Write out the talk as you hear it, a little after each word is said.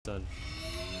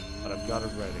got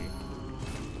it ready.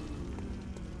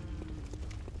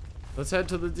 Let's head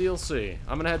to the DLC.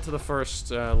 I'm gonna head to the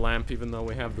first lamp, even though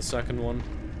we have the second one.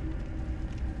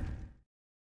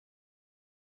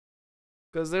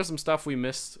 Because there's some stuff we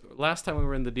missed. Last time we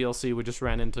were in the DLC, we just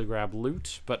ran in to grab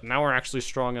loot, but now we're actually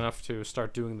strong enough to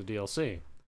start doing the DLC.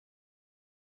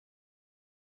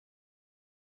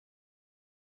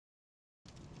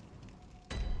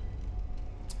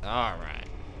 Alright.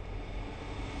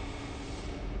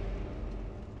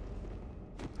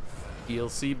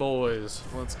 DLC boys,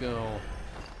 let's go.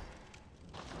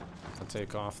 I'll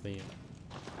take off the...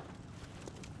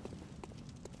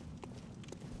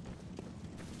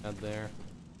 head there.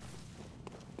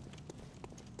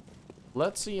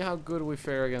 Let's see how good we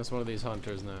fare against one of these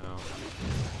hunters now.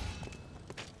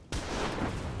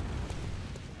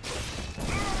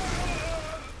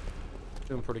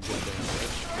 Doing pretty good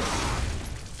damage.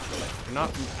 You're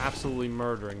not absolutely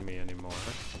murdering me anymore.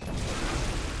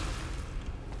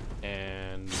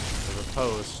 And the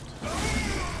riposte...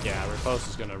 yeah, riposte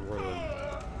is gonna ruin...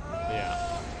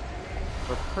 yeah.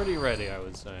 We're pretty ready, I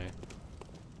would say.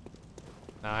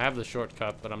 Now, I have the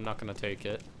shortcut, but I'm not gonna take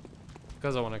it.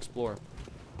 Because I want to explore.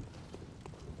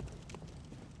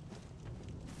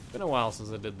 Been a while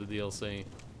since I did the DLC.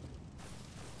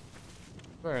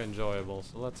 Very enjoyable,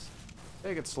 so let's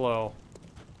take it slow.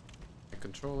 The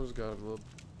controller's got a little...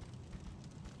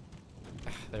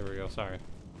 there we go, sorry.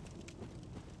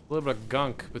 A little bit of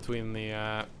gunk between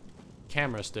the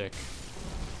camera stick.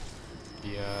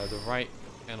 The right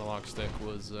analog stick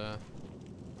was a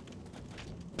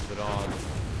bit odd.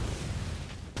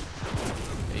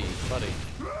 Hey, buddy.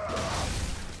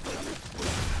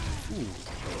 Ooh.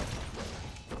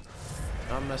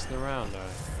 Not messing around, are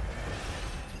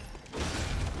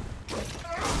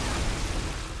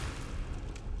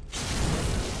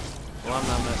well, I'm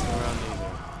not messing around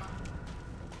either.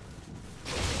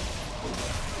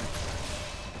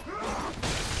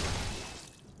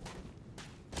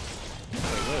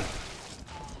 Okay, good.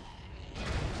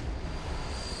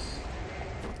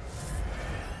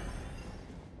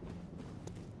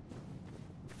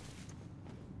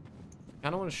 I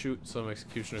kind of want to shoot some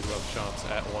executioner glove shots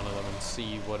at one of them and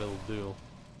see what it'll do.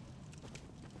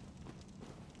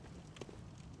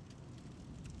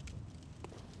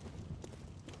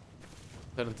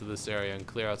 Head into this area and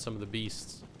clear out some of the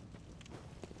beasts.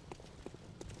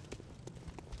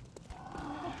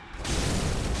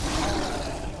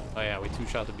 Oh yeah, we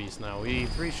two-shot the beast now. We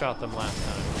three-shot them last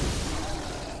time.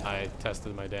 I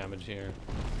tested my damage here.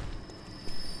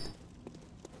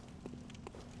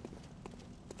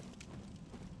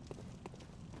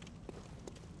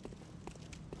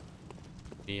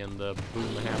 Me and the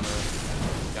boom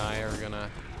hammer guy are gonna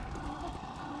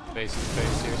face to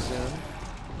face here soon.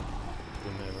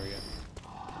 Boom hammer again.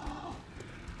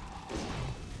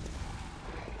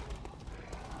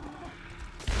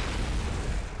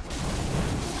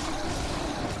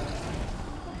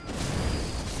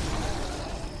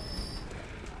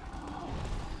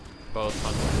 Both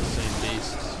hunting the same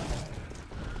beasts.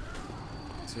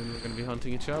 Soon we're gonna be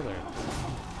hunting each other.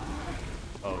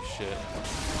 Oh shit.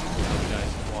 Those guys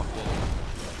just walked in.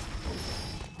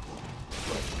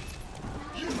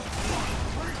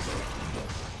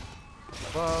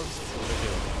 Bugs. What do they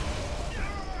do?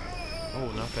 Oh,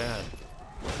 not bad.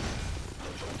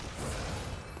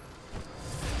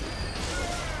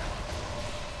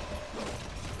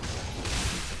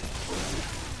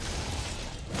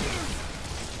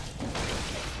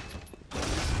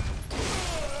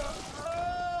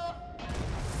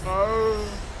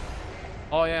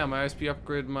 Oh yeah, my ISP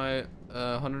upgraded my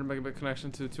 100 megabit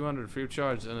connection to 200 free of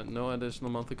charge and at no additional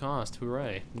monthly cost.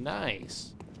 Hooray.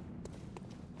 Nice.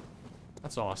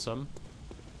 That's awesome.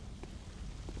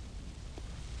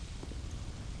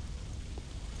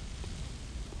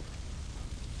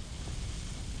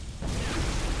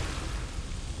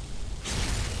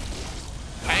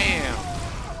 Bam!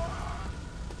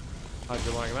 How'd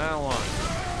you like that one?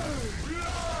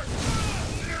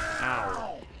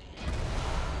 Ow.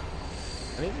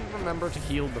 I need to remember to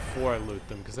heal before I loot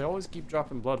them, because they always keep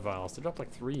dropping blood vials. They drop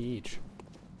like 3 each.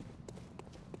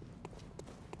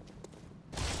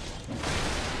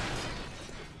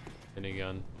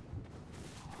 Minigun.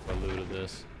 I looted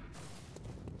this.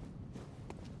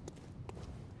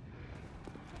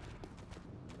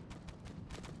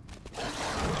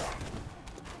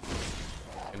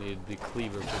 I need the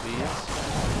cleaver for these.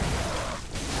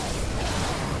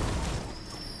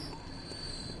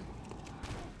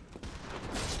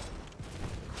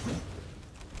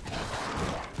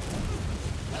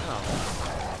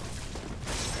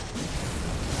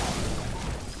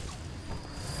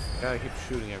 Guy keeps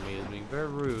shooting at me. It's being very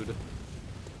rude.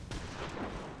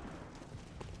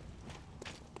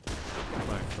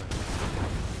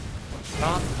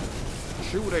 Stop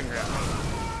shooting him.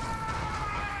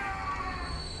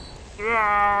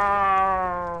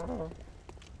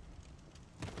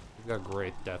 We've got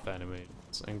great death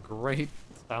animations and great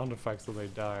sound effects when they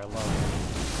die. I love it.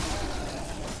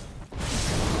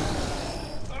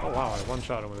 Oh wow, I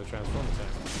one-shot him with a transform attack.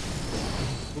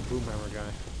 Ooh, boom hammer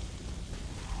guy.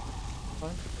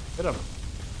 What? Hit him.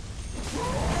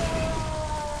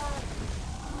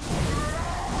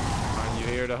 Aren't you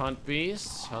here to hunt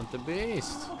beasts? Hunt the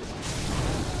beast.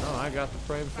 Oh, I got the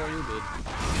prey before you did.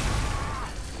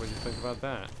 What do you think about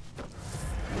that?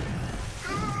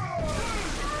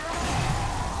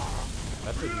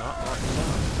 That did not knock him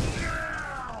down.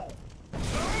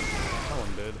 That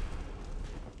one did.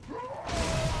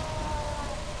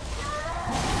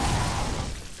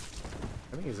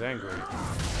 I think he's angry.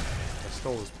 I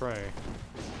stole his prey.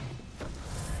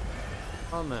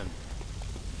 Come on then.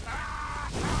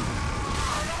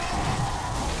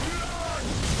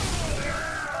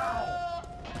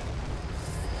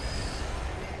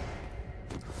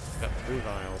 Got 3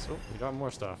 vials. Oh, we got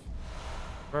more stuff.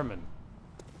 Vermin.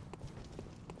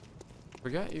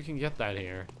 Forget you can get that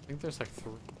here. I think there's like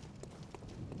 3.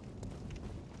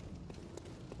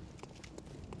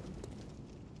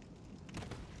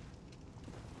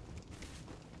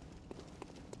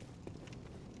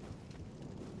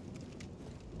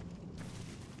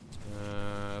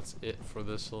 That's it for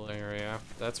this little area.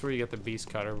 That's where you get the beast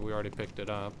cutter, but we already picked it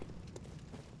up.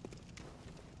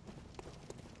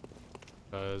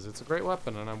 Because it's a great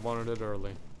weapon and I wanted it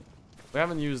early. We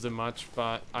haven't used it much,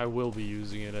 but I will be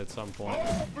using it at some point.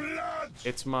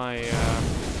 It's my,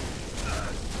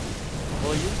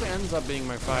 well, it usually ends up being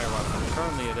my fire weapon.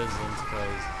 Currently it isn't,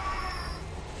 because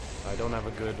I don't have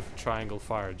a good triangle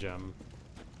fire gem.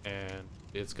 And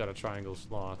it's got a triangle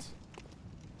slot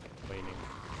waiting.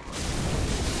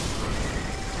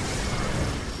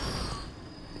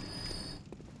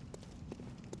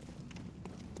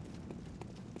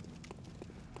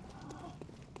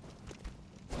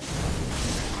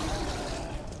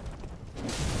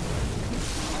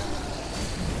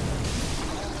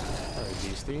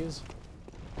 Beasties.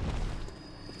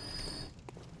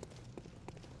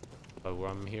 So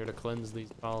I'm here to cleanse these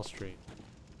foul streets.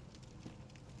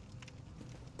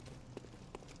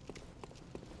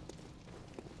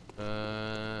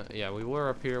 Yeah, we were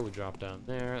up here, we dropped down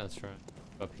there, that's right.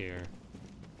 Up here.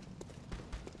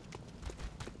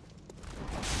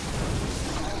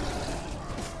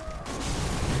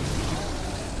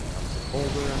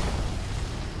 Boulder.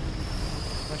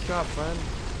 Nice job, friend.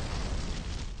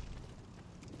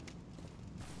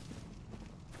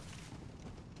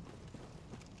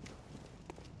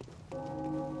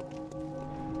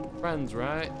 Friends,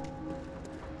 right?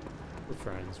 We're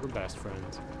friends. We're best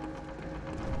friends.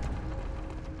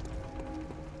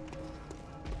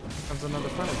 Comes another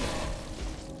friend.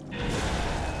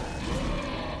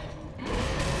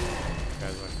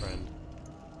 Guy's my friend.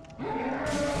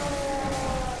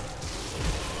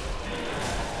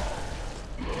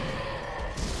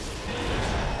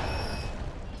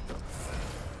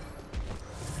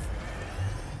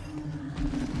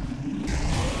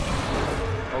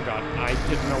 Oh god, I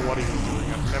didn't know what he was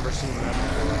doing. I've never seen that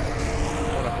before.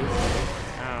 What a hit.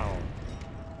 Ow.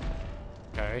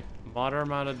 Okay. Moderate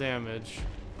amount of damage.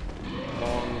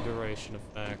 Long duration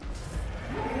effect.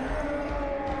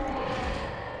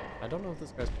 I don't know if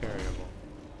this guy's parryable.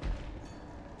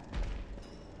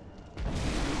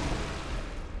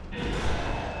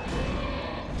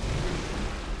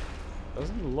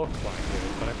 Doesn't look like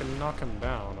it, but I can knock him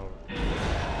down over.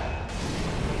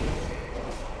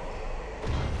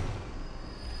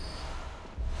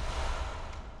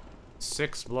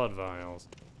 6 blood vials.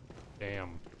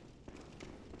 Damn.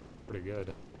 Pretty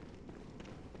good.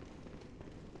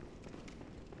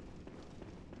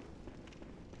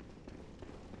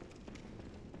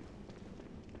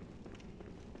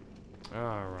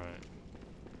 Alright.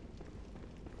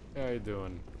 How you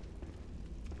doing?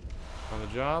 On the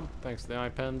job? Thanks to the eye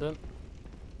pendant.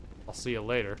 I'll see you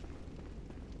later.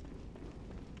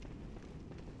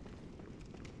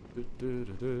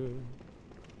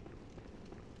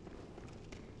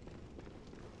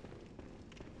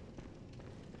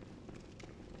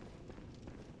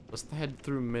 Let's head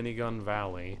through Minigun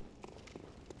Valley.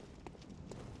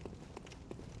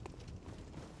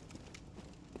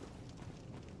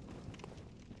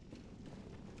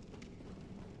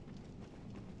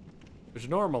 Which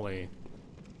normally...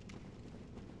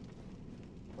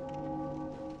 a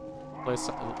place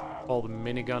called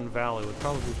Minigun Valley would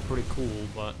probably be pretty cool,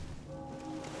 but...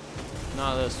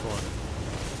 not this one.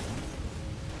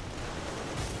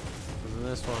 Because in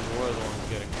this one, we're the ones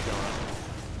getting shot.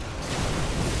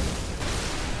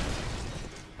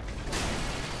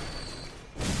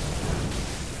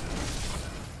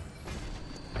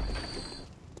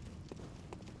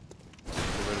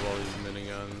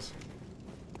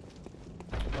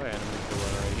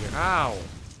 Ow!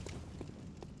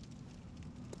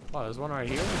 Oh, there's one right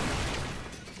here?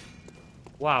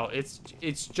 Wow, it's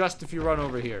just if you run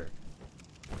over here.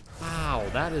 Wow,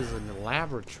 that is an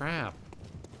elaborate trap.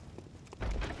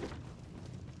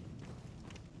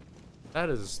 That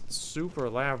is super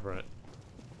elaborate.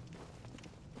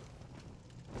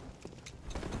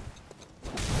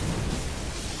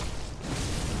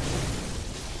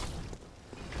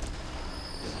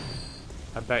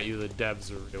 I bet you the devs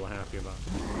are real happy about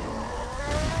it.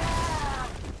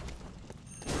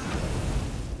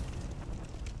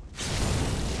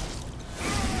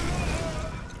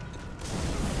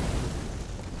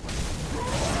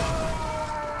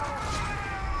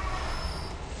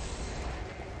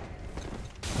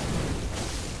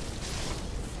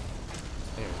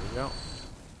 There we go.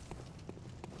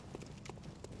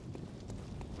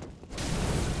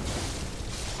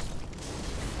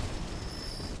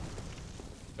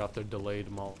 Got their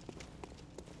delayed mult.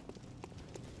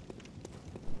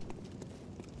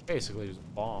 Basically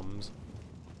just bombs.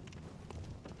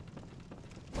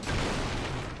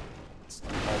 That's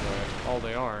all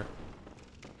they are.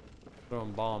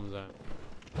 Throwing bombs at.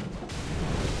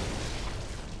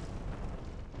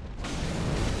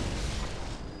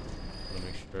 Wanna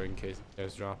make sure in case you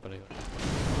guys drop anything.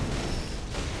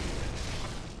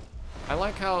 I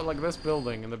like how, like, this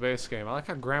building in the base game, I like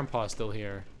how Grandpa's still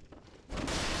here.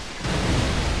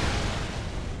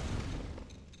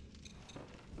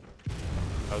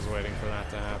 I was waiting for that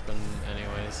to happen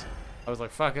anyways. I was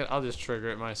like, fuck it, I'll just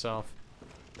trigger it myself.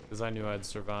 Because I knew I'd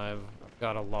survive. I've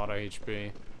got a lot of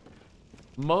HP.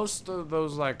 Most of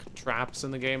those, like, traps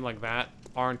in the game like that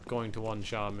aren't going to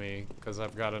one-shot me. Because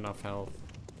I've got enough health.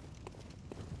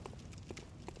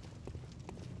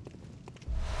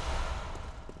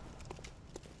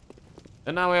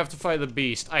 And now we have to fight the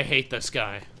beast. I hate this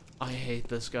guy. I hate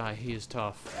this guy. He is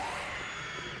tough.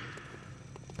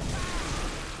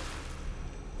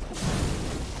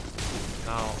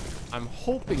 Now, I'm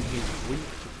hoping he's weak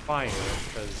to fire,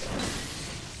 because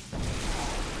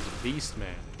he's a beast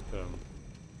man. So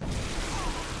I'm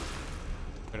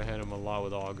gonna hit him a lot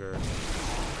with Augur.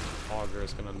 Augur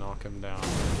is gonna knock him down.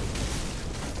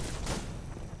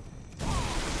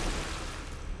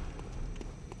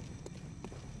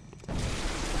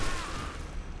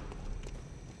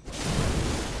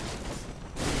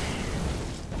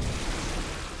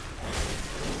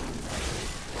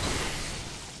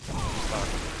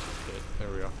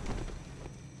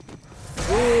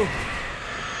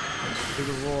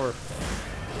 The roar.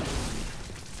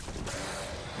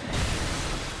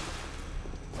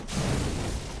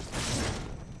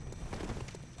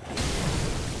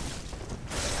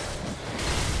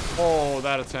 Oh,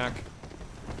 that attack.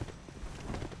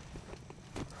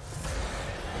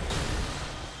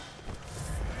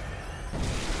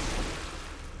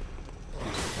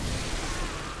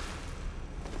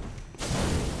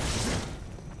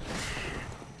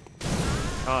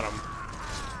 Got him.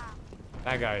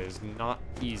 That guy is not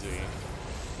easy.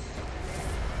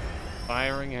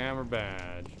 Firing hammer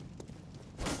badge.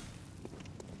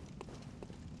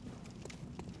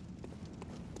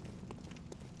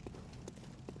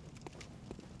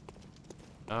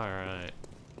 Alright.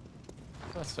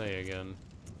 Let's say again.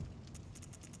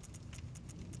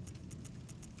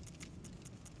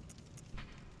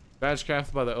 Badge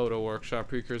crafted by the Odo workshop,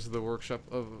 precursor to the workshop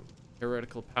of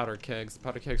heretical powder kegs. The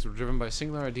powder kegs were driven by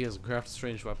singular ideas and crafted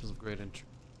strange weapons of great interest.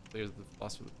 There's the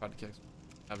philosophy of the powder kegs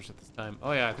established at this time.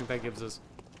 Oh yeah, I think that gives us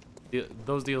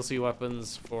those DLC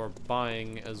weapons for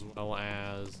buying, as well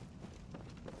as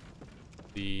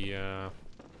the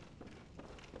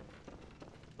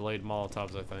delayed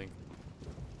Molotovs, I think.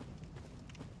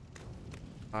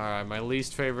 Alright, my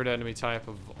least favorite enemy type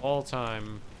of all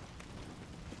time,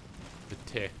 the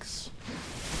ticks.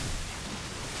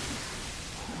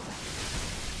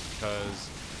 Because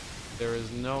there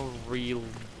is no real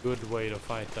good way to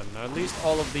fight them. Now, at least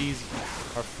all of these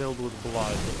are filled with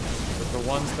blood, but the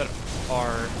ones that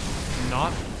are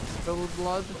not filled with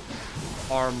blood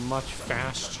are much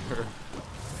faster.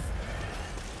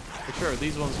 For sure,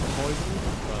 these ones are poison,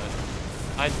 but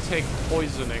I'd take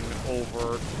poisoning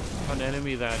over an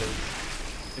enemy that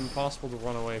is impossible to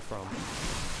run away from.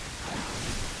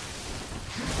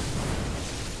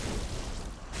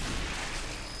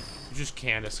 You just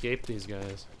can't escape these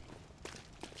guys.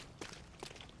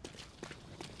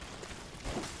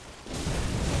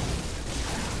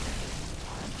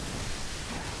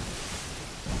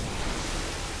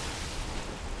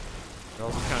 They're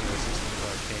also kind of resistant to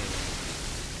Arcane.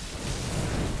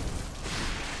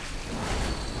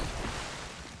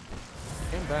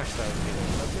 Can't backstab me.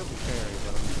 I'd be able to parry,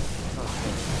 but I'm not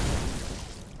sure.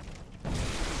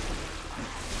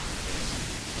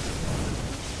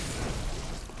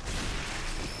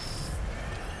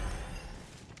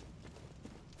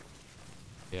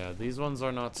 Yeah, these ones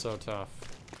are not so tough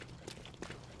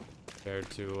compared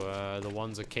to the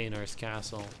ones at Kaner's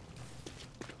Castle.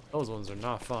 Those ones are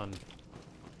not fun.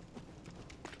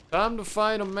 Time to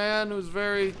fight a man who's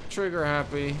very trigger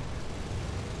happy.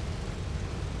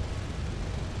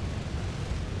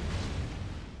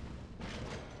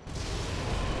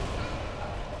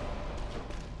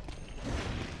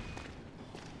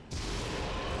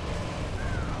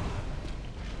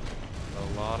 A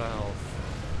lot of health.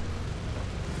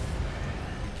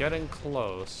 Getting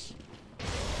close.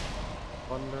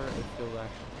 Wonder if he'll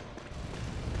actually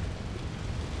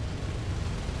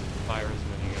fire his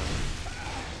minigun.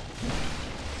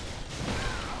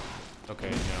 Okay,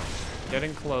 no.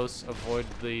 Getting close. Avoid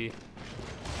the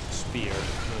spear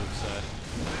moveset.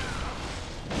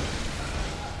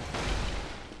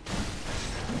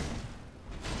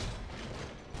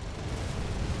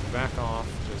 Back off.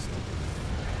 Just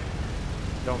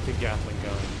don't get Gatling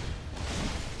gun.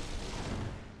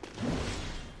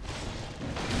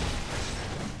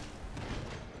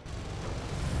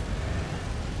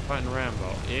 Fighting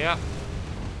Rambo. Yeah.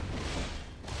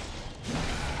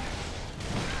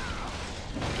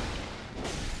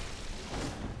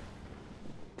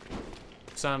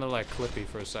 Sounded like Clippy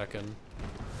for a second.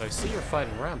 I see you're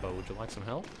fighting Rambo. Would you like some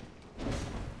help?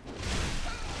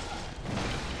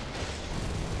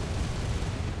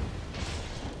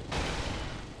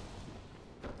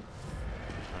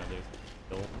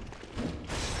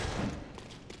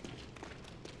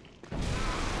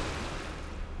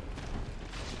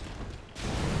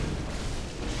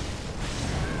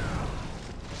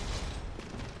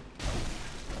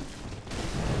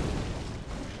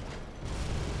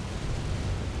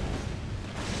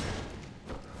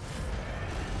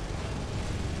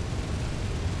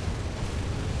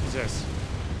 This.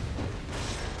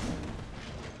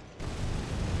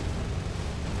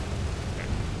 Okay.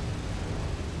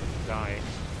 Die.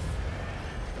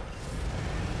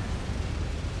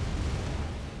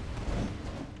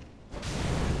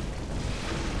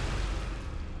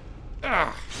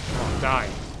 Ah! Come on, die.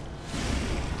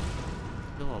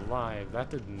 Still alive. That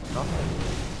did nothing.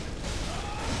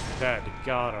 Dead.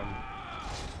 Got him.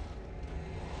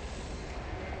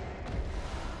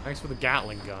 Thanks for the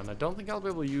Gatling gun. I don't think I'll be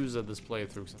able to use it this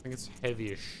playthrough because I think it's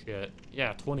heavy as shit.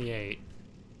 Yeah, 28.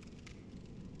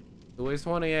 It weighs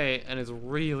 28 and it's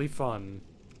really fun.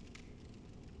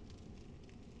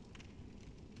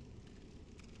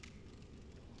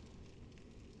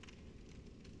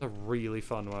 It's a really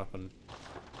fun weapon.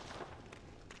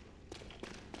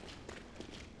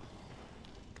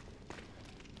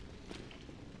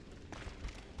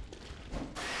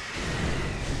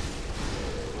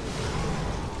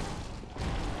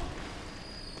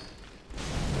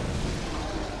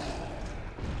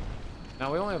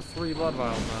 Now we only have 3 blood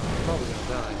vials now. We're probably gonna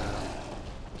die now.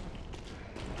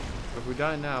 But if we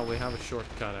die now, we have a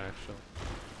shortcut actually.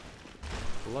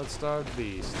 Blood-starved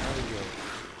beast. There we go.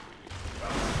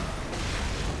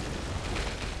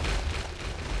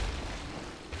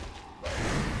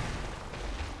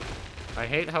 I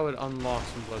hate how it unlocks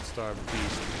from Blood-starved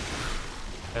beast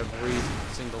every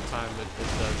single time it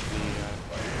does the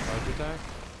charge attack.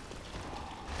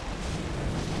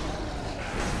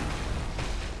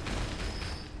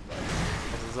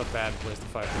 This is a bad place to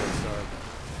fight Bloodstar.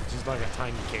 It's just like a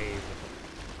tiny cave.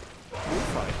 Cool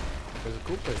fight. There's a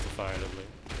cool place to fight at least.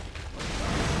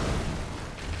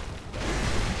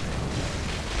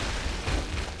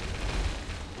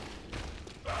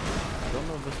 I don't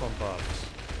know if this one buffs.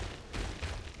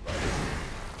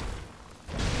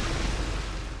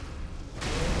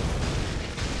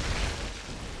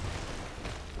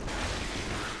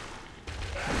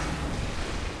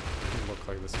 Doesn't look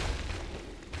like this one.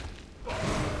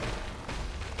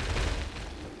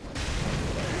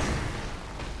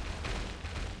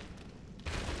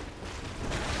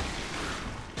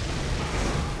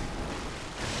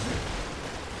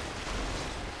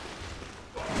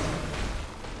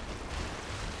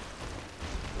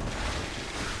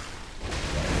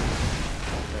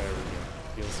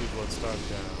 Bloodstart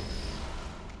down.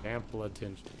 Damp blood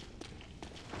tinge.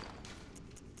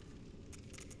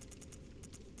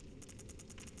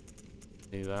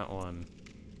 See that one.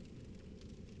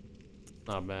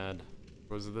 Not bad.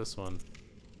 Or was it this one?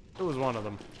 It was one of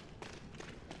them.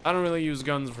 I don't really use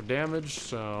guns for damage,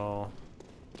 so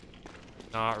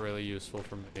not really useful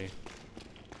for me.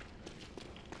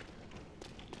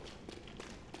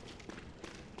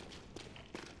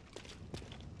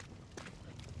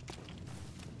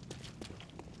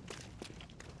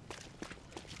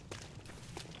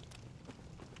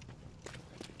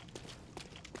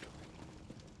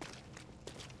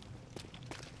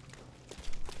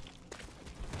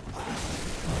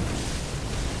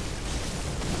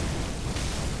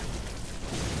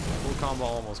 combo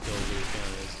almost kills these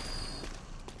guys.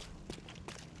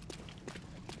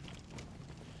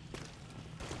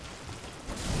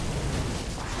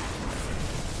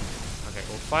 Okay,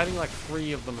 well, fighting like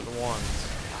 3 of them at once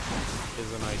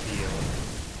isn't ideal.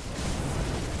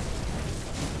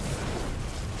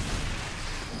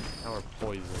 Now we're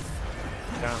poisoned.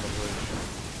 Down the bridge.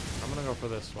 I'm gonna go for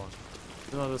this one.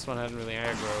 Even though this one hadn't really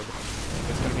aggroed,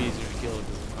 it's gonna be easier to kill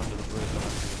because it's under the bridge and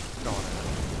I'm going at it.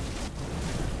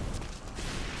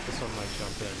 This one might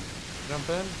jump in. Jump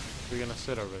in? We're gonna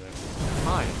sit over there.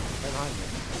 Hi, right behind me.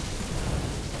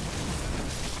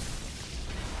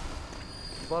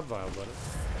 Blood vial, buddy.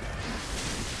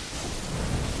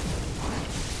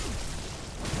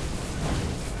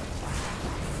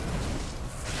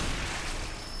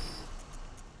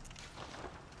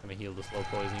 Gonna heal the slow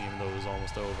poisoning even though it was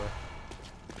almost over.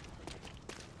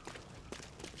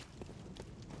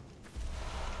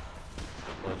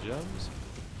 Blood gems.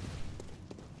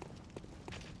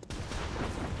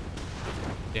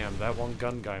 Damn, that one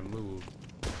gun guy moved.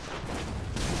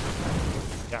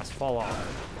 Yes, fall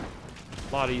off.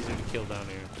 A lot easier to kill down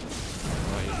here.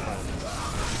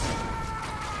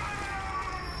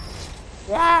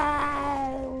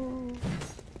 Wow!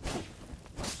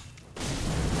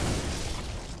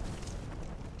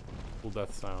 Cool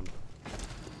death sound.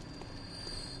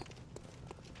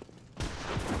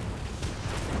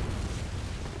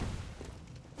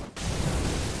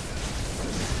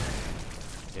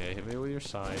 Yeah, hit me with your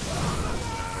side.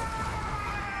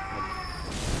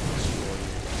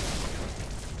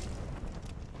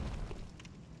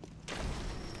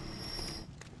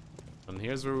 And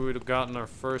here's where we would have gotten our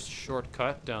first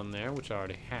shortcut down there, which I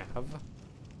already have.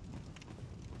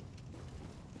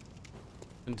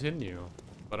 Continue.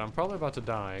 But I'm probably about to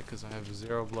die because I have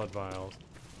 0 blood vials.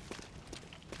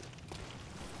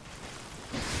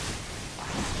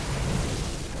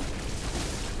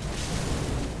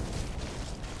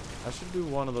 I should do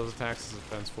one of those attacks as a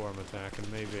transform attack and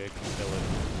maybe I can kill it in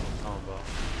combo.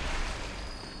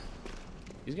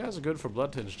 These guys are good for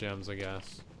blood tinge gems, I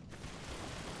guess.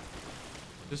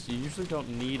 Just, you usually don't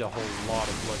need a whole lot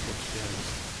of blood tinge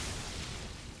gems.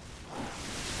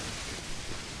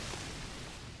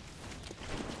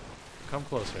 Come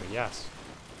closer, yes.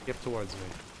 Skip towards me.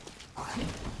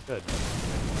 Good.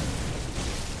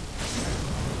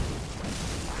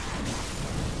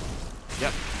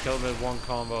 Yep, kill him in one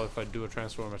combo if I do a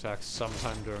transform attack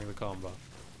sometime during the combo.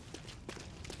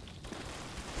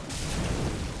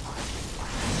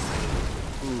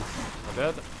 Oof. Am I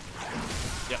dead?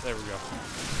 Yeah, there we go.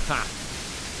 Ha!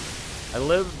 I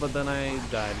lived, but then I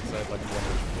died because I had like 1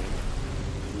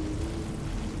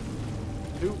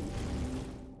 HP. 2.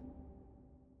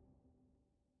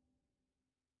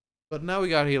 But now we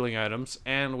got healing items,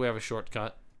 and we have a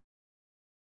shortcut.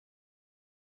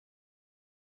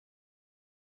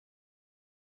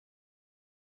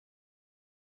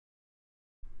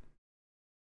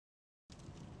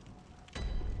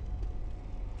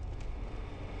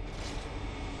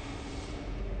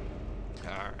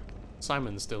 Alright.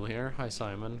 Simon's still here. Hi,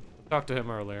 Simon. Talked to him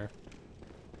earlier.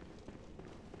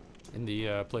 In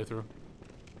the playthrough.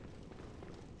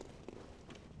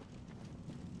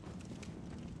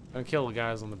 I'm gonna kill the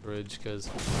guys on the bridge, because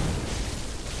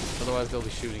otherwise they'll be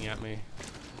shooting at me.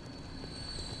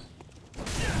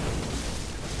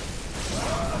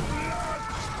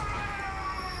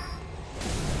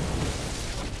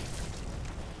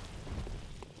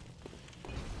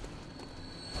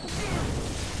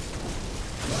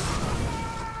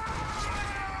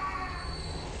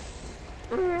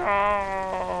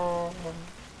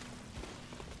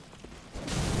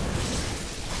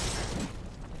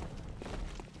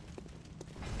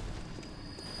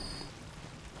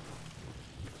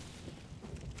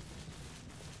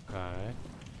 Okay.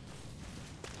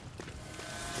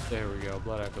 There we go.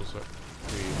 Blood echoes are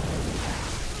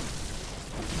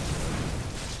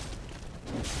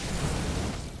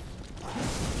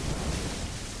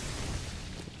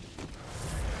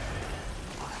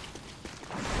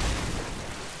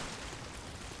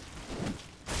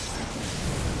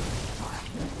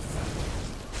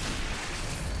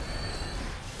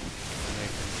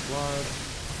making blood.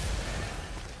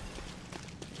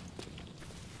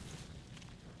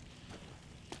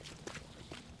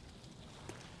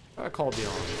 I called the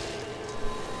army.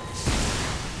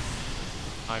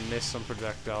 I missed some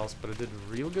projectiles, but it did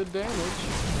real good damage.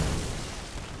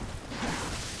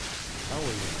 That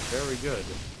was very good.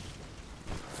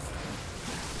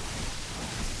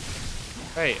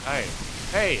 Hey, hey,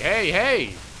 hey, hey,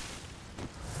 hey!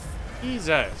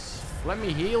 Jesus! Let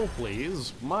me heal,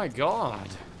 please. My God.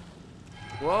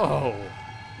 Whoa.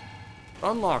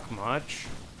 Unlock much.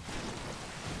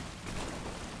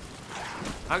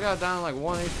 I got down like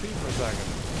 1 HP for a second.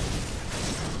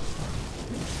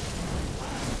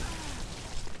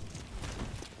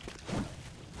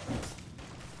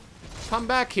 Come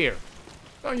back here.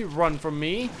 Don't you run from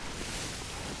me.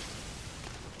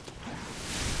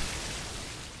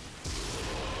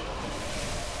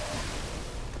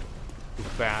 You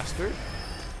bastard.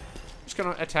 Just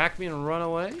gonna attack me and run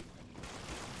away?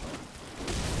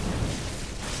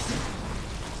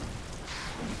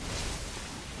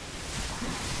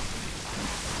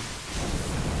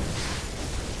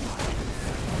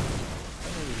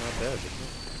 Maybe not dead, is it?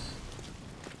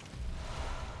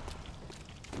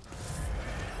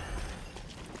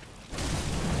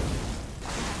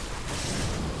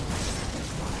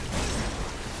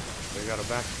 They got a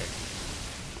back kick.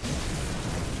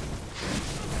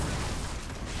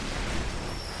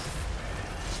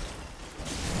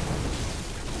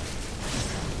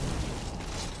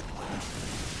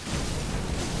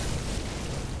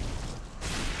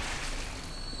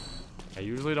 I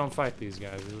usually don't fight these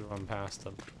guys, I usually run past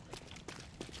them.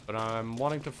 But I'm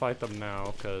wanting to fight them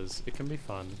now, because it can be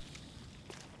fun.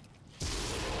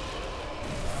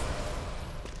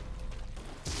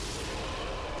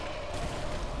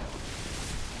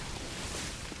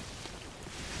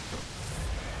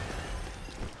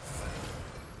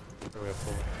 We have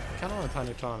full. I kind of want a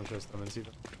tiny taunt just them and see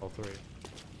them all three.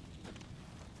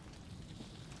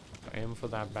 I aim for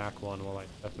that back one while I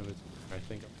step in between. I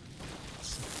think.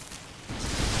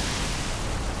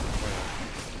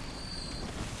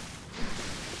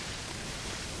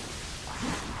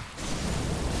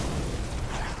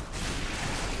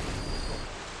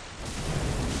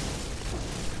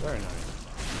 Very nice.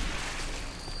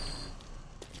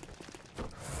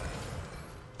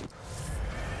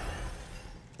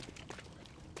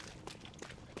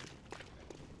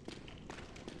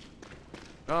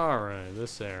 Alright,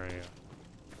 this area.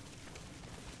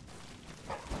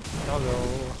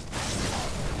 Hello.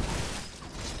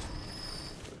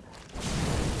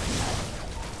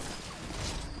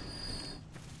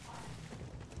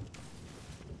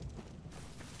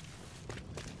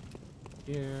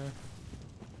 Yeah.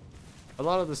 A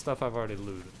lot of the stuff I've already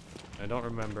looted. I don't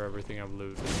remember everything I've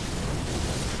looted.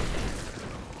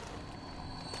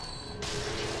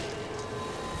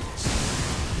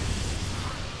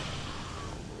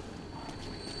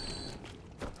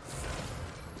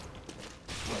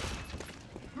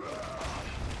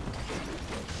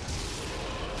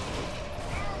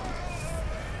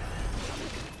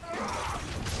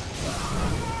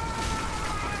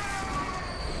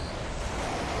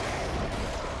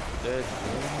 Dead.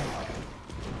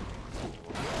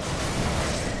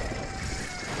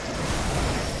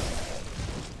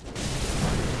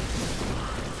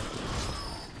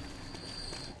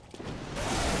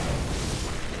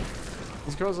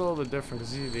 These girls are a little bit different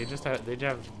because they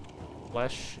have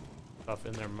flesh stuff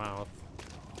in their mouth,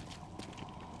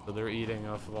 so they're eating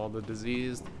off of all the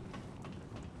diseased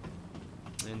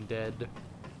and dead.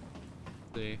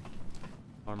 See,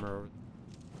 armor.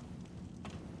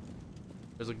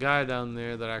 There's a guy down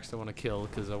there that I actually want to kill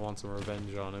because I want some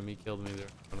revenge on him. He killed me there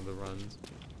in one of the runs.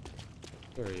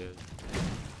 There he is.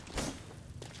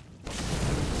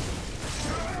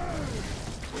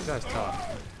 This guy's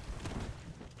tough.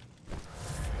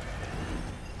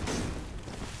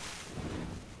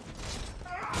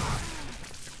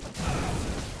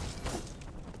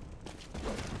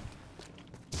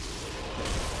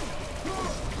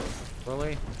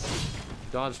 Really?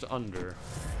 Dodged under.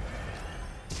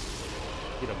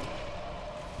 Get him.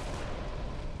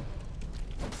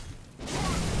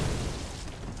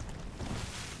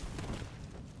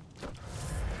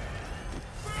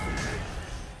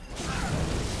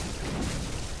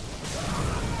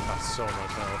 Got so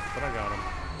much health, but I got him.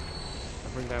 I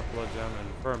bring that blood gem and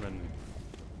vermin.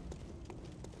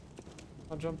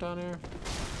 I'll jump down here.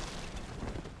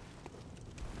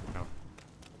 No.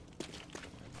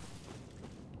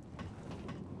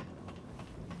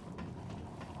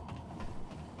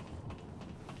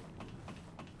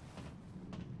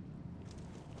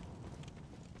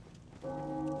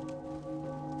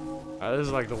 This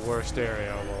is like the worst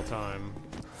area of all time.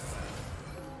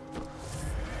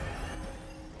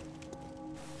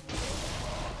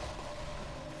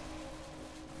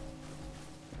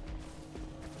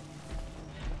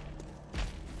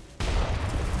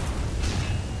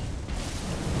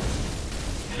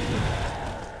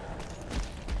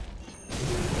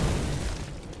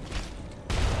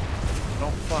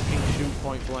 Don't fucking shoot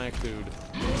point blank, dude.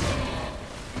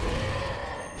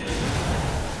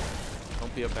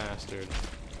 Don't be a bastard.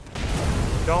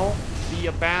 Don't be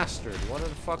a bastard. What the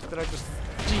fuck did I just...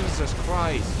 Jesus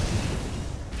Christ.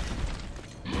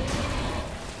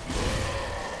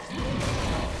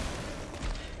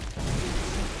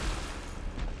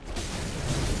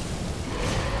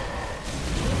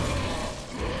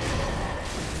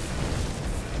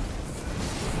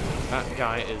 That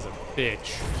guy is a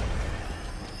bitch.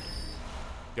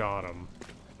 Got him.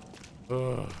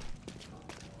 Ugh.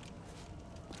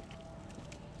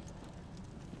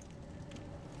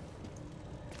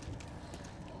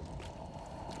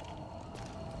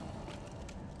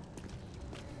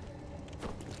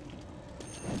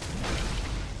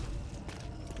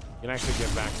 You can actually get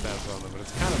backstabs on them, but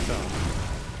it's kind of tough.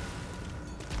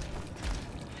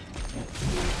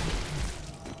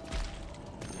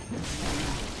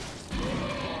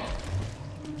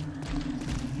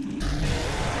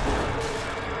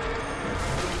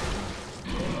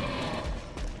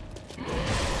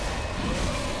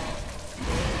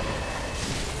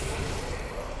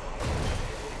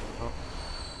 Oh.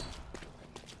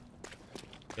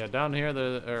 Yeah, down here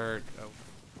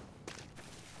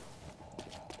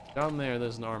down there,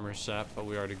 there's an armor set, but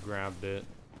we already grabbed it.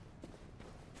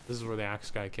 This is where the axe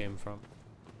guy came from.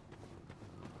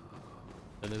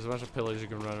 And there's a bunch of pillars you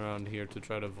can run around here to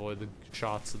try to avoid the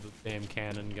shots of the damn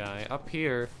cannon guy. Up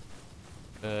here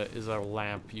is a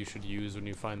lamp you should use when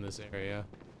you find this area.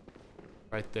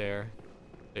 Right there.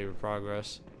 Save your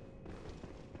progress.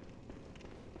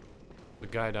 The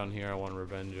guy down here I want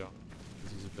revenge on,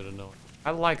 because he's a bit annoying.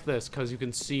 I like this, because you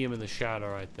can see him in the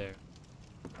shadow right there.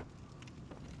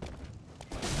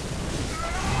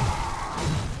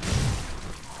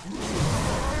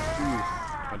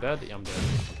 Am I dead? Yeah, I'm dead.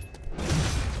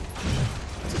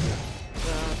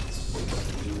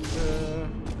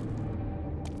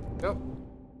 Yep.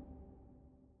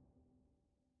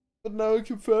 But now we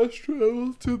can fast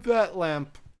travel to that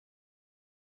lamp.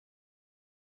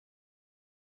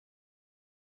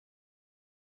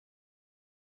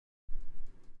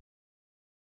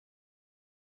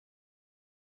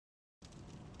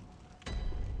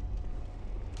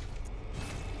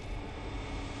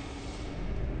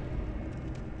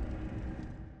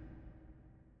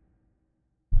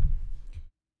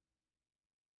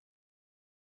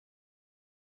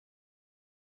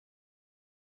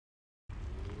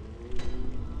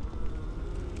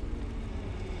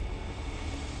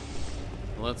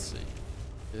 Let's see.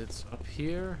 It's up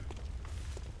here.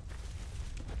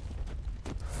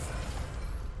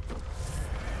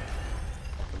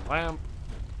 Lamp.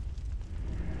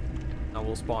 Now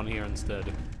we'll spawn here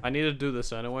instead. I need to do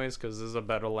this anyways, because this is a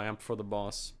better lamp for the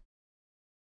boss.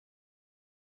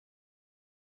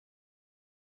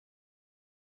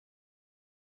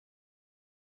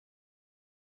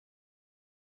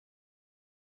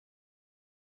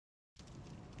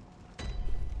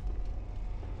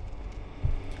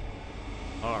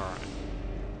 Alright.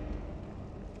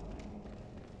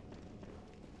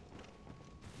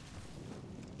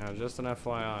 Now, just an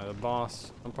FYI, the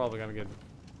boss, I'm probably gonna get...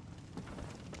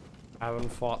 I haven't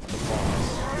fought the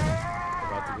boss. I'm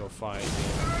about to go fight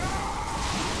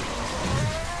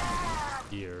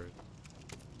here.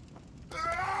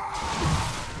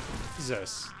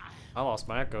 Jesus. I lost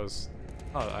my echoes.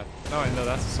 Oh, no, I know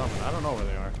that's a summon. I don't know where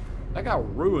they are. That guy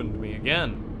ruined me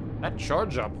again. That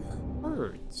charge up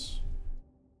hurts.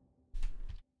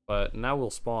 But now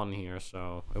we'll spawn here,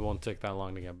 so it won't take that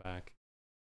long to get back.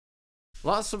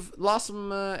 Lost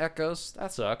some echoes.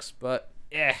 That sucks, but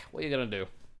yeah, what are you gonna do?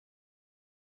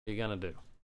 What are you gonna do?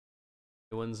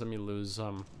 You win some, you lose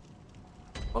some.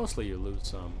 Mostly you lose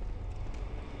some.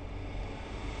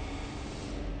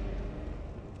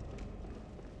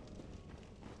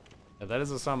 Yeah, that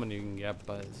is a summon you can get,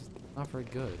 but it's not very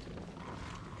good.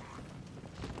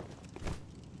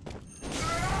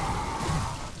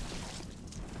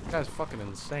 This guy's fucking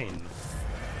insane.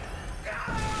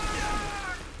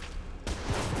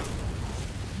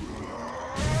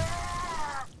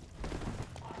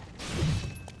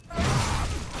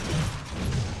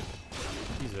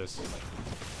 Jesus.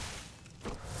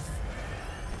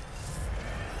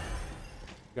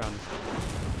 Gun.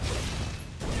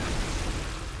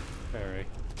 Parry.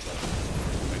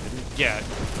 I didn't get.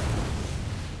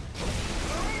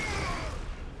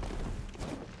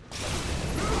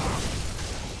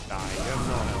 Die. You have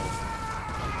no health.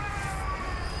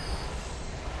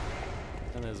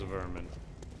 And there's a vermin.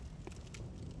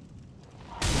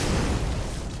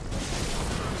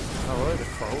 Oh, really? The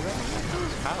crow ran?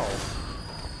 How?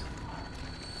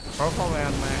 Crow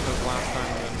ran Magnus last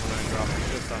time when I dropped the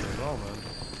shit on his moment.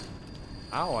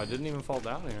 Ow, I didn't even fall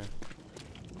down here.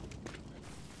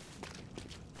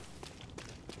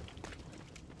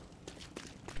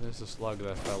 There's a slug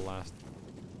that fell last.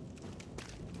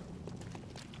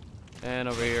 And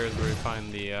over here is where we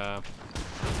find the,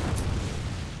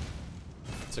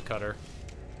 it's a cutter.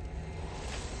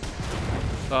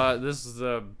 This is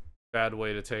a bad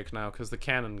way to take now, because the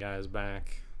cannon guy is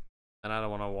back. And I don't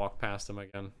want to walk past him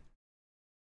again.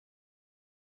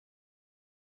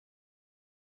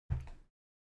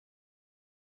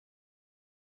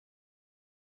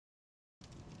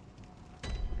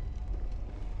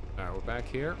 Alright, we're back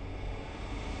here.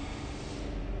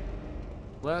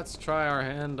 Let's try our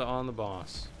hand on the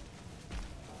boss.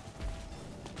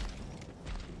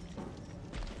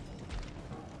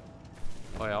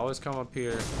 Oh yeah, always come up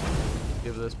here,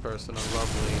 give this person a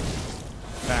lovely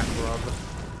back rub.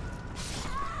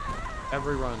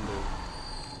 Every run, dude.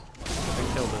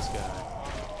 And kill this guy.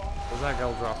 Because that guy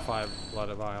will drop 5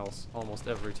 blood vials almost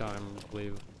every time, I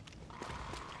believe.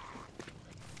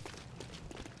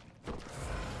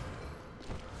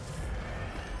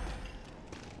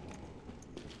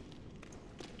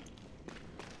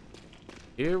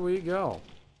 Here we go.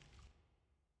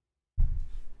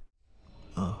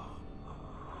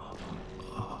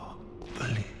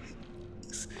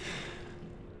 Please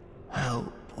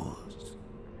help us.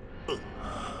 An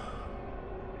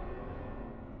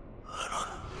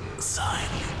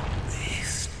unsightly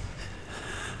beast.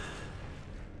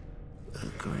 A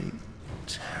great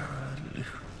terror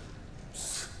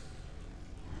looms.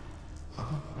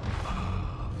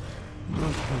 The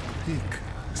big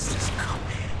is coming.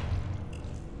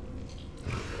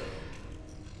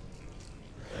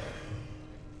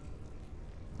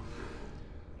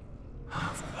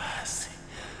 Have mercy.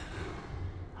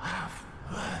 Have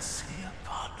mercy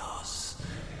upon us.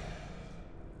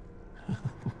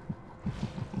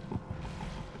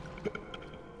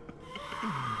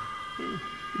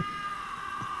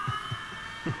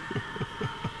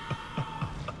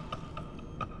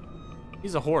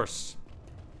 He's a horse.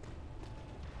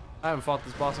 I haven't fought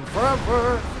this boss in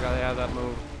forever. Forgot I had that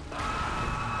move.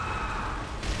 I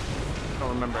don't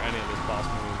remember any of this boss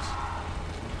moves.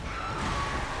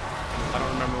 I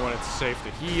don't remember when it's safe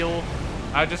to heal.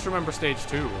 I just remember stage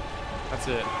 2. That's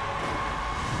it.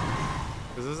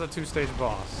 Because this is a 2-stage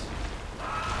boss.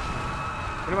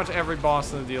 Pretty much every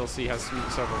boss in the DLC has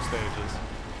several stages.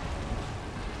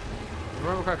 If I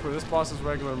remember correctly, this boss's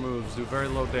regular moves do very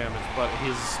low damage, but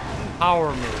his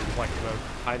power moves, like the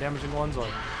high damaging ones, are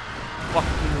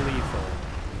fucking lethal.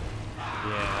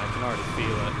 Yeah, I can already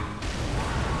feel it.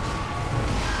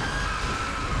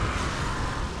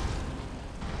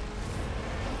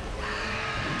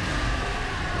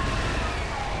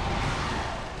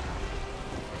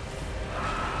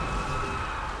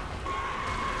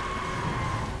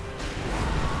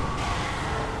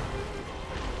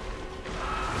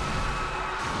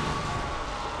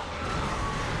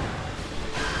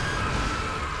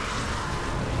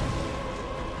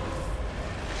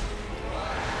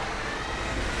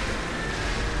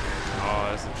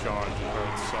 Charge, it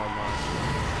hurts so much.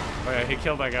 Oh yeah, he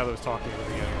killed that guy that was talking at the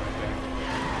beginning right there.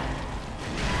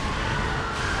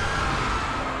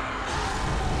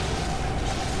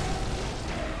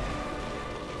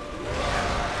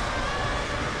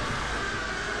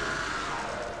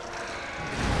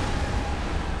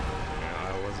 Yeah, I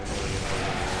wasn't really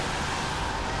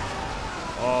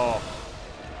Oh,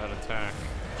 that attack.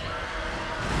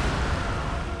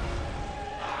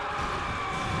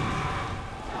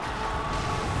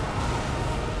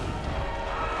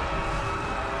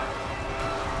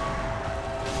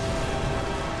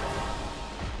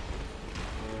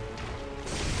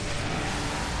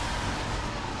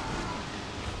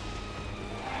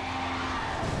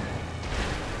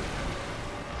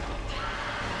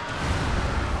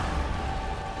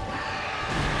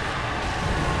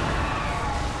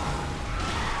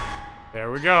 There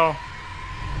we go.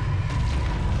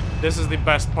 This is the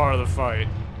best part of the fight.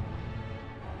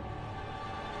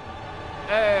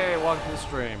 Hey, welcome to the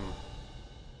stream.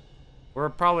 We're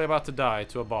probably about to die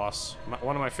to a boss.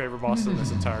 One of my favorite bosses in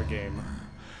this entire game.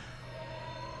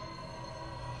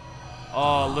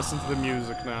 Oh, listen to the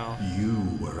music now. You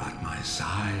were at my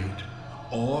side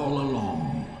all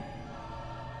along.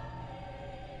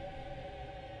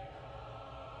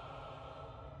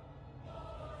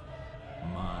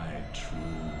 My true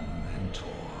mentor.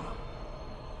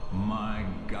 My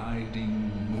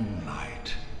guiding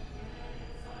moonlight.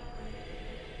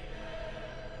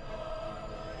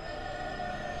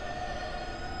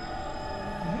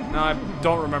 Now, I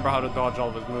don't remember how to dodge all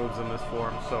of his moves in this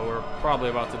form, so we're probably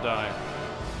about to die.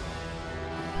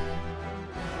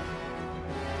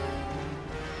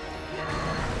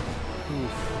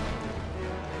 Oof.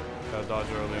 Gotta dodge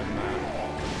earlier than that.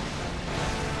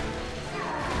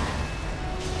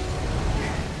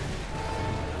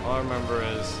 All I remember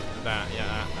is that,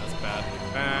 yeah, that's bad.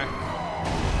 Get back.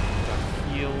 Got to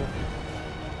heal.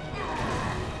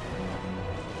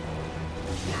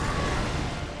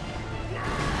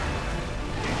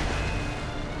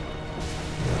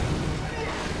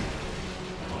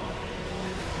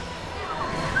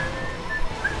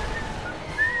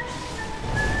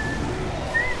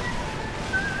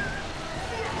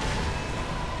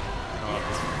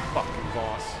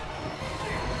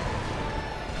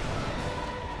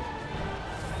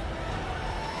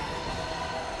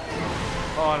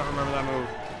 remember that move.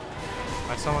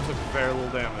 I somehow took very little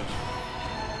damage.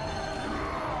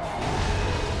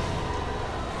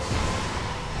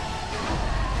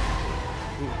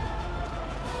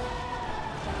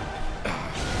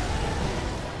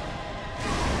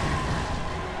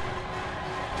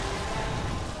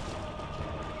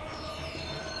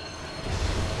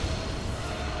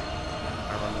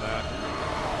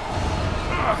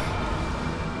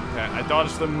 I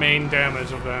dodged the main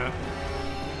damage of that.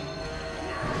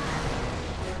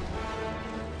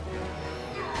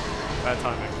 Bad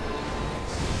timing.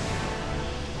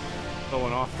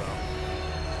 Going off though.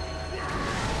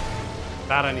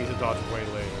 That I need to dodge way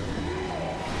later.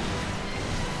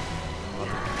 I'm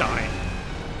dying.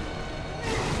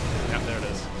 Yep, there it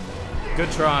is.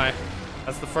 Good try.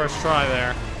 That's the first try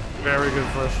there. Very good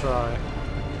first try.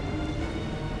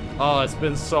 Oh, it's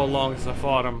been so long since I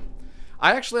fought him.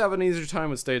 I actually have an easier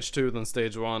time with stage 2 than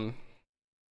stage 1.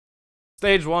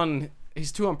 Stage 1,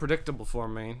 he's too unpredictable for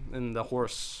me in the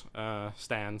horse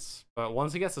stance. But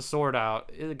once he gets the sword out,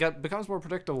 it becomes more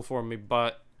predictable for me,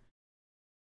 but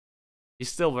he's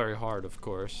still very hard, of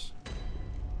course.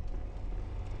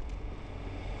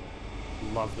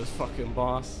 Love this fucking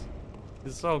boss.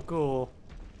 He's so cool.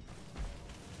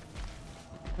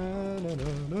 And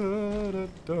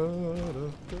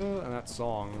that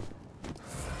song.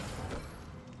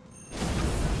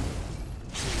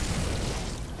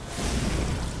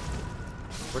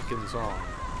 Frickin' song.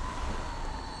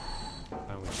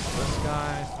 And we got this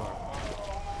guy.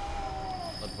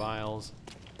 Blood vials.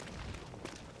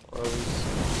 Close.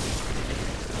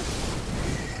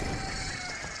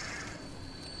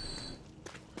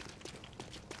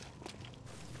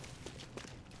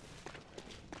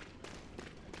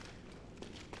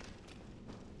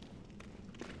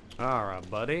 Alright,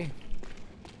 buddy.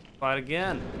 Fight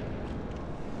again.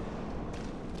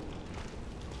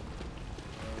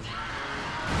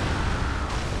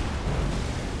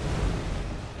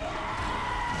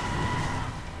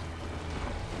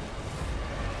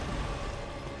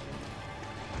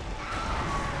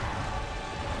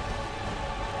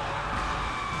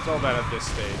 It's all bad at this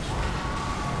stage.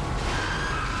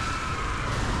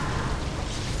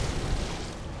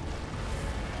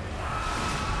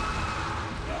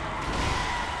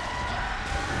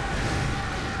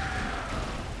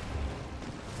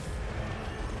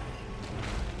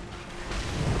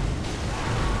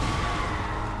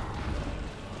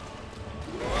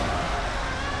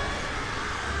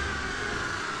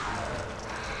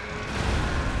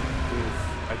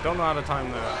 I don't know how to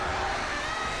time that.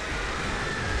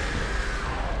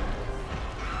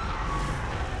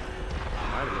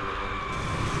 Might have been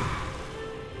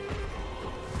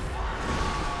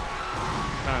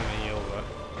kind of heal, but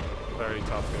very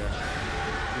tough here.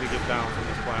 Let me get down from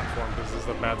this platform because this is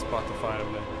a bad spot to fight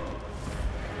him in.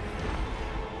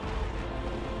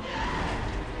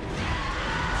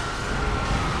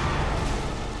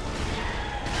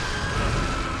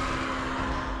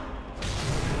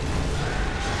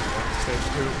 Stage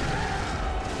 2.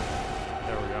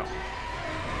 There we go.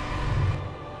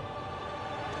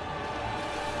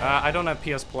 I don't have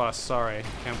PS Plus, sorry.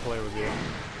 Can't play with you.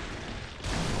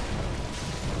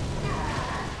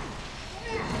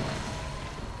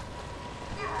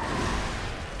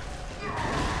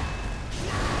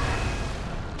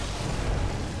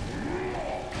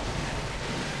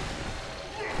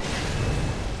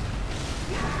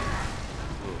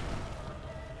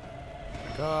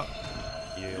 Back up.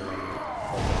 Heal and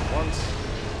hold on once.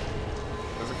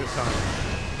 That's a good time.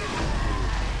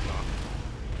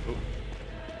 Ooh.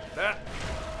 That.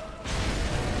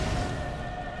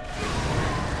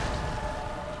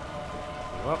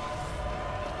 Move up.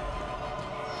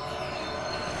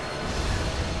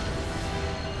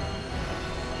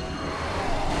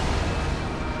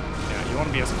 Yeah, you want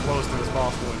to be as close to as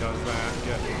possible when he does that.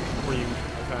 Get 3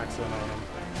 attacks in on him.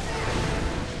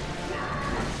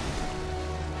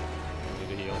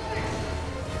 Heal.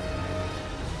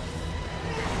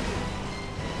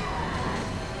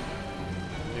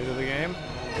 New to the game?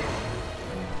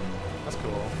 That's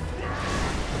cool.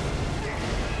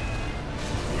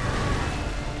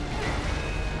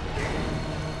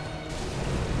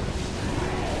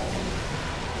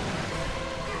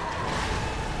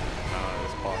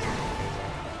 This boss is amazing.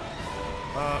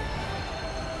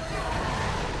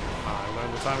 I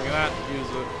learned the timing of that.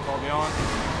 Use it. Call me on.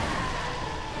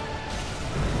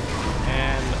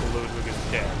 And Ludwig is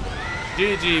dead.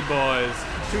 GG, boys.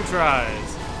 2 tries.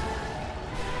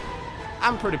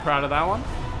 I'm pretty proud of that one.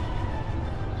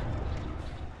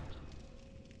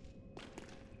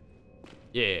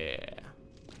 Yeah.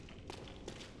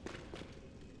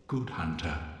 Good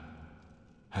hunter.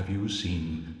 Have you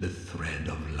seen the thread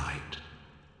of light?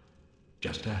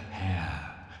 Just a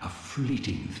hair, a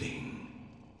fleeting thing.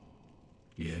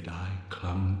 Yet I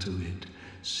clung to it,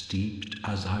 steeped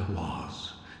as I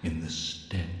was in the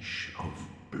stench of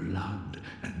blood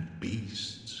and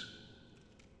beasts.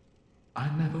 I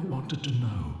never wanted to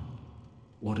know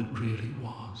what it really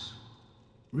was.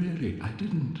 Really, I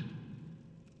didn't.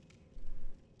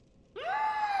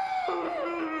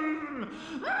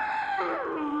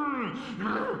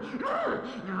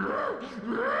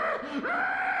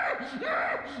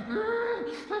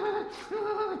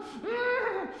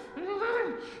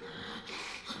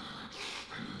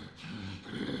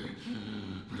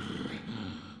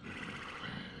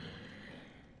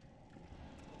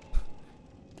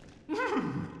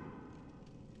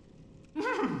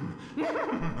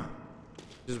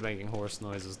 Just making horse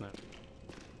noises now.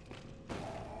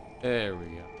 There we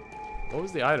go. What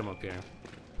was the item up here?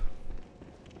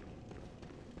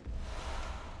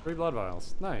 3 blood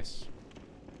vials. Nice.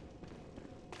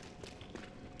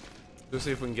 Let's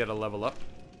see if we can get a level up.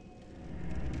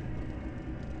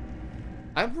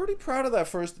 I'm pretty proud of that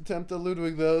first attempt at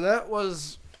Ludwig, though. That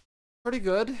was pretty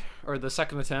good. Or the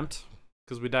second attempt,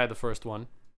 because we died the first one.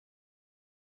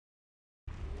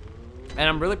 And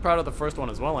I'm really proud of the first one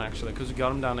as well, actually, because we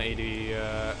got him down to 80,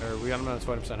 or we got him down to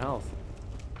 20% health.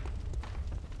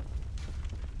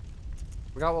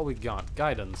 Forgot what we got.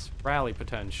 Guidance. Rally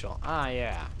potential. Ah,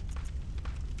 yeah.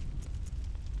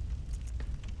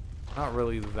 Not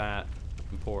really that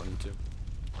important to.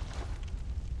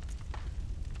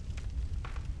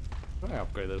 Should I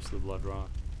upgrade this to the Blood Rock?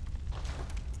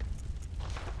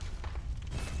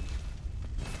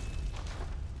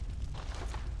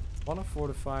 I want to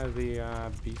fortify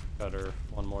the beef cutter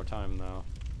one more time, though.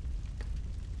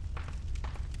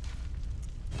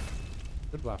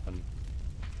 Good weapon.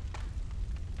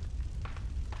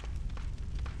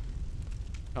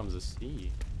 Comes a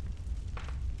sea.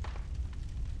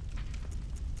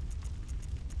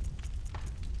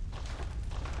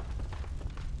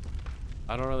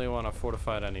 I don't really want to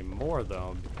fortify it anymore,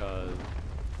 though, because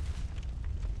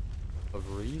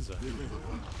of reason.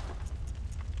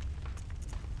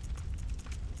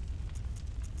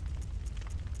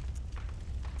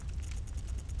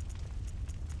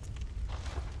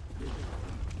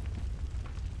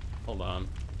 Hold on.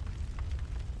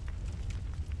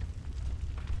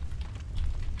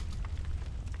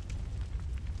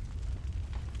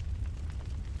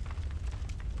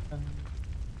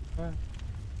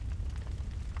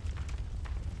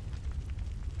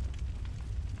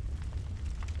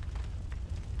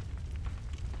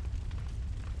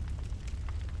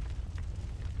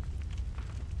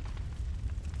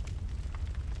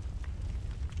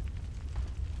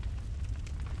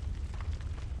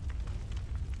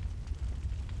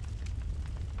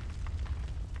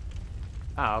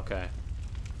 Ah, okay.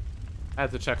 I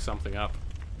had to check something up.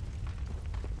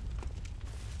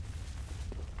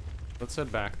 Let's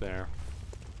head back there.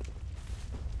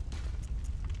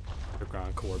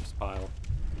 Underground corpse pile.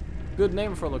 Good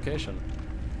name for a location.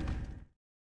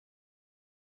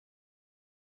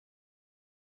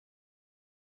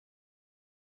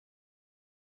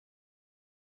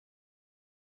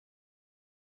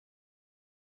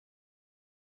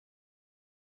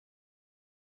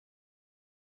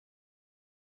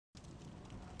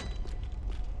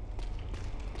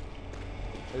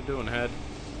 How you doing, head?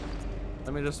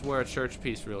 Let me just wear a church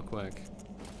piece real quick.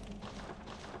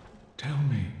 Tell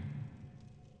me,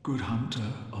 good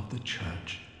hunter of the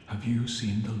church, have you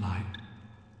seen the light?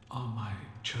 Are my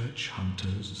church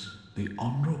hunters the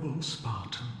honorable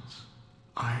Spartans?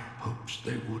 I hoped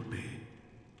they would be.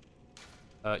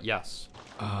 Yes.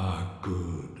 Ah,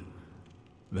 good.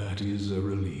 That is a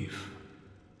relief.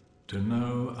 To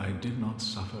know I did not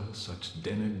suffer such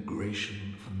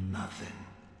denigration for nothing.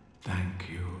 Thank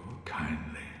you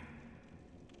kindly.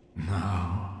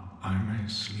 Now I may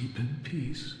sleep in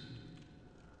peace.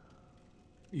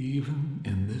 Even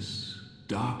in this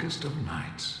darkest of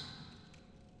nights,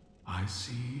 I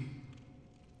see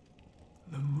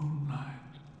the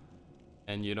moonlight.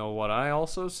 And you know what I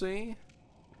also see?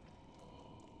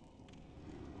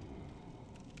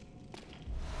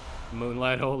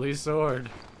 Moonlight Holy Sword.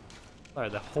 Sorry,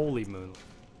 the Holy Moonlight.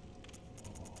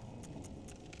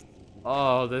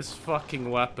 Oh, this fucking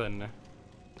weapon.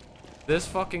 This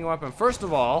fucking weapon. First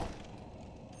of all,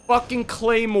 fucking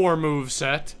Claymore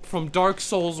moveset from Dark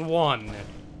Souls 1.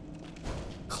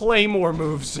 Claymore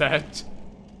moveset.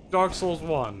 Dark Souls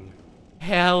 1.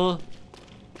 Hell.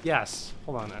 Yes.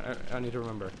 Hold on, I need to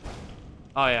remember.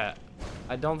 Oh yeah.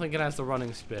 I don't think it has the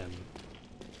running spin.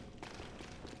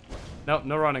 Nope,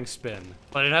 no running spin.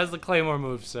 But it has the Claymore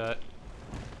moveset.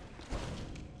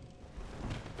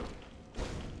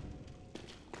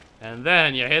 And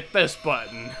then you hit this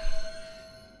button.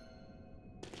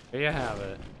 There you have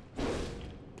it.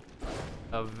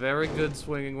 A very good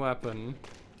swinging weapon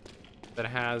that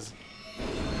has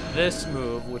this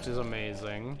move, which is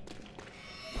amazing.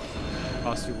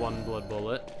 Costs you 1 blood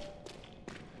bullet.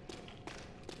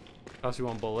 Costs you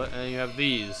 1 bullet. And then you have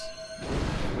these,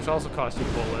 which also cost you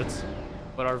bullets,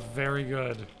 but are very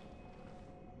good.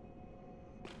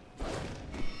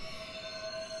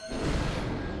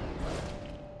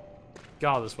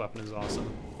 God, this weapon is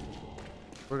awesome.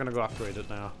 We're gonna go upgrade it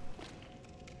now.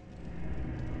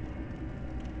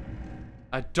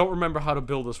 I don't remember how to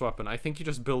build this weapon. I think you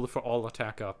just build it for all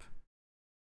attack up.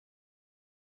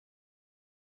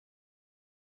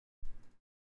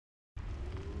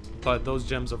 But those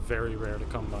gems are very rare to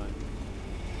come by.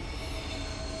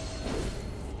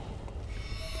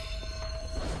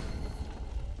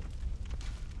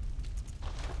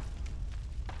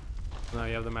 Now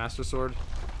you have the Master Sword.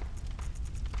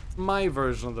 My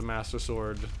version of the Master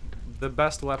Sword. The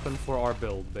best weapon for our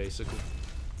build, basically.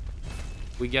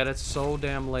 We get it so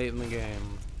damn late in the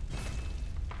game.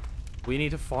 We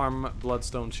need to farm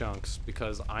bloodstone chunks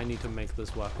because I need to make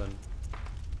this weapon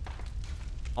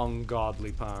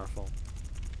ungodly powerful.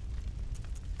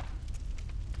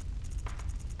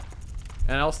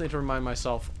 And I also need to remind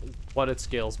myself what it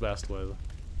scales best with.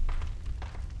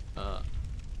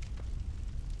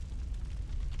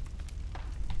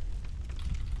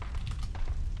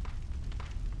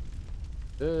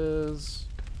 Is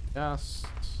just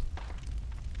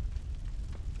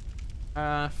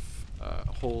half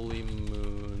Holy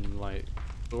Moonlight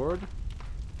Sword.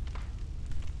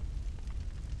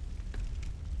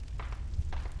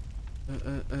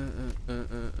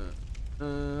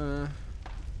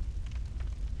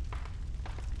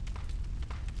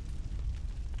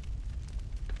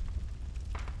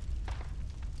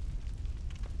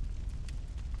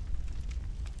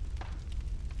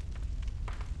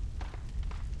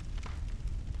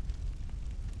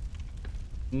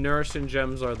 Nourishing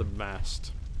gems are the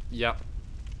best. Yep.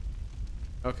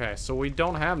 Okay, so we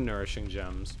don't have nourishing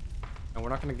gems, and we're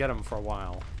not gonna get them for a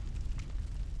while.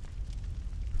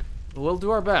 We'll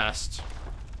do our best.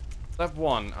 Step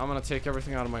 1, I'm gonna take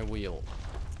everything out of my wheel.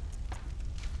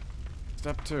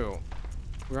 Step 2,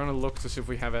 we're gonna look to see if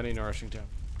we have any nourishing gems.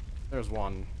 There's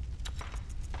one.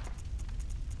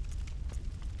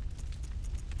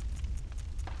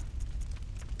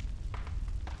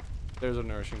 There's a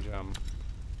nourishing gem.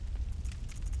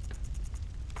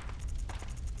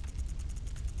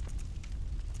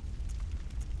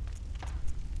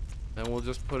 And we'll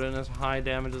just put in as high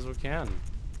damage as we can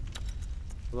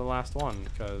for the last one,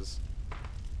 because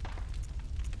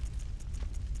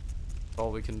that's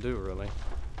all we can do, really.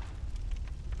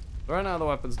 Right now the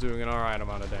weapon's doing an alright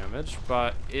amount of damage,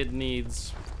 but it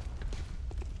needs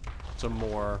some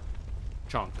more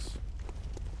chunks.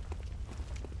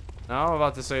 Now I'm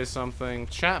about to say something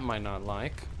chat might not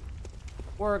like.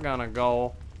 We're gonna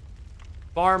go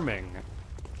farming.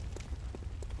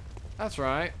 That's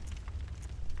right.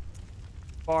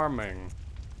 Farming.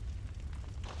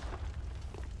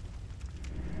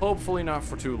 Hopefully not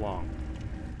for too long.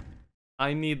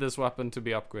 I need this weapon to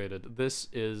be upgraded. This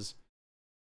is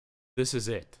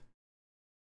it.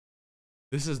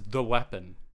 This is the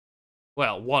weapon.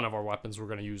 Well, one of our weapons we're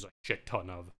gonna use a shit ton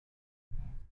of.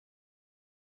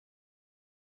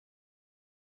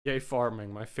 Yay,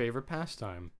 farming, my favorite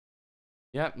pastime.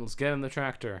 Yep, let's get in the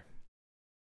tractor.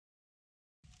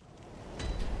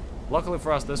 Luckily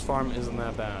for us, this farm isn't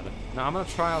that bad. Now, I'm gonna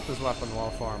try out this weapon while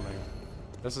farming,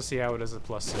 just to see how it is at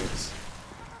 +6.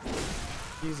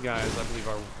 These guys, I believe,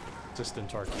 are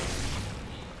resistant to Arcane.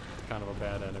 Kind of a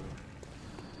bad enemy.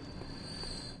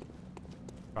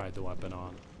 Tried the weapon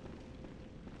on.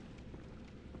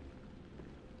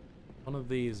 One of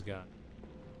these guys.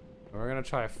 We're gonna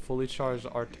try a fully charged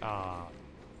art.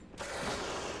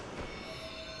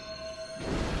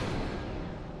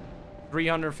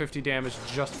 350 damage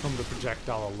just from the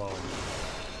projectile alone.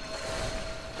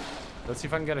 Let's see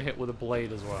if I can get a hit with a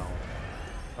blade as well.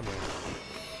 Come here.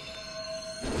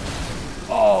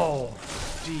 Oh,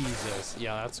 Jesus.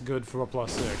 Yeah, that's good for a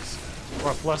 +6.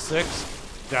 For a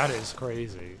 +6, that is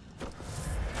crazy.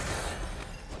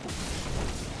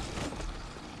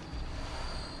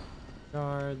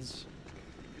 Guards.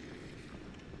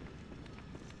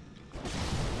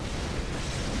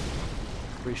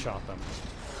 Reshot them.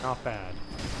 Not bad.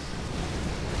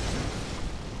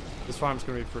 This farm's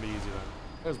gonna be pretty easy then.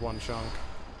 There's one chunk.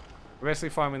 We're basically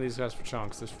farming these guys for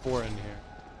chunks. There's 4 in here.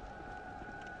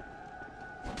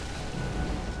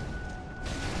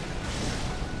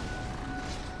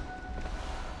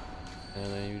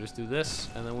 And then you just do this,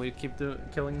 and then we keep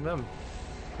killing them.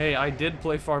 Hey, I did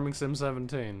play Farming Sim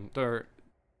 17, or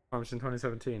Farming Sim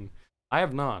 2017. I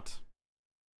have not.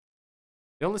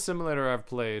 The only simulator I've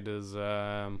played is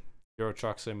Euro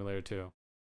Truck Simulator 2.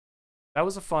 That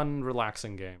was a fun,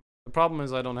 relaxing game. The problem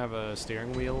is I don't have a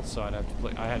steering wheel, so I'd have to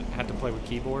play. I had to play with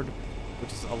keyboard,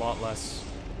 which is a lot less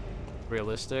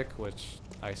realistic. Which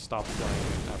I stopped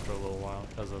playing after a little while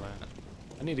because of that.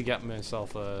 I need to get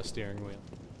myself a steering wheel.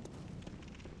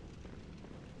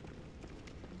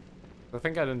 I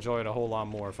think I'd enjoy it a whole lot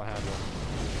more if I had one.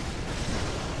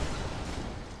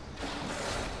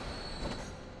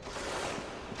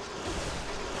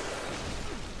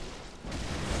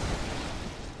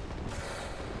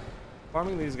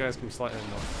 Farming these guys can be slightly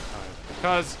annoying.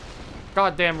 Because,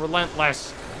 goddamn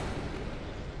relentless.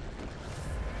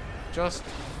 Just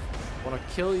want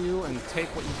to kill you and take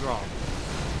what you drop.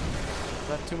 Is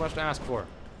that too much to ask for?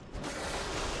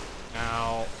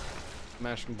 Ow.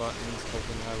 Mashing buttons,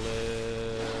 hoping I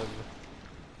live.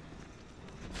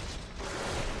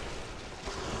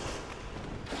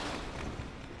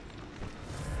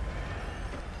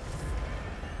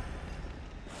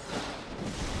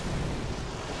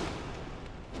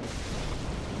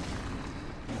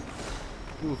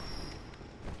 Ooh.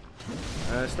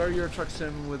 I started Euro Truck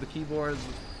Sim with the keyboard,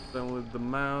 then with the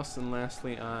mouse, and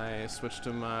lastly I switched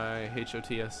to my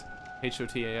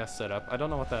HOTAS setup. I don't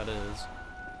know what that is.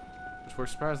 Which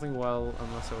works surprisingly well,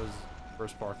 unless I was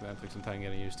first parking. That took some time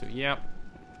getting used to. Yep.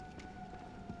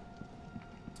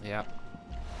 Yep.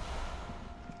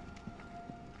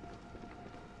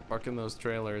 Parking those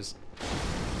trailers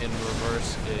in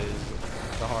reverse is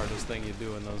the hardest thing you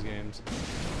do in those games.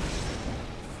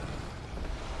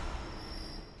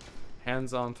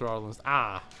 Hands-on throttle.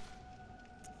 Ah!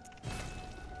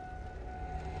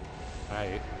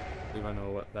 I believe I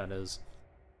know what that is.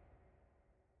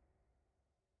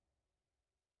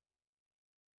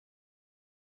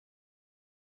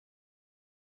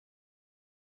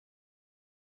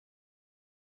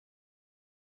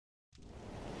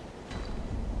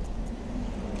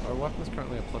 Our weapon is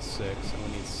currently a +6, and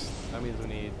we need. That means we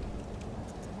need.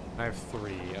 I have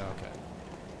 3. Okay.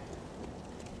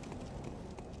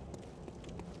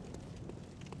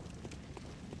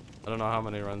 I don't know how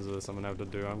many runs of this I'm gonna have to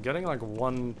do. I'm getting like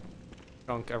 1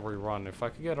 chunk every run. If I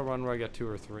could get a run where I get 2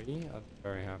 or 3, I'd be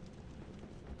very happy.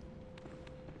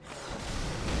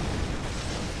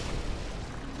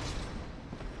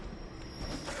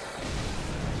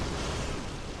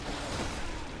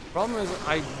 Problem is,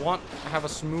 I want to have a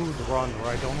smooth run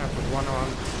where I don't have to run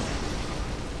around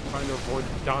trying to avoid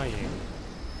dying.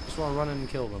 Just want to run in and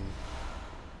kill them.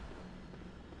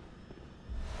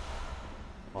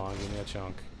 Come on, give me a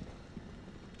chunk.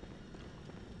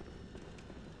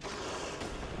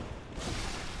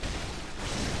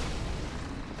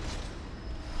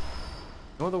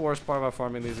 You know what the worst part about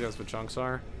farming these guys with chunks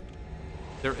are?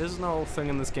 There is no thing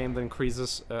in this game that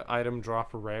increases item drop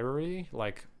rarity,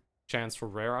 like chance for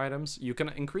rare items. You can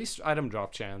increase item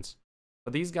drop chance,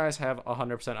 but these guys have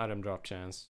 100% item drop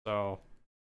chance, so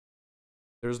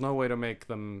there's no way to make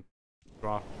them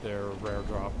drop their rare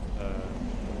drop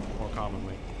more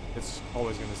commonly. It's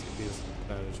always going to be a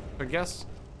disadvantage. I guess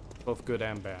both good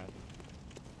and bad,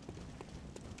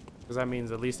 because that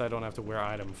means at least I don't have to wear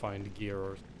item find gear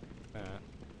or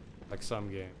like some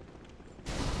game.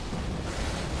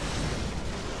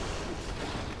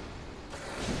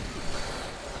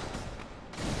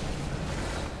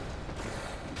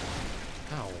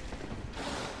 Ow.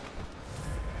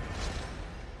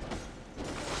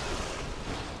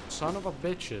 Son of a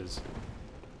bitches.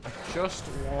 I just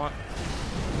want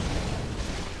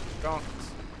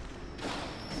chunks.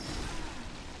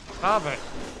 Stop it.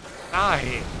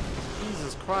 Die.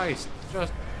 Jesus Christ.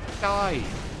 Just die.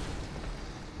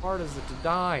 How hard is it to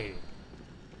die?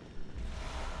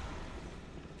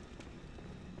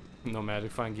 No magic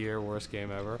find gear, worst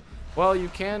game ever. Well, you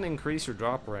can increase your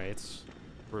drop rates,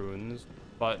 runes,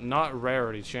 but not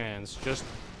rarity chance, just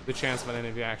the chance that any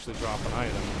of you actually drop an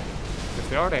item. If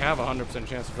they already have a 100%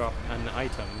 chance to drop an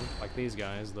item, like these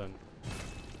guys, then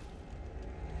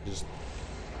just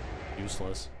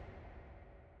useless.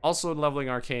 Also, leveling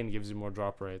Arcane gives you more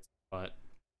drop rates, but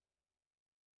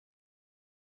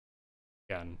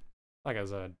again, like I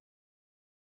said,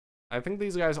 I think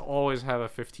these guys always have a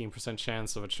 15%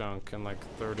 chance of a chunk and like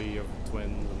 30 of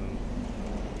twins, and then...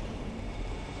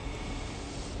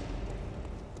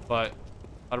 But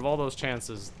out of all those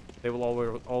chances, they will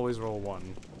always roll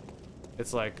 1.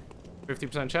 It's like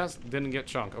 50% chance, didn't get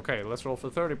chunk. Okay, let's roll for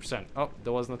 30%. Oh,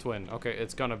 there wasn't a twin. Okay,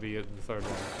 it's gonna be the third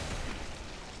one.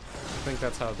 I think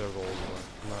that's how their rolls work.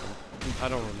 I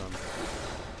don't remember.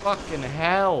 Fucking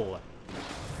hell!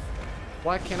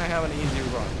 Why can't I have an easy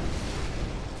run?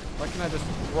 Why can't I just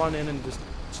run in and just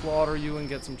slaughter you and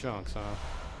get some chunks, huh?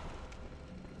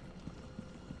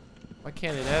 Why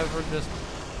can't it ever just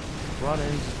run in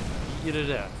and just beat you to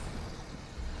death?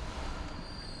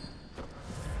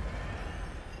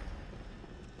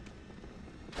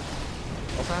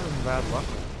 Also, I'm having bad luck.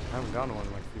 I haven't gotten one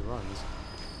in like a few runs.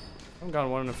 I haven't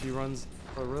gotten one in a few runs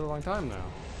for a really long time now.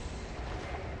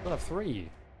 I still have 3.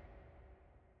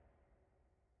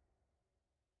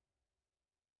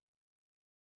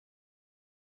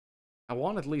 I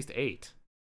want at least 8.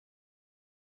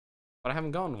 But I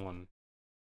haven't gotten one.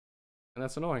 And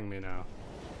that's annoying me now.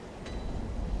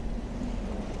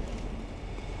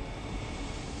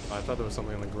 Oh, I thought there was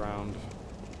something on the ground.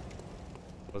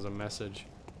 It was a message.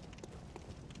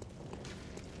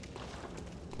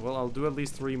 Well, I'll do at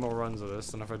least 3 more runs of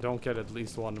this, and if I don't get at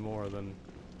least 1 more, then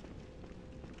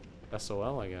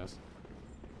SOL, I guess.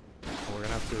 We're gonna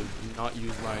have to not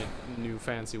use my new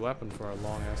fancy weapon for a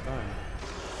long ass time.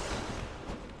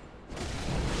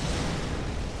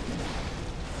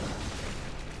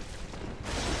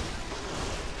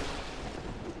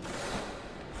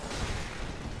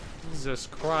 Jesus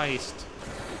Christ.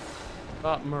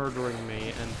 Stop murdering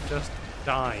me and just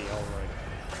die already.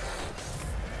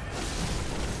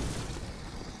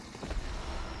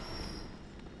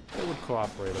 It would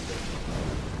cooperate a bit.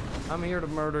 I'm here to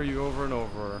murder you over and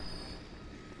over.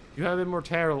 You have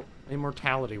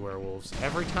immortality, werewolves.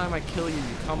 Every time I kill you,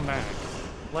 you come back.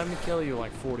 Let me kill you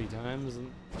like 40 times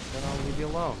and then I'll leave you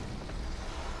alone.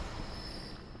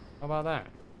 How about that?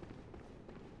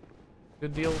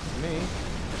 Good deal to me.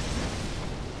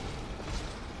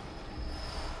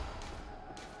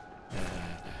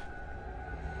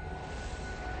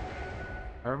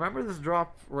 I remember this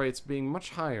drop rates being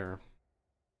much higher.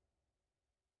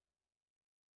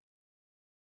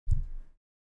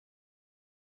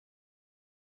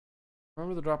 I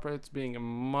remember the drop rates being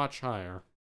much higher.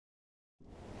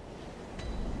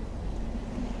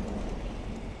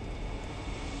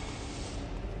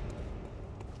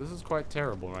 This is quite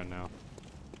terrible right now.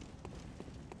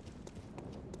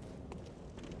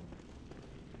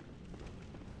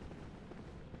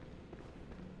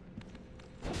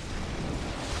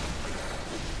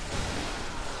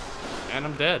 And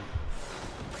I'm dead.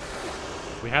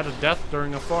 We had a death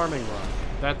during a farming run.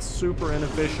 That's super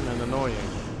inefficient and annoying.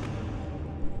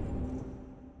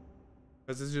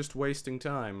 Because it's just wasting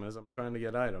time as I'm trying to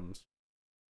get items.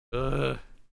 Ugh.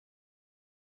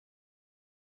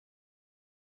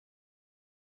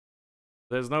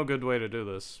 There's no good way to do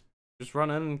this. Just run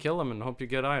in and kill them and hope you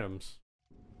get items.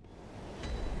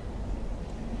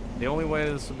 The only way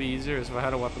this would be easier is if I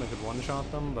had a weapon that could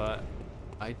one-shot them, but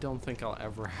I don't think I'll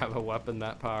ever have a weapon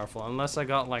that powerful. Unless I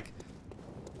got, like,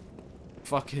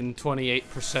 fucking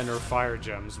 28%er fire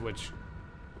gems, which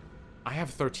I have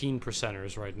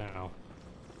 13%ers right now.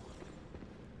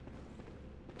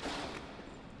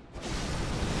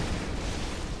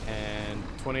 And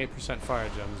 28% fire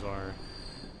gems are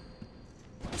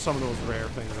some of those rare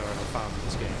things I've ever found in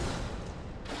this game.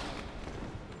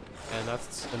 And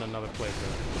that's in another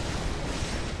playthrough.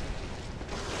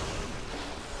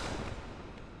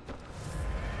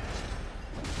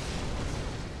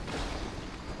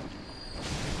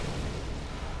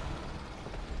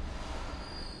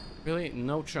 Really?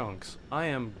 No chunks. I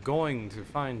am going to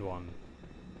find one.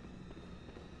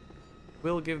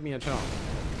 Will give me a chunk.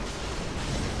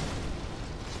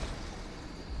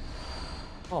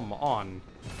 Come on.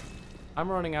 I'm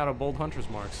running out of bold hunter's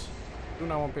marks.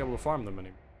 Soon I won't be able to farm them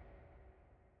anymore.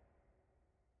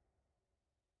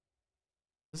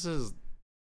 This is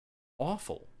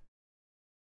awful.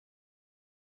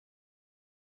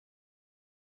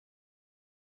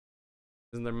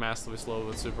 Isn't there massively slow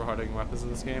with super hard hitting weapons in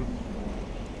this game?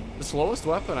 The slowest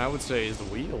weapon, I would say, is the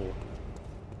wheel.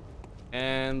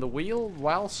 And the wheel,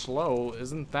 while slow,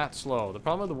 isn't that slow. The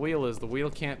problem with the wheel is the wheel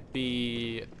can't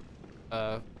be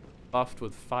buffed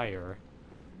with fire,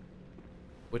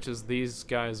 which is these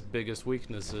guys' biggest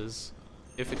weaknesses.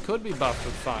 If it could be buffed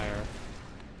with fire,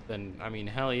 then, I mean,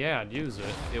 hell yeah, I'd use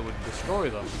it. It would destroy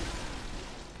them.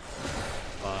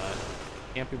 But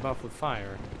it can't be buffed with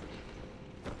fire.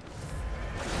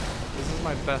 This is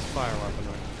my best fire weapon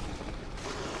right now.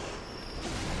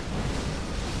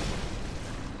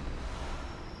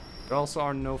 There also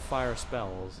are no fire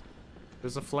spells.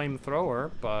 There's a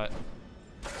flamethrower, but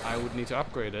I would need to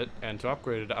upgrade it, and to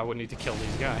upgrade it, I would need to kill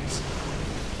these guys.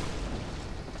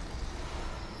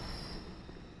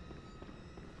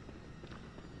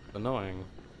 Annoying.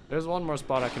 There's one more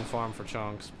spot I can farm for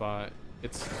chunks, but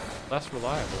it's less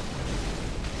reliable.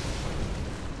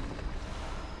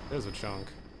 There's a chunk.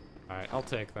 Alright, I'll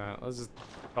take that. Let's just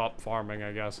stop farming,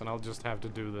 I guess, and I'll just have to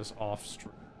do this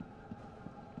off-stream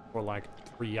for like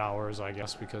 3 hours, I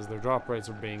guess, because their drop rates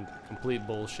are being complete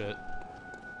bullshit.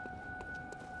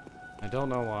 I don't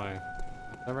know why.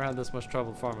 I've never had this much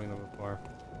trouble farming them before.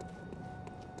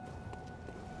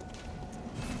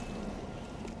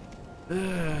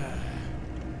 I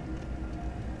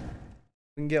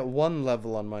can get 1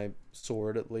 level on my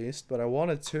sword at least, but I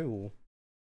wanted 2.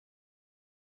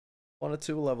 Wanted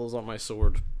 2 levels on my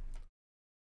sword.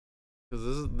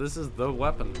 Because this is the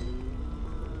weapon.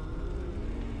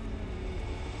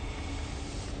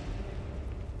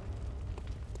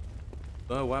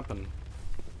 The weapon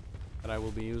that I will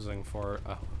be using for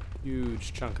a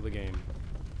huge chunk of the game.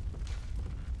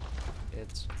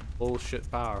 It's bullshit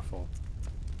powerful.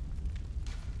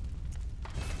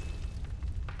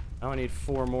 Now I need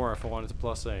 4 more if I want it to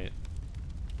 +8.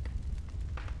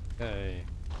 Okay.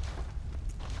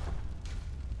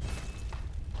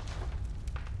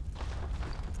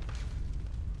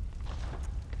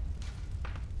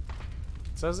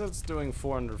 It says it's doing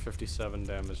 457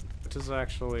 damage, which is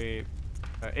actually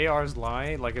AR's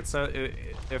lie. Like it said,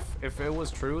 if it was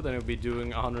true, then it would be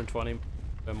doing 120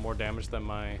 more damage than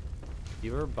my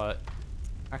Fever, but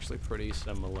actually pretty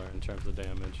similar in terms of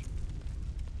damage.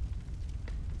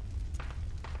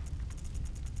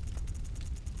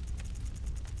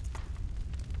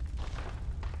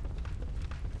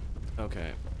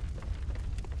 Okay.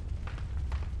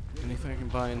 Anything I can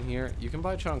buy in here? You can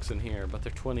buy chunks in here, but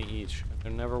they're 20 each.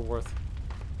 They're never worth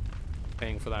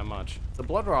paying for that much. The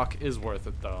Blood Rock is worth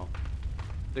it though.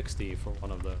 60 for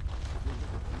one of the. I'm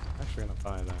actually gonna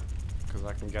buy that because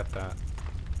I can get that.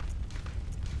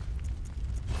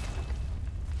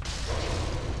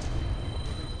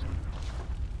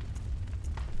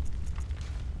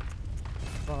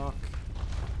 Fuck.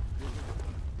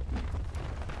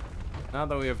 Now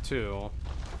that we have 2,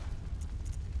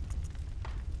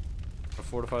 I'll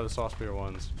fortify the saw spear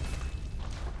ones.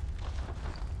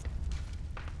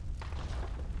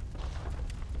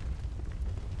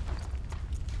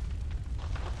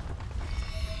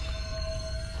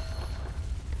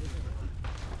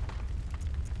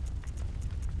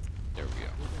 There we go.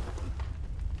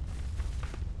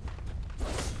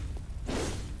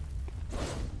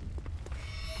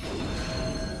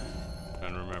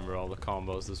 And remember all the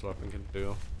combos this weapon can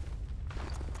do.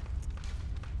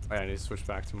 Oh, yeah, I need to switch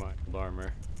back to my old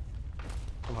armor.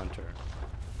 I'm Hunter.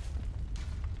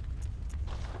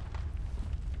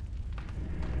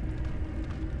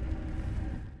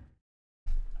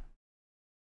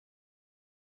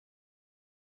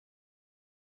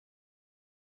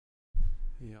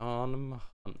 Yon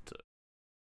Hunter.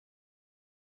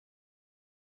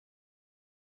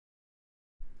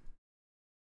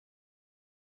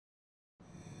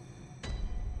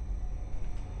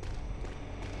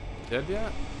 Dead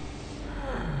yet?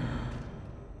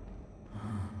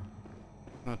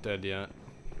 Not dead yet.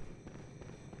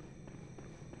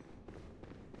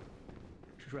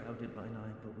 Shrouded by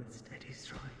night, but with steady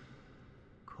stride.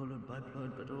 Colored by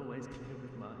blood, but always clear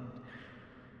of mind.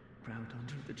 Proud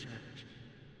under the church.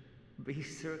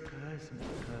 Beasts are a curse, and the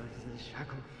curse is a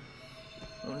shackle.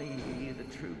 Only ye are the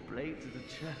true blades of the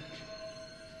church.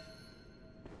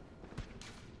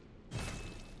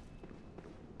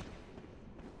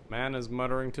 Man is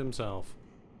muttering to himself.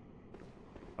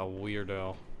 A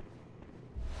weirdo.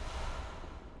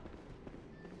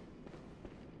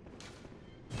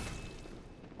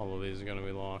 All of these are gonna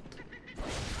be locked.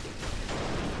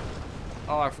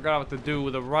 Oh, I forgot what to do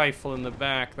with a rifle in the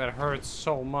back. That hurts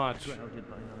so much.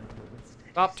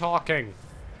 Stop talking.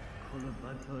 Colored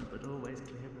by blood, but always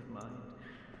clear of mind.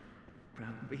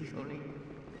 Proud beast only.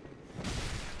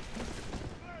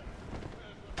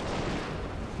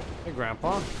 Hey,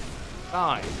 Grandpa.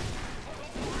 Die.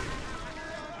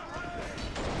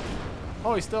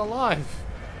 Oh, he's still alive.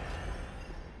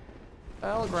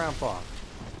 Hell, Grandpa.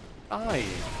 Die.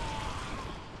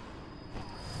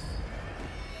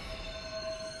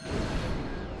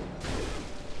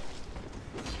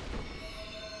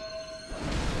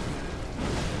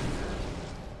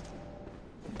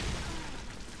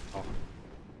 Oh.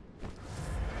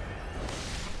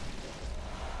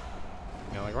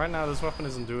 Yeah, like right now, this weapon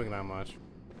isn't doing that much.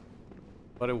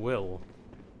 But it will.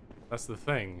 That's the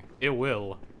thing. It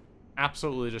will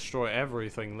absolutely destroy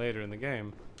everything later in the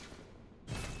game.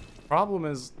 Problem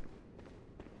is,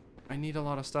 I need a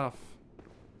lot of stuff.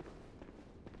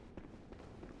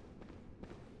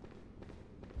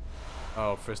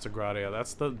 Oh, Fist of Gradia.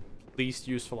 That's the least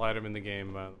useful item in the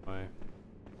game, by the way.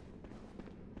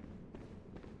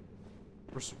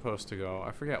 We're supposed to go.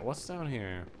 I forget. What's down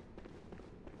here?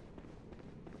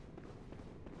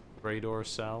 Praetor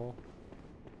cell.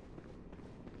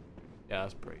 Yeah,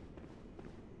 that's Praetor.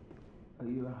 Are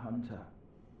you a hunter?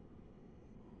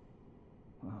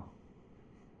 Well,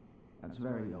 that's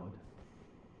very odd.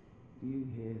 Do you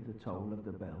hear the toll of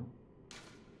the bell?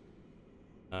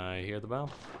 I hear the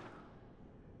bell.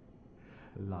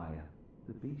 Liar.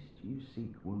 The beast you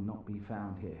seek will not be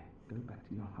found here. Go back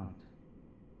to your hunt.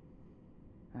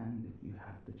 And if you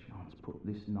have the chance, put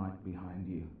this night behind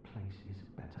you. Places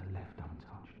better left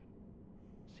untouched.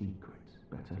 Secrets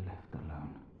better left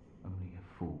alone. Only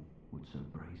a fool would so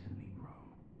brazenly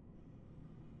roam.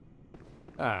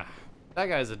 Ah, that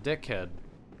guy's a dickhead.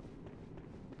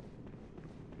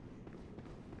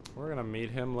 We're gonna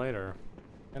meet him later.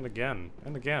 And again,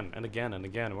 and again, and again, and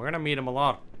again. We're gonna meet him a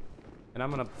lot. And I'm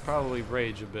gonna probably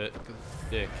rage a bit, 'cause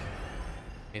dick.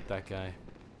 Hate that guy.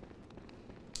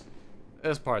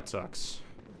 This part sucks.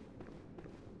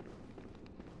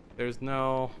 There's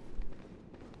no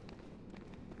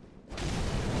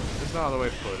other way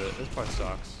to put it. This part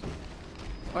sucks.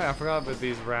 Oh yeah, I forgot about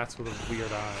these rats with the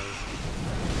weird eyes.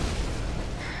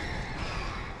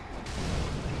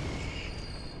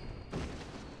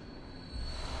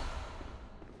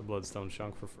 The bloodstone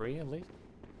chunk for free, at least.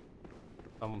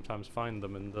 Sometimes find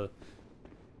them in the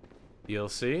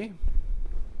DLC.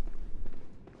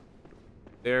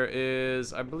 There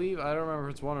is, I believe, I don't remember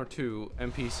if it's 1 or 2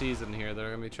 NPCs in here that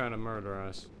are gonna be trying to murder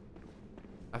us.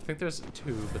 I think there's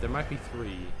 2, but there might be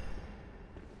 3.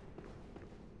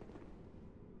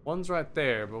 One's right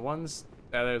there, but one's,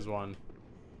 yeah, there's one.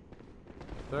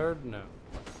 Third, no.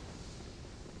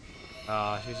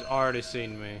 Ah, she's already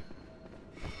seen me.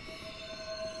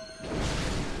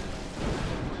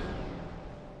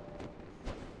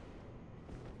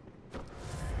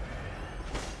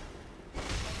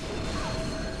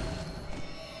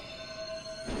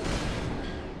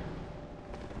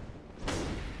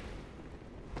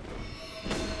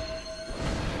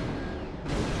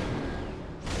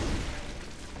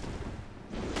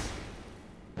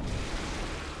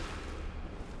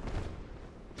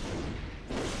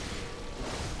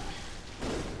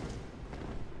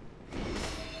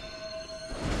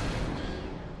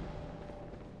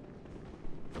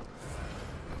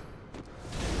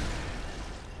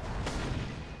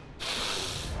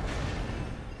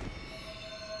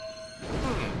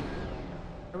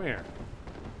 Come here.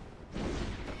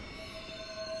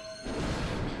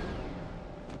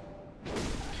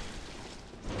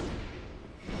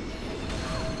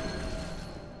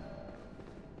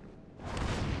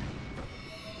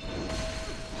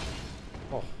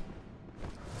 Oh.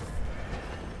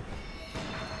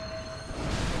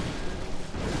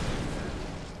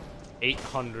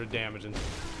 $800 damage and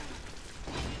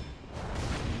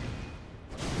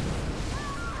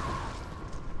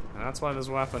that's why this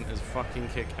weapon is fucking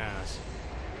kick-ass.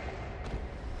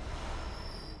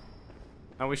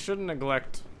 Now we shouldn't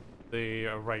neglect the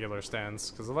regular stance,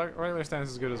 because the regular stance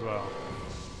is good as well.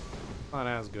 Not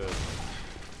as good.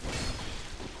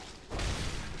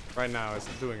 Right now it's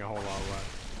doing a whole lot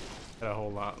less. At a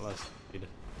whole lot less speed.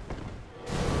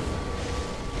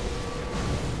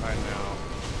 Right now,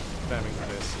 spamming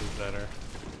this is better.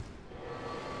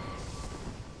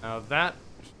 Now that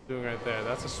doing right there,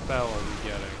 that's a spell I'll be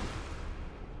getting.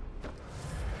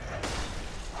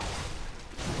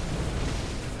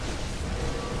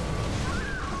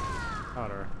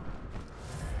 Counter.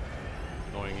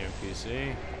 Annoying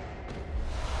NPC.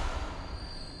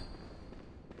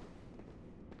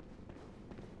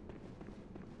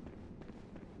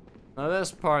 Now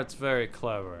this part's very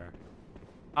clever.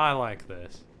 I like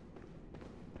this.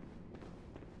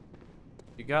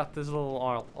 You got this little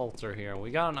altar here.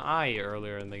 We got an eye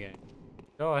earlier in the game.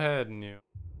 Go ahead and you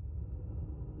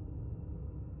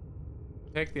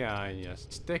take the eye and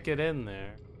just stick it in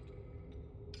there.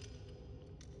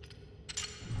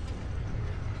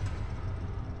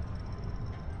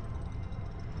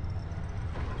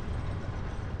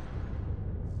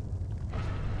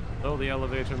 So the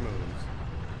elevator moves.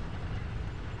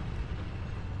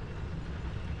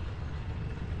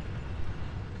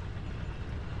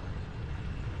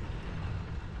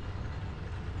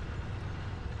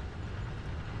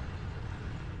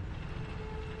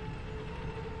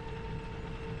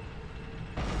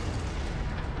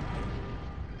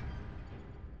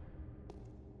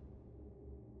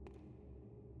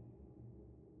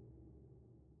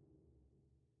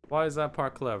 Why is that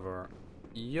part clever?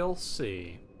 You'll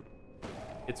see.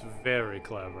 It's very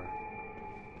clever.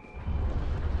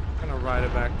 I'm gonna write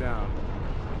it back down.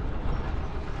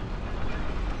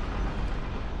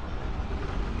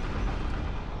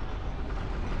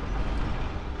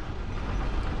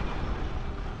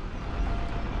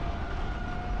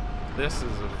 This is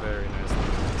a very nice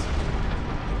labyrinth.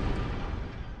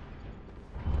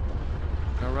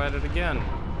 I'll ride it again.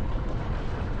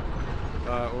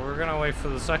 We're gonna wait for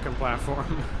the second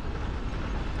platform.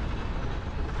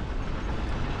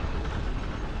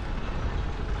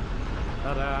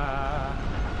 Ta-da!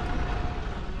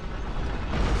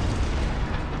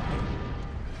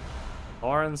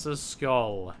 Lawrence's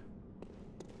skull.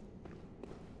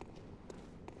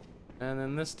 And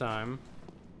then this time,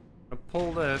 I'm gonna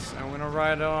pull this, and I'm gonna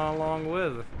ride it on along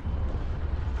with.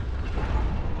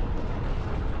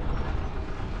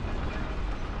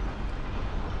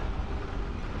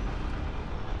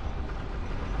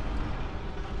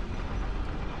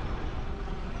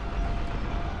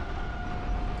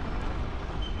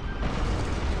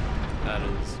 That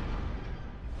is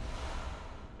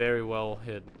very well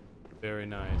hit. Very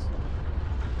nice.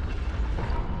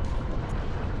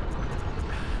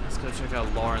 Let's go check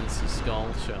out Lawrence's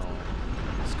skull, shall we?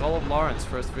 Skull of Lawrence,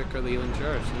 first vicar of the Healing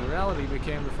Church. In reality,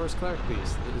 became the first cleric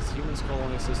piece. His human skull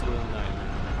only existed within the night now.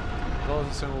 The skull is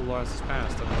a symbol of Lawrence's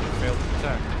past, and he failed to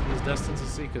protect. He was destined to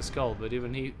seek his skull, but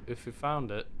even if he found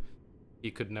it,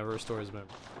 he could never restore his memory.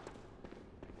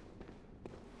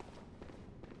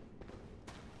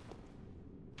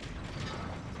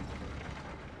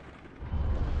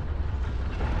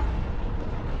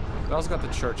 We also got the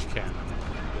church cannon.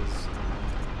 It's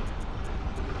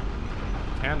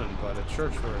cannon, but a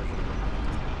church version.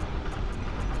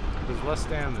 There's less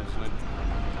damage, and I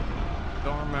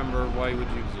don't remember why you would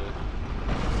use it.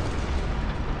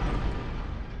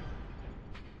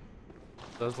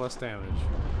 Does less damage.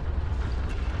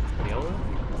 Heal it?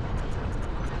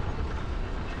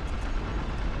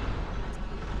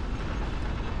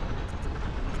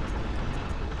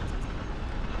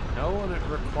 No, and it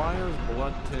requires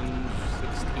blood tinge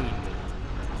 16.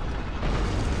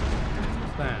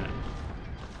 What's that?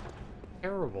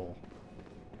 Terrible.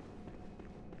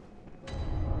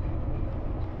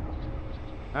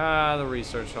 Ah, the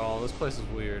research hall. This place is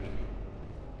weird.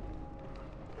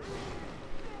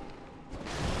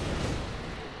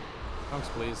 Trunks,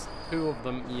 please. 2 of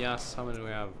them. Yes. How many do we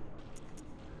have?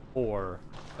 4.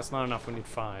 That's not enough. We need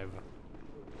 5.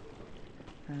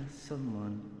 Has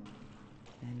someone,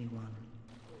 anyone,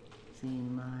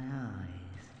 seen my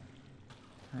eyes?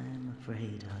 I am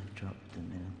afraid I've dropped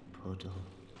them in a puddle.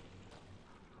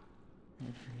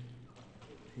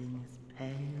 Everything is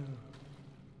pale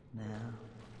now.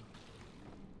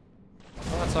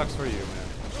 Well, that sucks for you, man.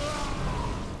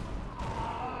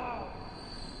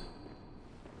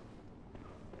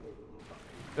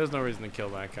 There's no reason to kill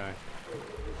that guy.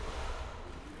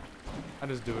 I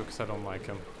just do it because I don't like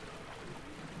him.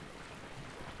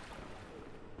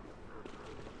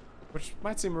 Which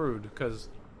might seem rude, because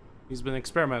he's been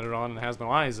experimented on and has no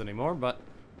eyes anymore, but...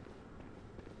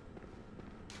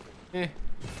 eh.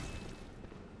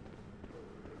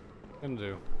 Gonna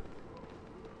do.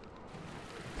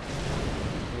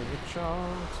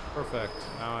 Chunks. Perfect.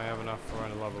 Now I have enough for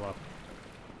him to level up.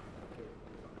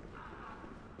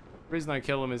 The reason I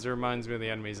kill him is it reminds me of the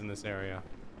enemies in this area.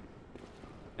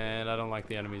 And I don't like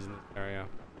the enemies in this area.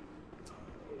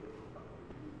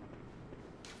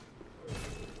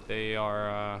 They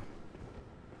are,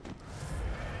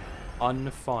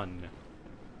 unfun.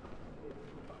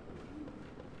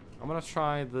 I'm gonna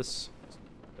try this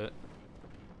bit.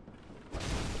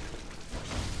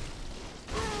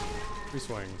 3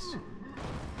 swings.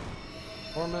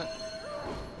 Torment.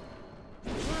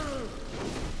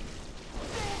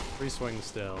 3 swings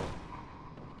still.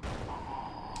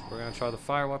 We're gonna try the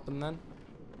fire weapon then.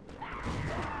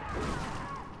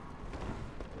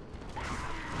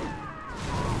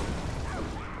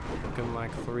 Looking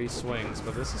like 3 swings,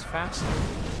 but this is faster.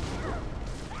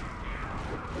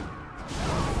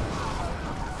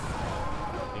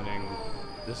 Meaning,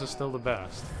 this is still the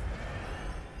best.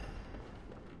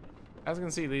 As you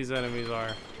can see, these enemies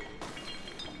are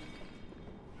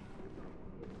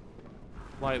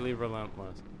slightly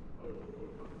relentless.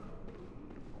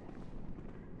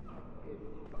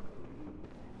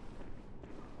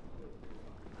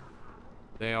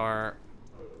 They are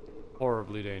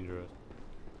horribly dangerous.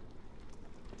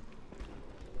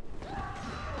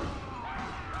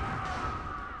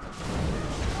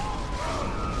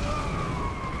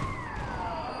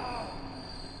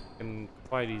 Can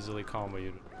quite easily combo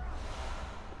you.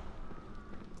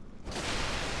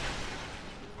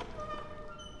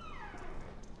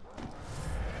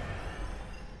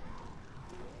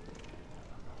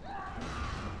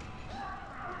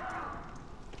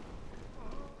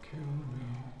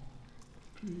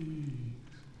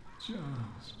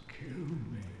 Just kill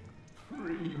me.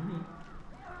 Free me.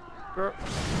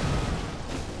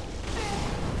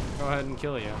 go ahead and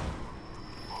kill you.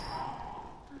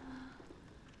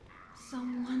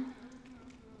 Someone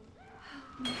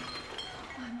help me.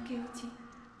 I'm guilty.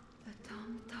 The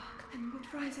dumb dark and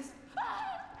what rises.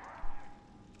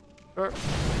 Er,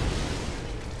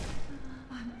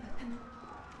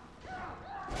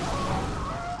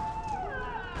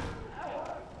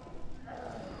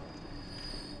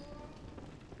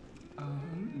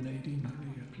 Lady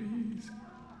Maria, please,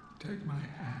 take my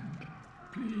hand.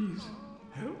 Please,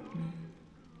 help me.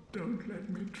 Don't let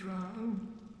me drown.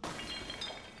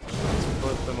 Let's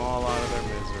put them all out of their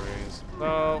miseries.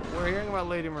 So, we're hearing about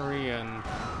Lady Maria, and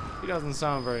she doesn't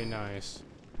sound very nice.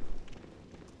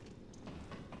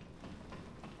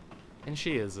 And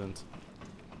she isn't.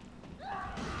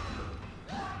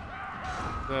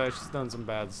 She's done some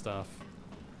bad stuff.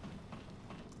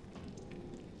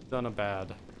 Done a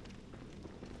bad.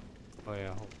 Oh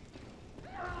yeah.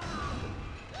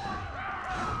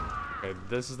 Okay,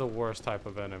 this is the worst type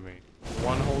of enemy.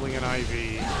 One holding an IV,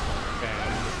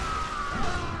 and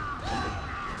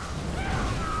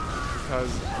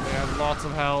because they have lots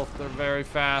of health, they're very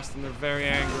fast, and they're very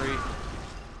angry.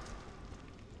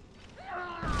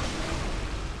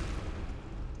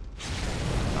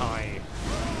 Die.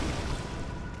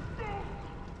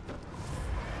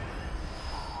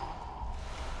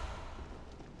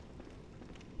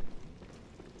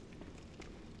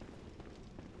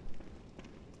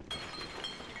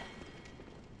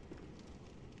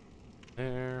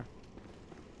 There.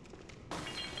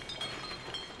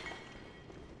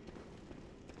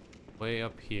 Way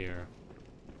up here.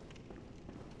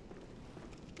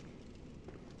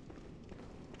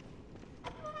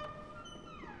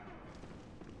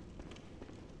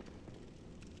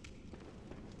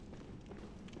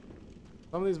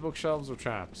 Some of these bookshelves are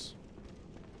traps.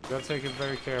 You gotta take it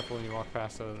very careful when you walk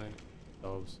past those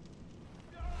shelves.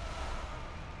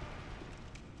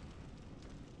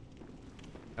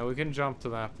 Now we can jump to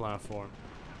that platform.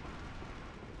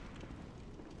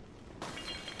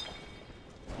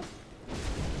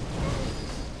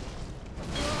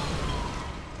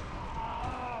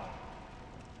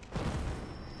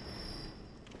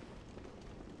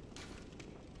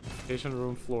 Station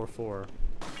room floor 4.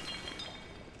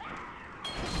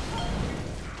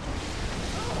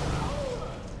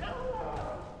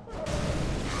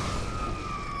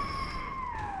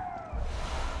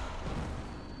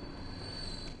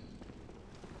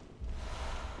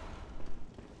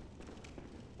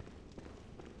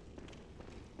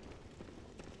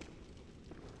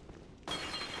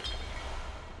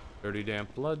 Dirty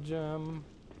damp blood gem.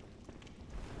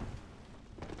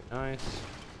 Nice.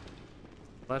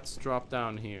 Let's drop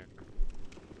down here.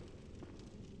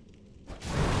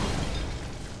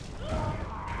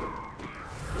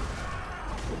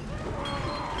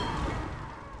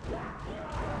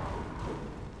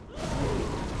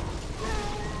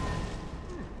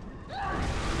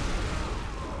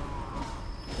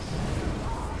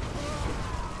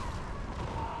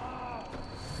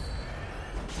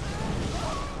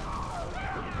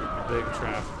 Big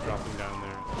trap dropping down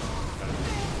there.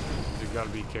 You gotta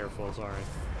be careful, sorry.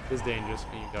 It's dangerous,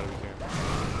 but you gotta be careful.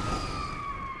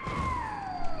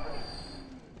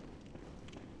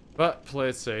 But play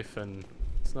it safe and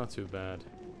it's not too bad.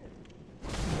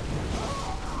 Some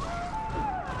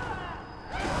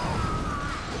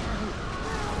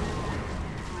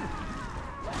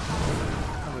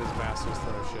of these bastards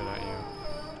throw shit at you.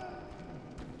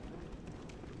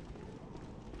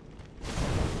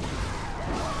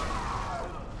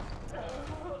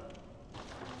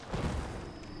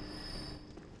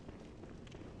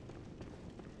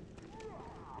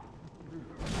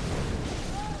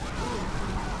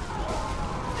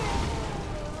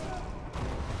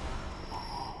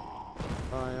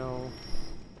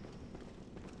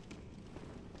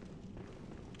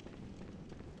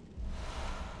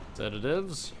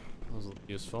 Sedatives. Those look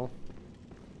useful.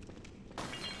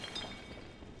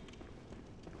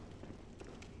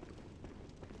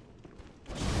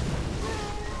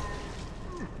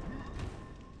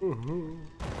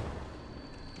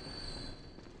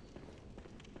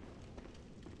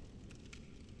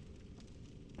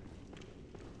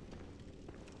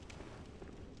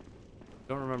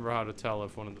 Don't remember how to tell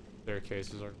if one of the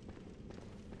staircases are.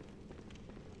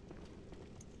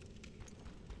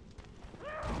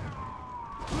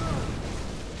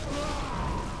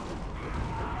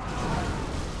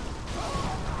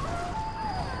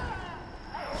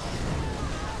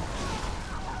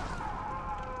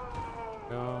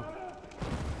 No.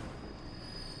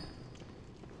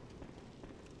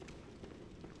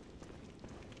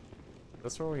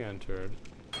 That's where we entered.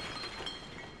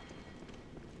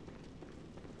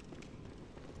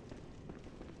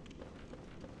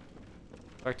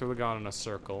 Effectively gone in a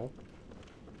circle.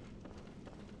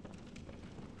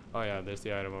 Oh yeah, there's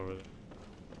the item over there.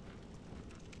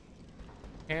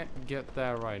 Can't get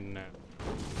that right now.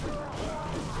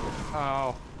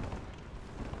 Oh.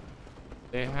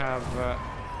 They have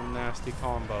nasty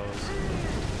combos.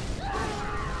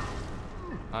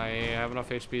 I have enough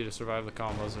HP to survive the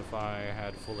combos if I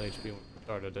had full HP when I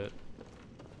started it.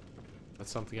 That's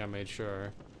something I made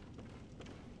sure.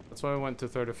 That's why I went to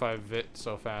 35 vit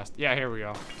so fast. Yeah, here we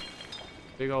go.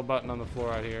 Big old button on the floor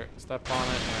right here. Step on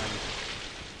it and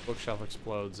bookshelf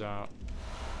explodes out.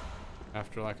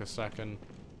 After like a second.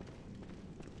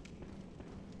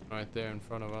 Right there in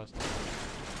front of us.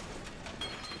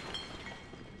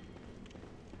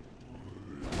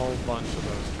 Whole bunch of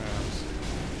those traps.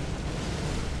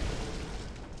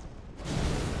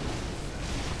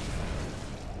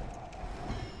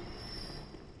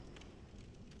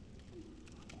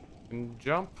 Can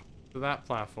jump to that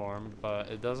platform, but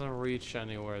it doesn't reach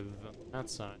anywhere than that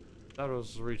side. I thought it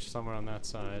was reached somewhere on that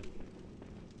side.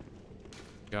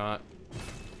 Got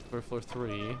floor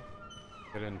 3.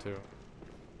 Get into.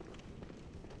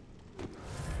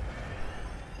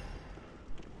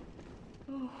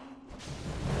 Oh,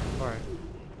 Alright.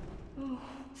 oh,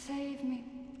 save me.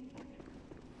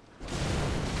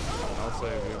 I'll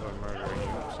save you by murdering you.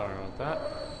 Sorry about that.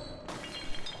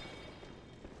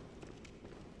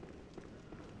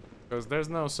 Because there's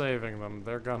no saving them.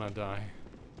 They're gonna die.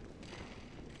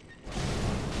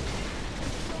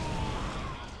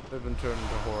 They've been turned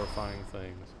into horrifying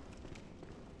things.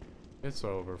 It's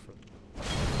over for them.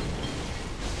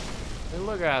 Hey,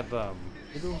 look at them.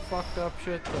 They're doing fucked up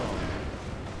shit though.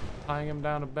 Tying them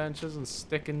down to benches and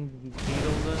sticking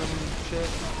needles in them and shit.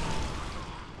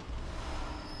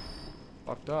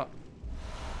 Fucked up.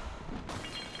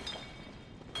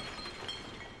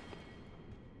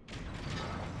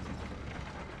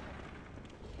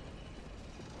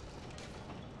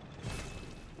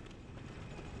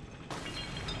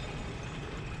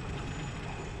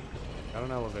 Got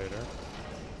an elevator.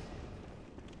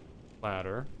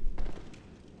 Ladder.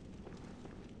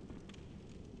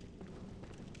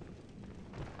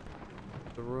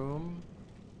 The room.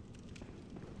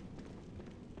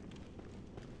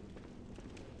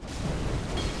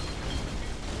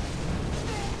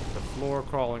 The floor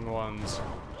crawling ones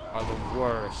are the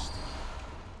worst.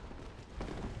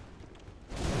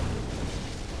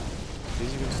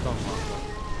 These you can stun lock them.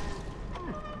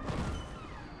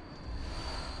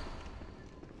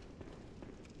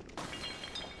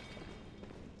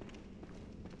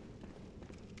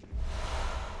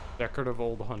 Decorative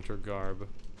old hunter garb.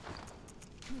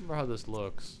 I remember how this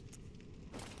looks.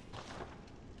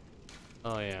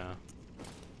 Oh yeah.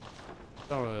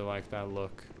 Don't really like that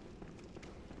look.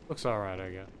 Looks alright, I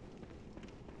guess.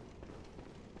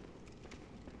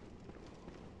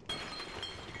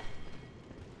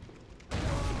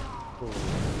 Cool,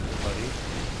 buddy.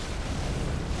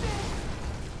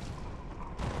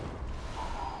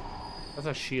 That's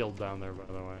a shield down there,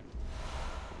 by the way.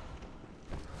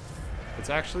 It's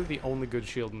actually the only good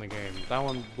shield in the game. That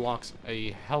one blocks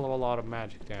a hell of a lot of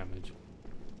magic damage.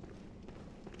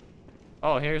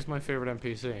 Oh, here's my favorite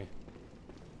NPC.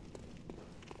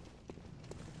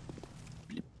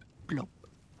 Blip, blop,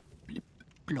 blip,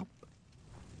 blop.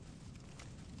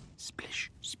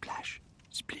 Splish, splash,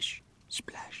 splish,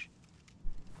 splash.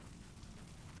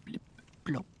 Blip,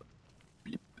 blop,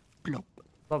 blip, blop.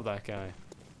 Love that guy.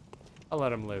 I'll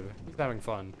let him live. He's having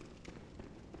fun.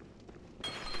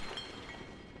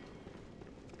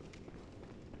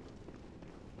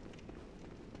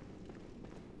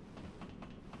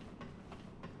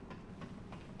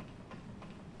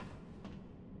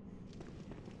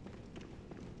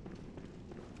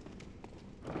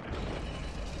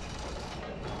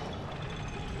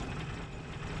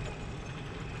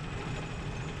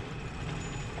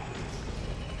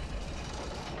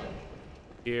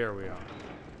 Here we are.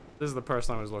 This is the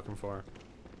person I was looking for.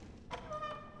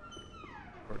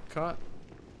 Shortcut.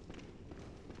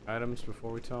 Items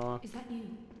before we talk. Is that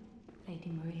you,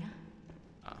 Lady Maria?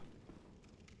 Ah.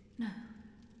 No.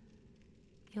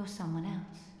 You're someone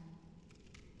else.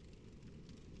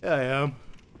 Yeah, I am.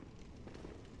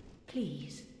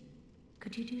 Please,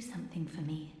 could you do something for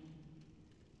me?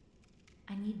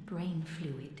 I need brain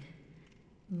fluid.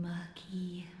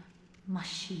 Murky,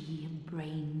 mushy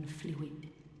brain fluid.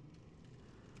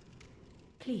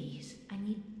 Please, I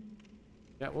need...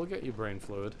 Yeah, we'll get you brain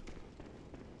fluid.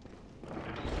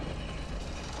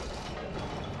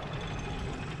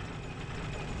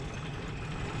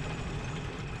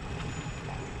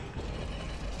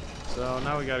 So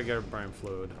now we gotta get her brain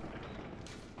fluid.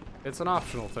 It's an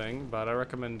optional thing, but I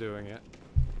recommend doing it.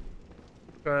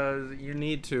 Because you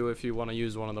need to if you want to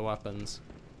use one of the weapons.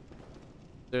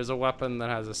 There's a weapon that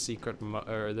has a secret,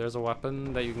 or there's a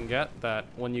weapon that you can get that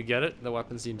when you get it, the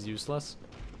weapon seems useless.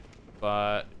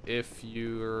 But if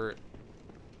you're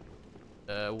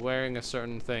wearing a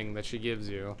certain thing that she gives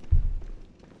you,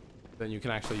 then you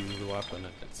can actually use the weapon.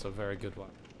 It's a very good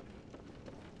weapon.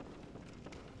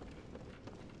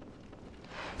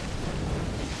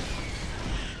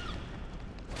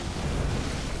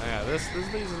 Yeah, this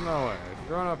leads nowhere. If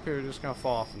you're going up here, you're just gonna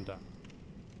fall off and die.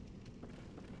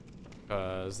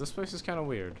 Because this place is kind of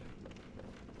weird.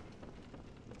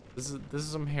 This is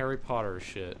some Harry Potter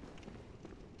shit.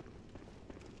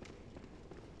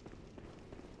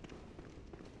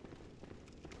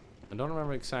 I don't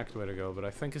remember the exact way to go, but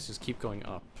I think it's just keep going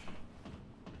up.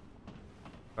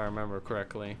 If I remember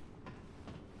correctly.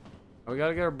 We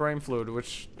gotta get our brain fluid,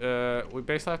 which we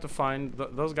basically have to find.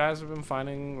 Those guys have been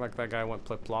finding, like that guy went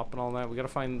plip plop and all that. We gotta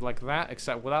find like that,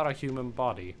 except without a human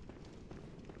body.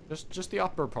 Just the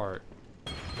upper part,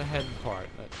 the head part,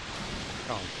 that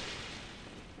chunk.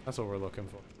 That's what we're looking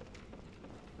for.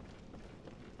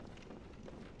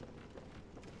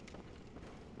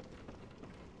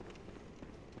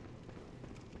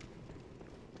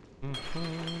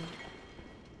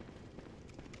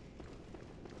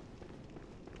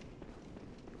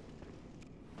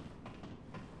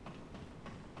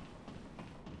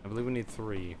 I believe we need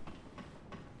 3.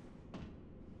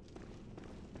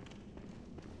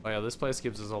 Oh yeah, this place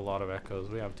gives us a lot of echoes.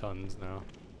 We have tons now.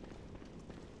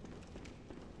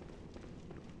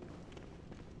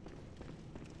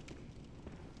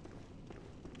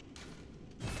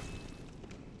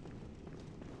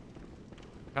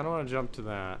 I don't want to jump to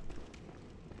that.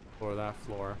 Or that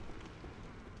floor.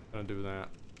 I'm gonna do that.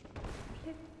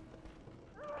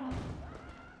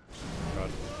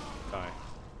 God. Die.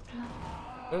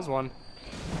 There's one.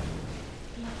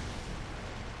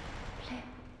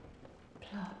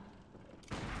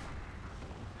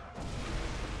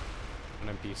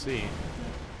 An NPC.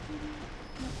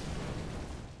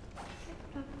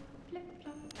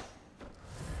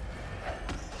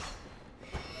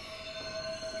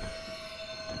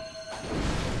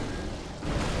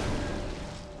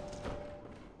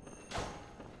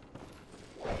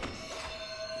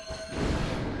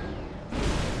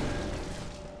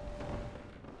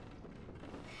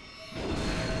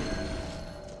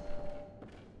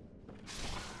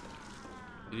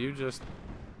 Did you just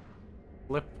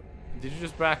flip? Did you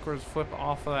just backwards flip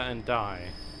off of that and die?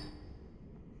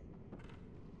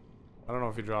 I don't know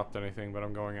if he dropped anything, but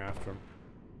I'm going after him.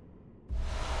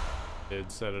 Did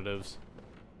sedatives.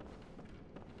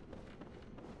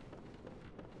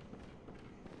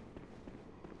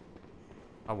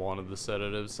 I wanted the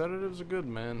sedatives. Sedatives are good,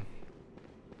 man.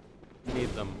 You need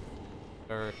them.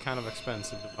 They're kind of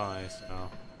expensive to buy, so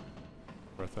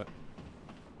worth it.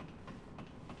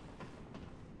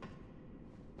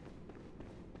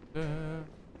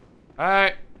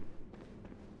 Alright.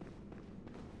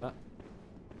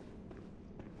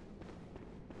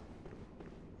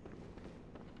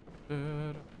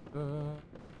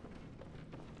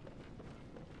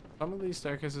 Some of these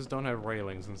staircases don't have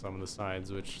railings on some of the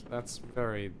sides, which that's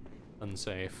very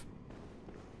unsafe.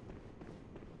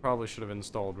 Probably should have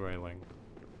installed railing.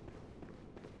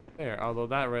 There, although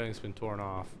that railing's been torn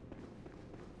off.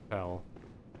 Hell.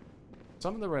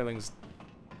 Some of the railings,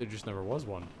 there just never was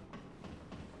one.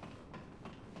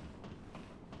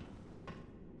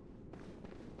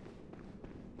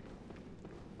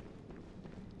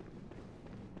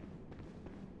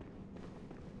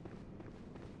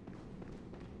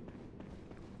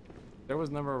 There was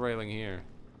never a railing here.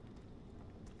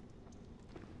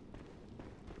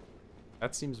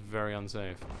 That seems very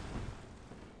unsafe.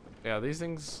 Yeah, these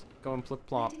things go and flip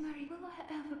plop. Lady Mary, will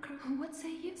I ever grow? What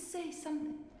say you? Say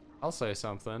something. I'll say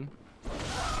something.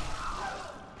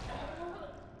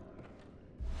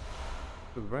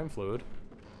 Ooh, brain fluid.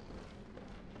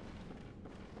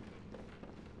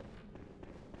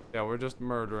 Yeah, we're just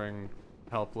murdering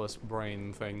helpless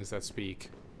brain things that speak.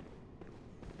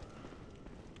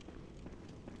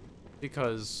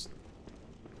 Because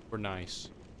we're nice.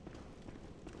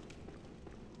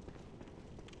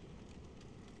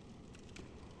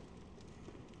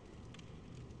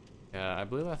 Yeah, I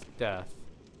believe that's death.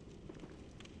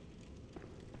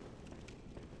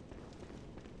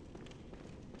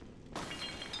 I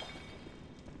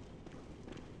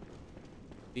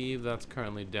believe that's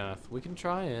currently death. We can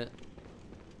try it.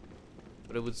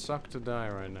 But it would suck to die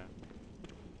right now.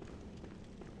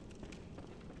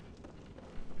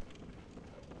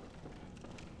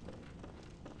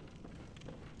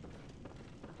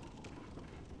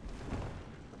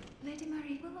 Lady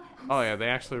Mary, will Oh yeah, they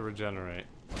actually regenerate.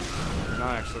 You're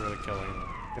not actually really killing them.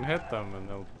 You can hit them and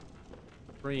they'll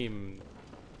scream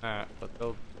but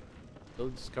they'll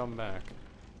just come back.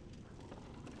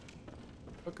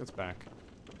 Look, it's back.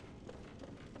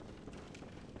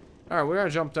 Alright, we're gonna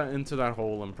jump down into that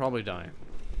hole and probably die.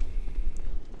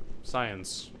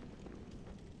 Science.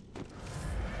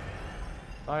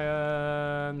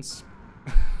 Science.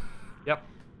 Yep.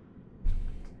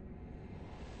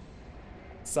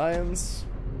 Science.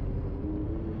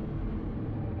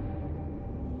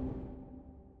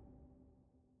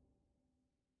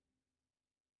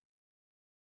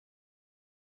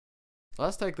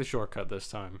 Let's take the shortcut this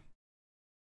time.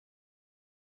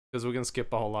 Because we can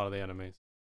skip a whole lot of the enemies.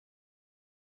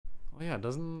 Oh yeah,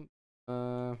 doesn't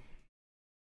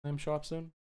name show up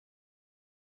soon?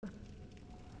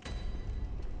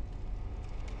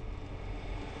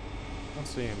 Don't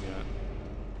see him yet.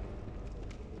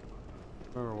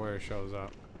 Remember where he shows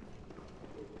up.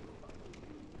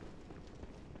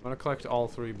 I'm gonna collect all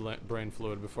 3 brain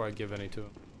fluid before I give any to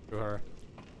her.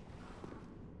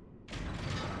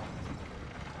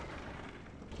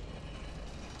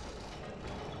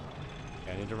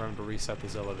 I need to remember to reset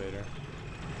this elevator.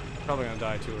 I'm probably gonna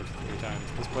die 2 or 3 times.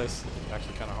 This place is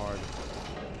actually kind of hard.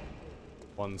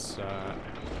 Once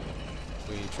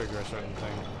we trigger a certain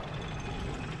thing.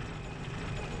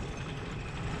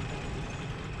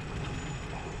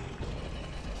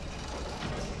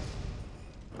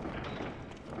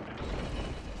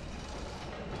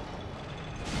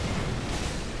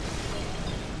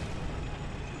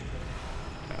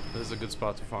 Yeah, this is a good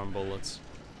spot to farm bullets.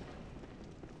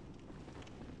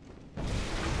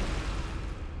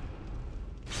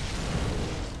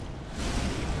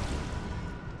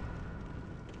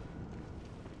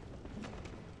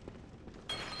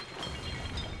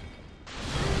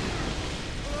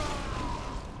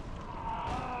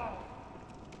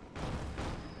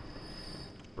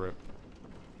 Rip.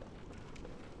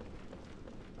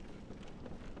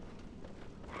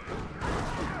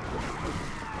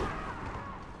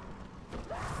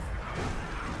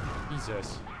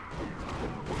 Jesus.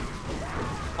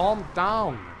 Calm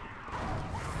down.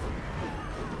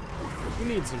 You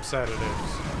need some sedatives.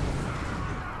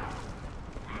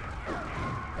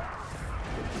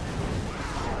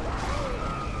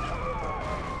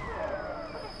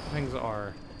 Things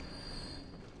are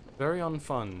very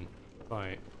unfun.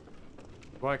 Right.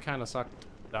 Do I kind of suck to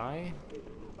die?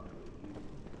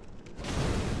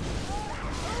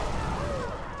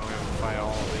 I'm gonna fight all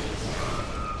of these.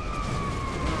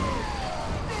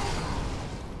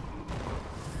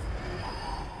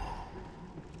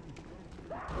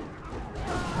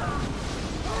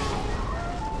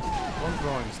 One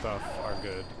throwing stuff are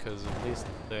good, because at least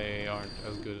they aren't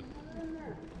as good.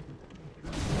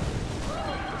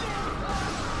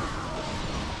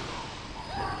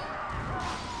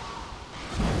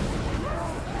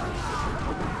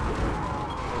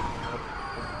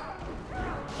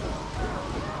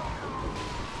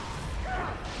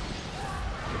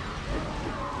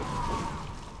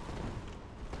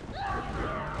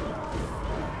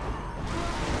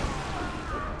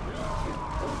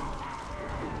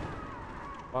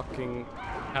 Fucking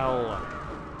hell.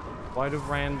 Why do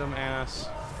random ass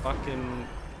fucking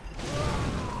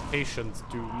patients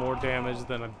do more damage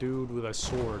than a dude with a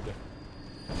sword?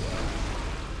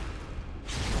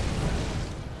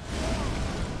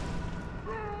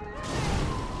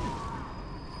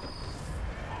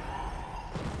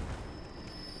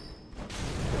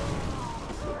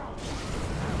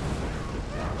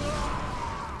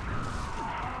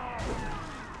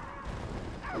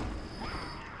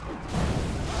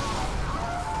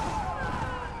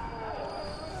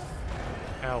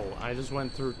 I just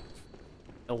went through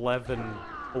 11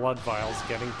 blood vials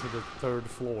getting to the 3rd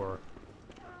floor.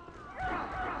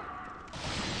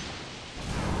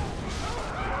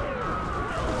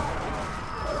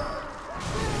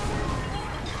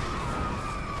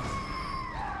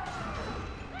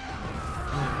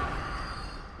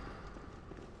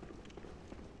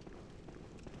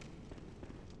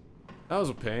 That was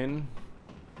a pain.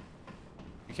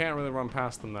 You can't really run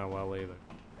past them that well either.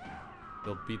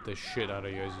 They'll beat the shit out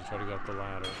of you as you try to go up the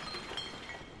ladder.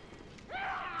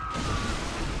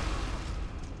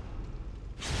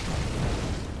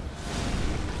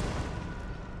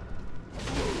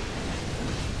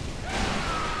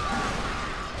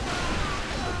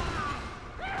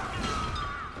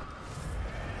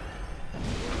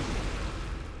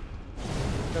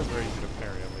 That's very easy to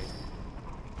parry at least.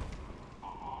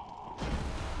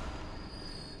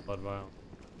 Blood vial.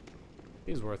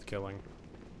 He's worth killing.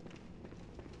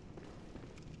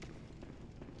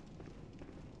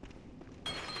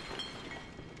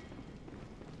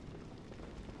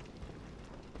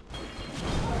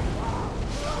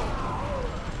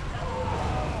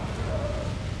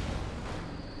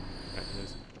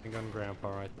 Gun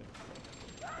Grandpa right there.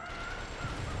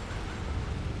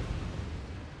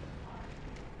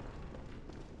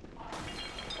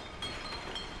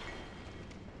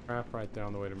 Crap right there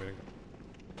on the way to minigun.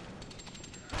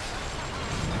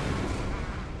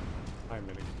 Hi,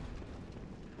 minigun.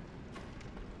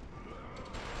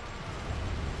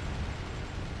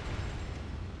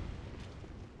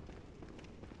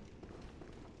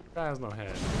 Guy has no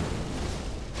head.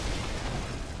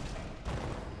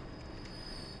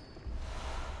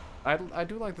 I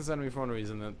do like this enemy for one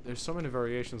reason, that there's so many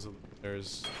variations of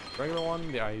there's the regular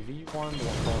one, the IV one, the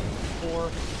one falling on the floor,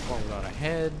 the one without a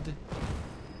head.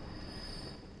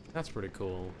 That's pretty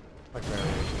cool. I like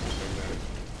variations of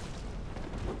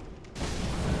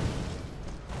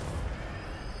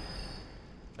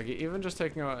that. Like even just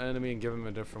taking out an enemy and giving him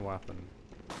a different weapon,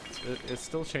 it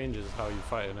still changes how you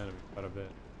fight an enemy quite a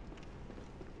bit.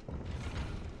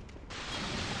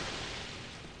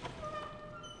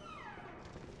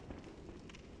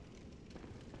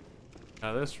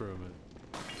 Now this room is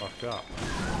fucked up.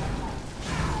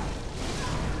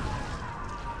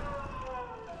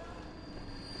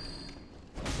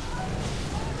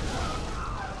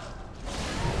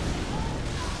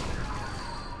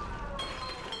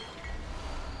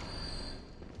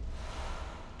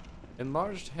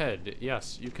 Enlarged head.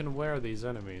 Yes, you can wear these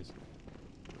enemies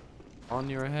on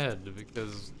your head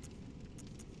because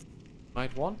you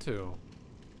might want to.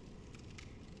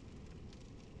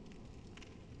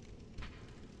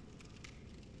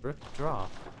 Rip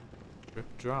drop.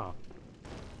 Rip drop.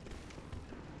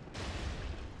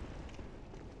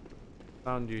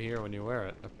 Found you here when you wear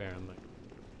it, apparently.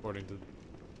 According to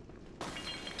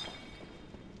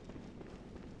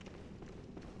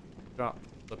drop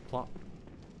the plop.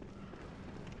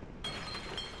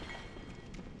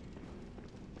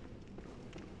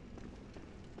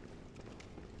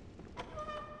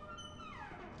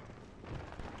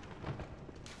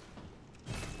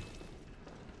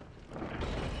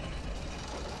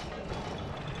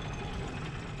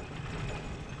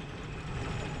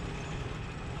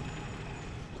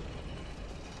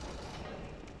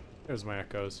 There's my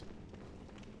echoes.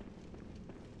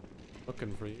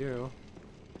 Looking for you.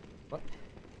 What?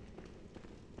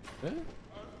 Yeah?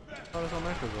 Oh, there's no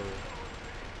echoes over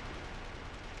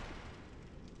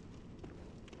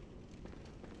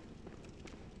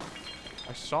there.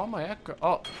 I saw my echo.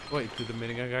 Oh, wait, did the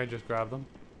minigun guy just grab them?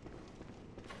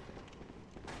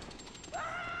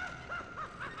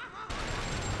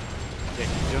 Yeah,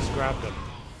 he just grabbed them.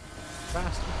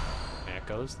 Faster.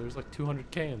 Echoes. There's like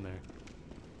 200k in there.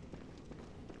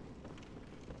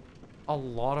 A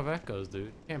lot of echoes,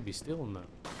 dude. Can't be stealing them.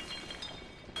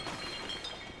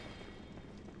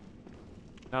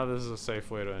 Now this is a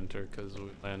safe way to enter because we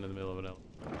land in the middle of an elevator.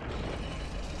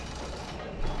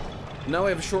 Now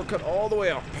we have a shortcut all the way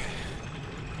up.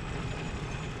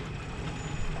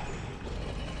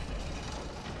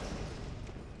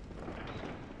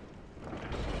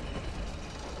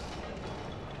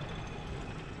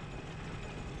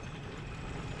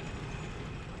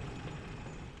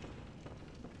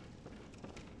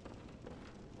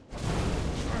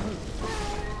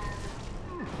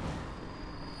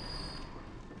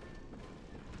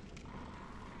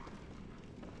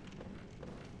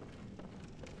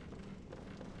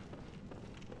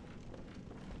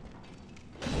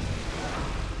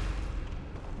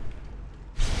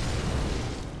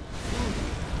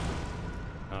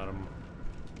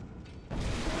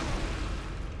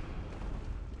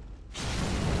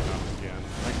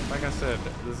 Like I said,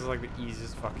 this is like the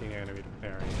easiest fucking enemy to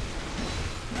parry.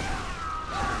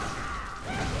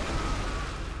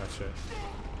 That shit.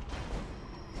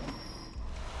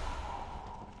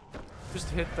 Just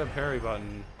hit the parry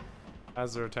button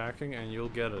as they're attacking and you'll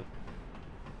get it.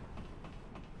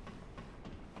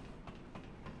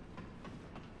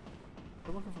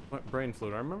 We're looking for brain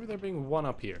fluid. I remember there being one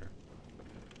up here.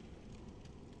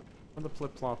 One of the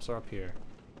flip-flops are up here.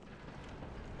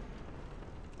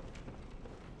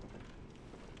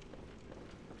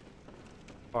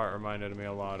 Part reminded me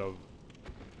a lot of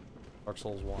Dark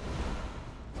Souls 1.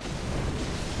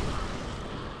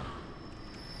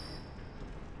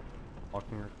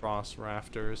 Walking across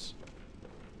rafters,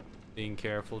 being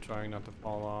careful, trying not to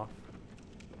fall off.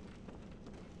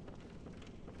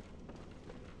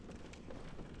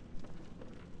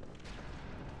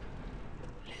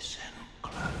 Listen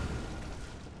close.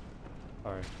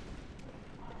 Sorry.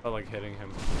 Felt like hitting him.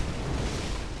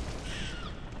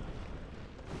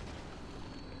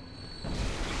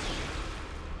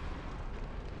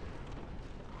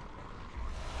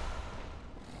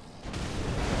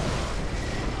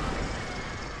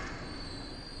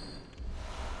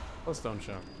 Stone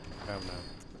jump. I have now.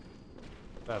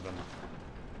 7.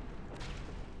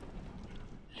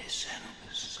 Listen,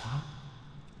 son.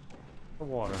 The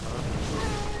water,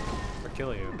 huh? Or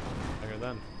kill you. Bigger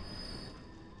then.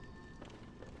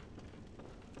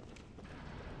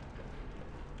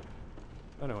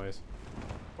 Anyways,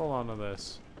 hold on to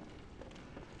this.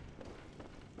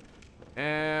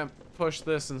 And push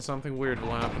this and something weird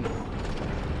will happen.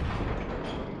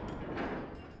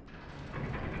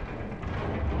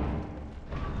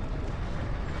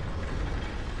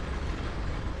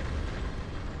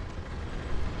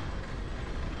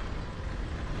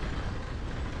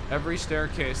 Every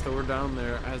staircase that we're down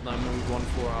there has not moved 1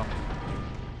 floor up.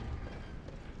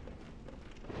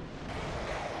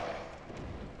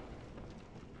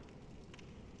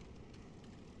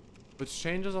 Which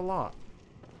changes a lot.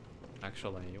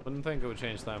 Actually, you wouldn't think it would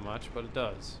change that much, but it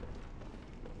does.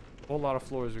 A whole lot of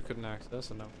floors we couldn't access,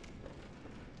 and now.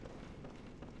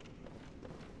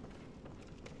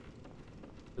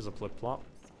 There's a flip-flop.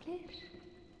 Splish,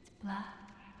 splash.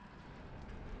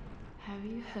 Have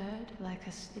you heard like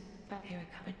a slip back a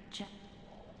recovered gem?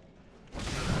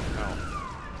 Oh.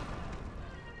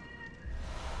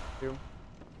 You.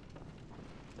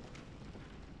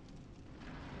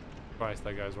 Christ,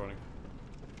 that guy's running.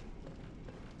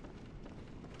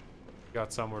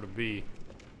 Got somewhere to be.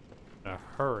 In a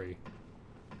hurry.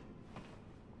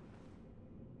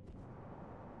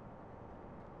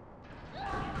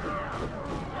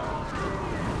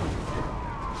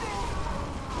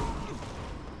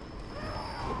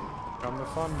 Come the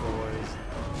fun, boys.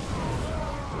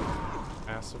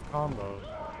 Massive combo.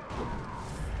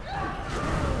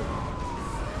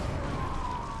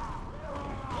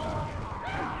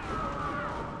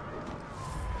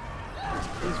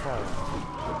 Please fall.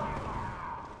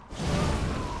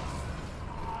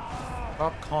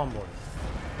 Stop comboing.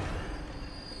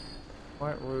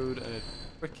 Quite rude and it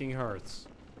freaking hurts.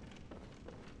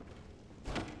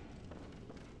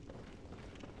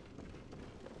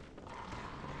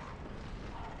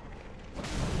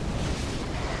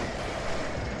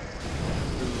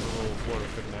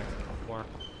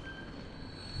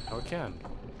 Oh, it can.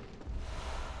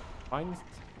 Fine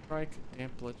strike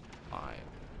amplet 5.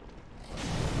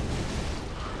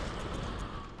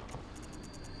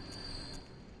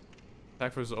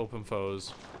 Attack versus open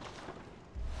foes.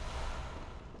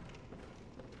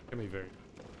 Can be very.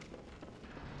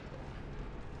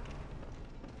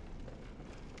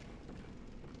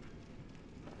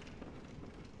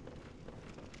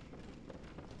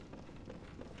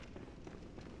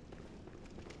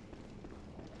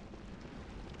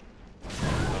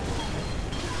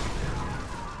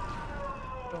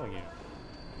 Killing you.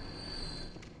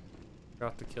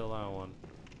 Got to kill that one.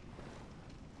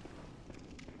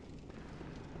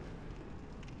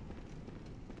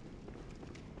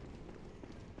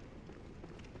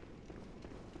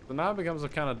 So now it becomes a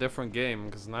kind of different game,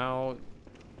 because now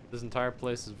this entire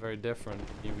place is very different.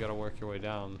 You've got to work your way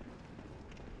down.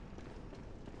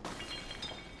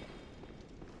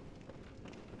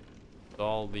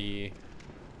 All the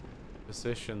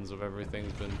positions of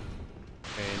everything's been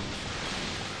changed.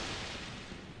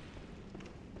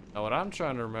 Now what I'm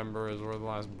trying to remember is where the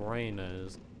last brain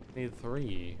is. I need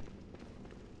 3.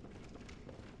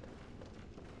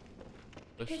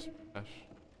 Splash.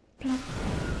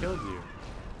 Killed you.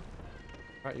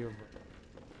 Got your.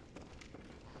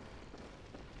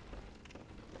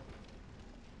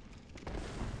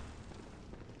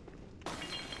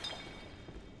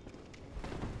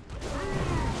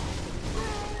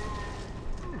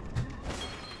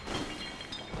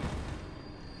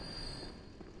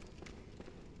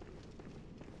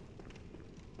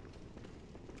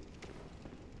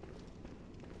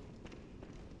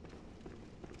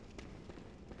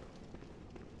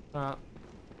 I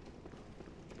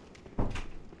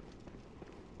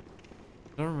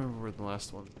don't remember where the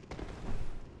last one.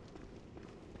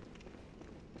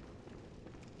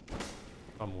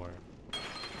 Somewhere.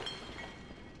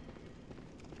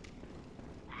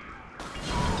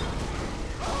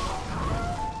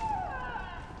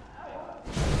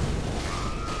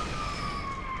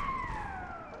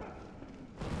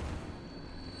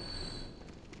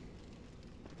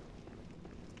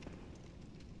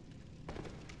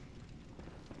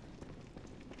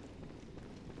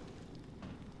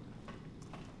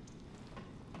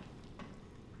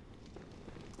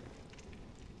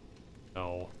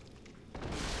 No.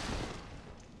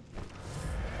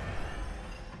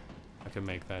 I can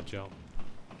make that jump.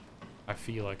 I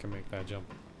feel I can make that jump.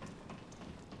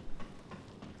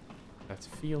 That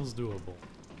feels doable.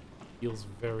 Feels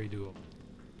very doable.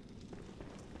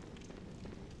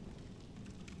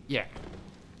 Yeah.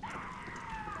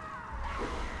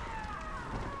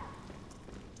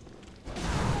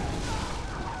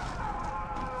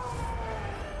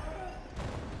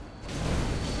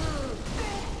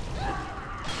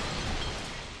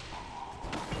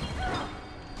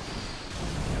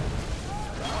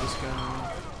 this guy.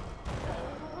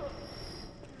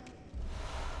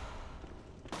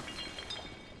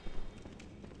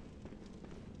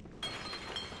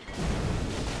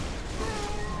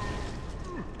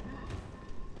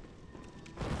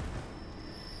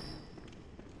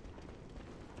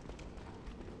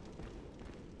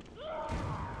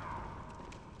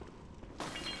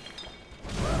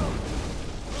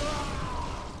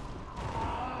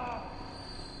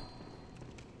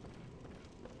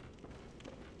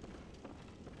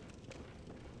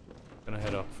 Gonna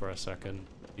head up for a second,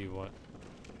 see what,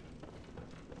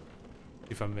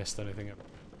 if I missed anything. Which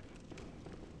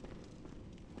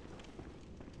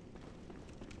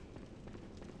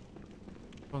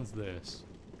one's this?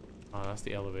 Oh, that's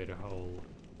the elevator hole.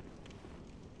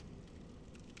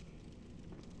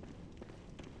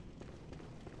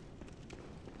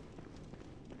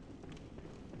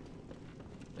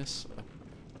 This.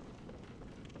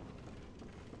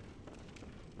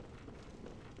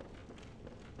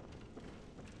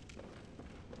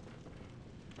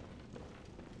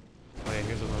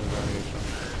 Here's another variation.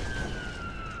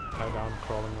 Lie down,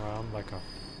 crawling around like a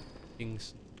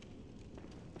king's.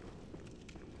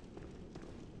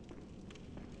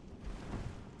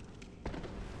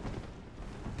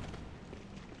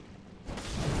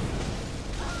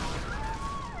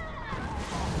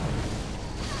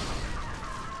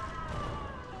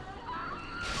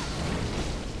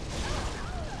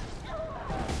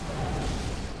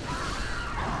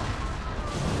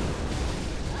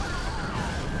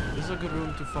 A good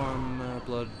room to farm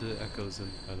blood echoes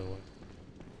in, by the way.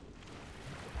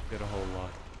 Get a whole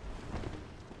lot.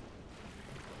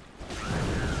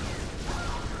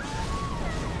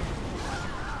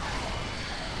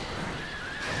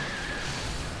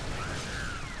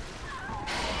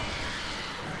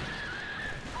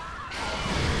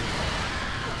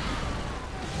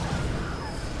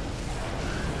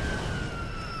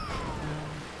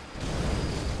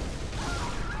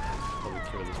 Probably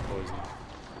cure this poison.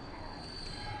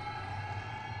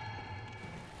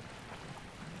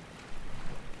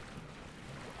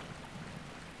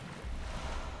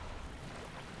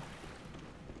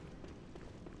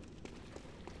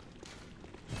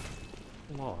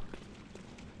 Locked.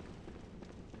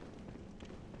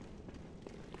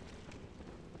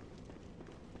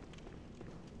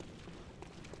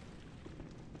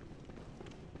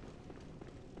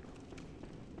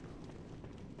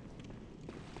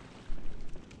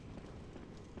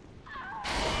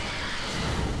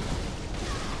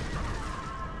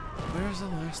 Where's the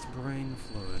last brain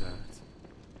fluid at?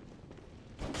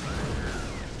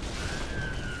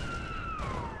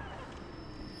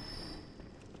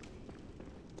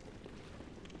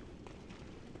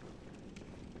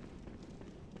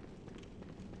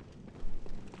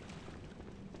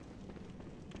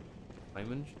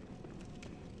 Simon?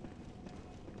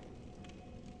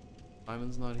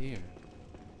 Simon's not here.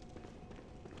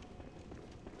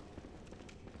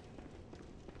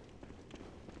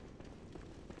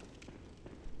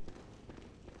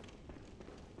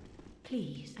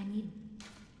 Please, I need...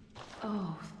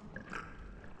 Oh.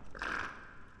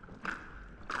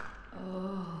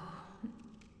 Oh.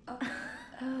 Oh.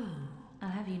 I'll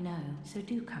have you know, so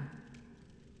do come.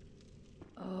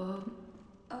 Oh.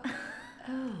 Oh.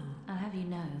 I'll have you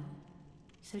know,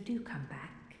 so do come back.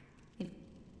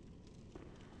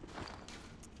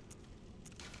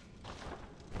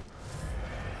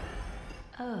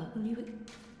 Oh, you...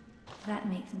 That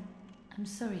makes... I'm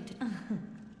sorry to... A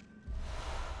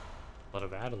lot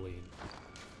of Adeline.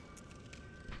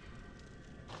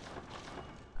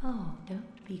 Oh,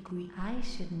 don't be greedy. I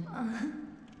shouldn't...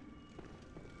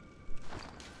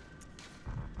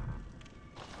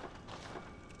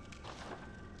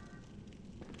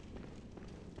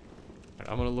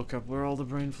 I'm gonna look up where all the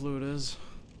brain fluid is.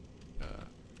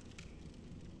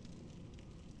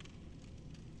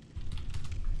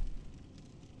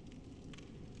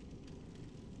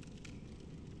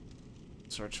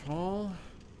 Search hall.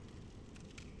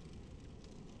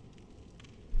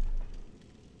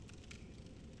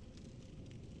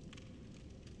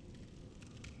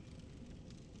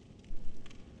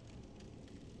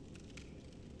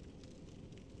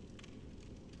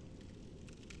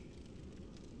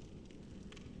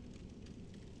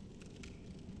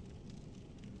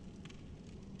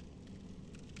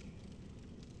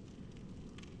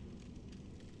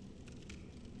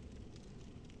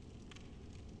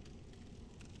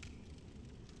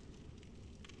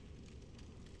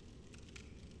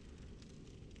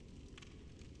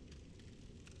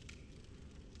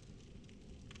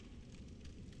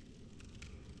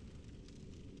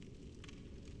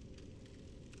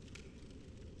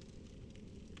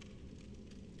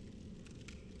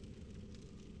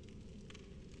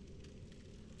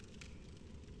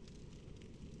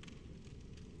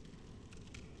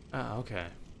 Ah, okay.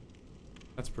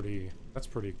 That's pretty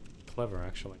clever,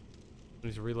 actually. I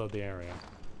need to reload the area.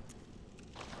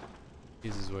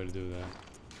 Easiest way to do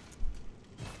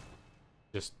that.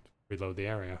 Just reload the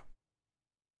area.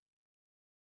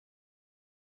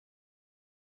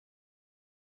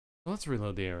 Let's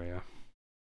reload the area.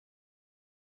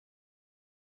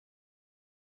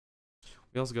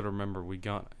 We also gotta remember we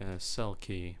got a cell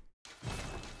key.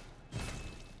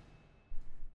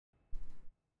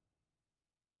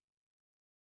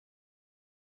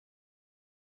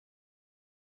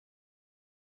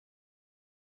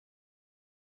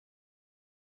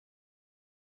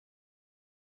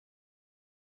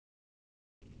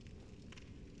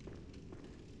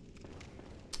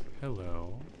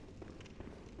 Hello.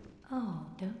 Oh,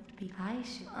 don't be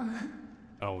sure.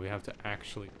 Oh, we have to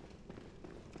actually...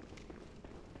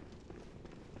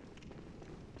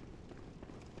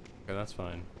 Okay, that's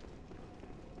fine.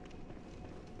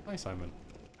 Hi, Simon.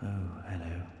 Oh,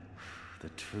 hello. The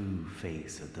true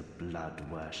face of the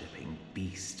blood-worshipping,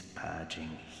 beast-purging,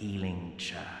 healing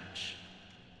church.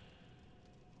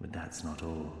 But that's not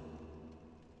all.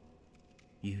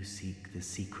 You seek the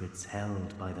secrets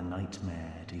held by the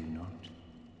nightmare, do you not?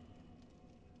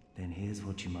 Then here's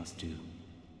what you must do.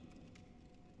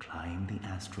 Climb the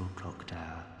astral clock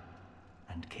tower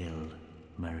and kill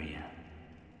Maria.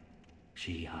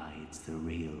 She hides the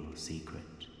real secret.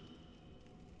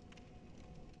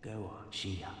 Go on,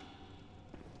 Shia.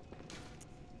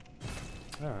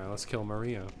 Alright, let's kill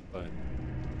Maria, but...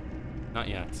 not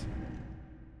yet.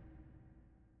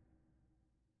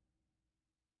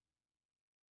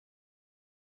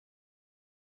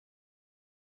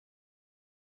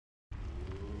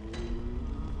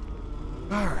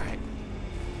 Alright.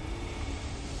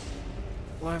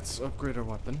 Let's upgrade our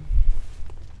weapon.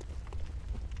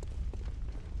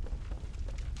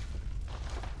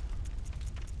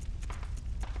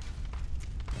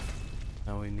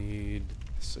 Now we need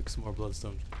 6 more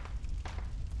bloodstones.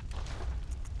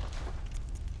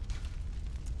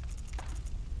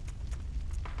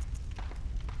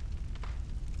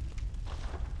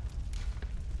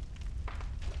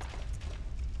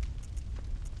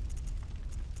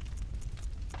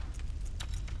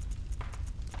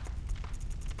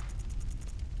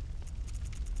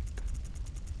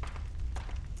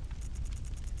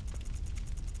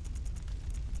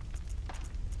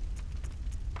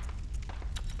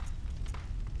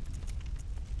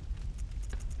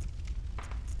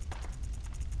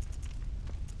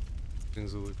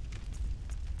 Things will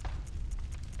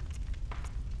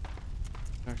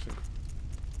actually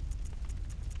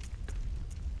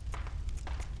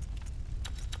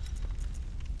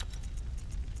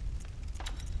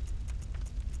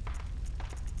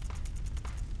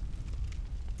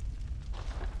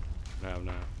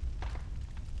no.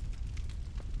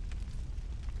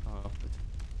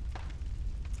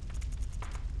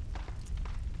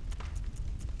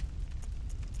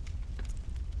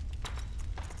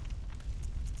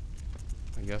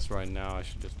 I guess right now I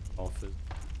should just off it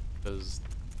because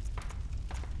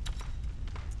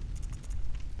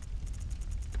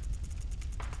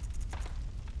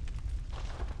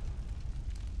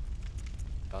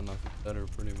got nothing better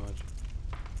pretty much.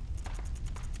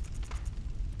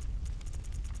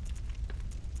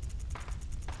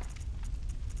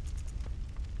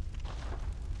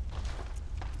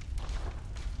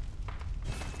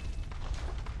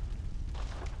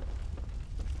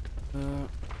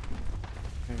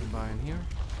 Buy in here.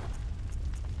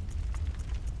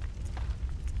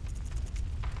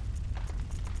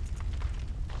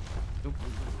 Nope.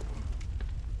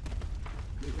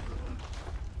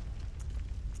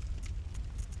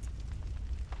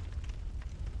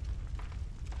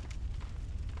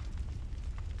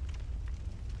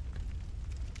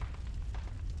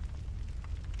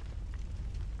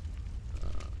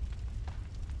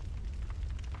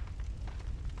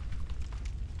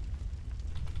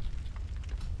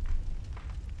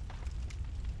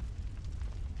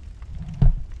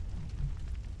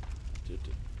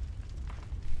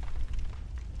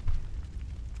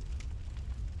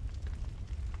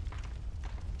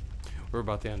 We're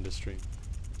about to end this stream.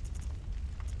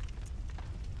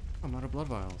 I'm out of blood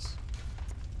vials.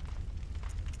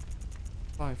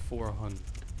 400.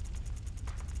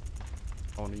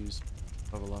 I want to use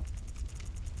level up.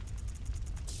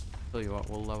 Tell you what,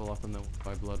 we'll level up and then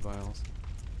we'll buy blood vials.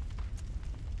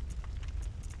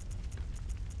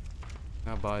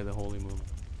 Now buy the holy moon.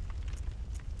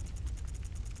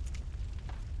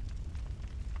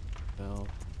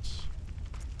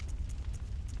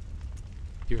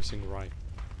 Piercing right.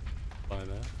 Buy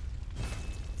that.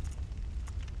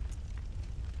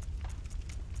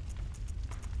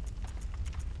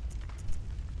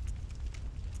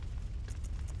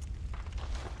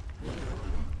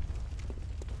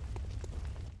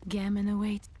 Gammon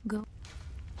awaits. Go.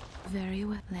 Very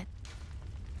well. Let.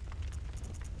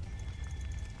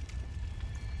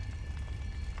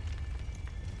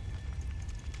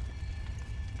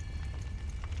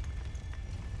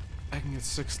 I can get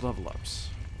 6 level ups.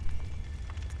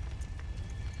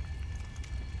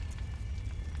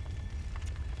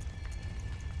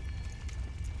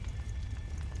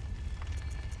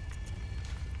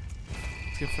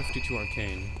 Let's get 52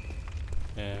 Arcane.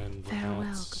 And Farewell.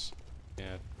 that's...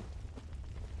 yeah.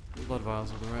 Blood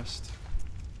vials with the rest.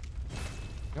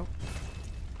 Yep.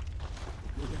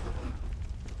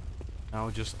 Now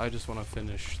I just want to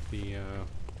finish the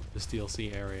this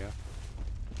DLC area.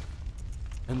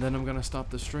 And then I'm gonna stop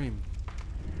the stream.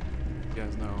 You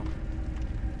guys know.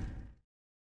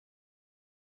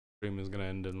 Stream is gonna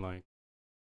end in like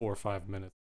 4 or 5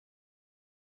 minutes.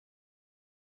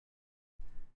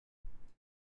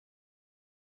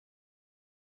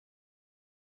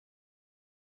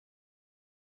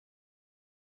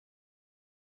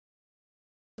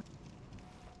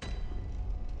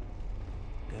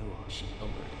 Go on. She's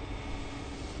over.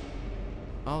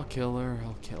 I'll kill her,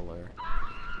 I'll kill her.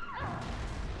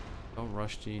 Don't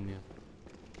rush Genius.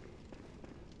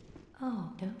 Oh,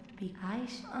 don't be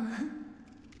ice.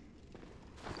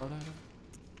 What Adam?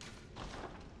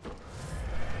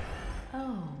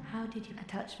 Oh, how did you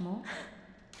touch more?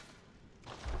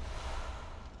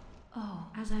 Oh,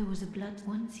 as I was a blood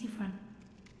once you front.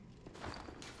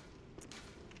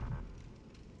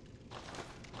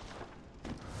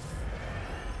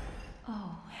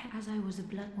 Oh, as I was a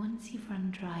blood once you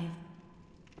front drive.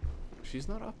 She's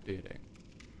not updating.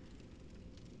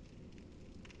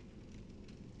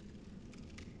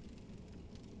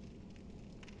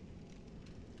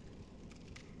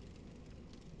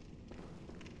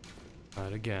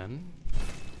 Right again.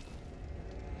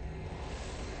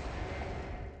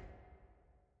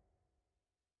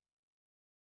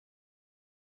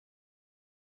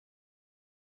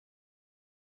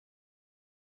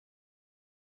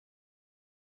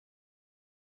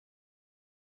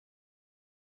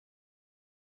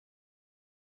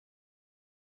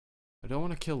 I don't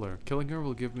want to kill her. Killing her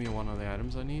will give me one of the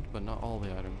items I need, but not all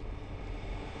the items.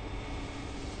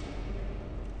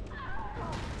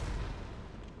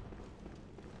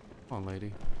 Come on,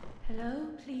 lady. Hello,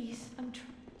 please.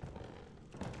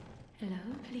 Hello,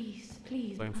 please,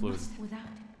 please. Flame I fluid. must without.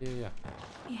 Yeah.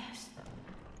 Yes.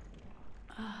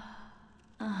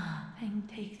 And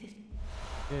take this,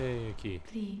 Yay, key.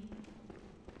 please.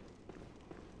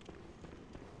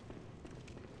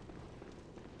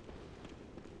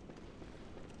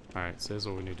 Alright, says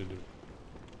what we need to do.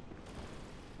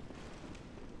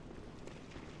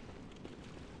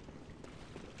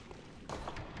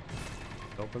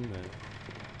 Open there.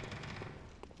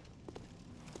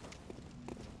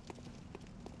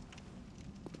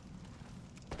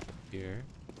 Here.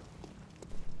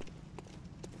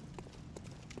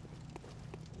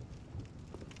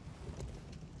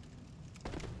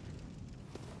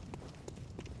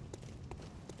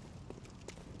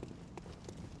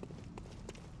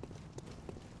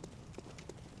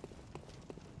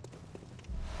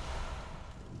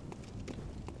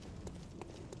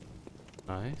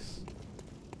 Nice.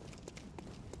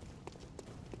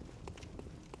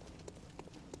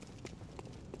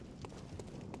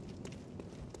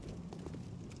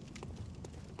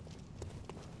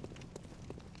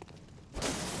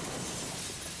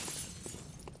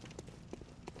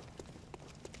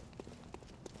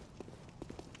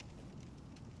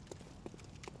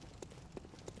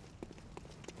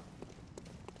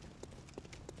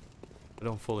 I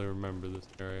don't fully remember this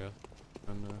area.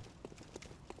 And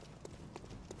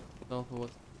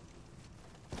what's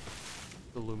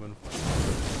the lumen?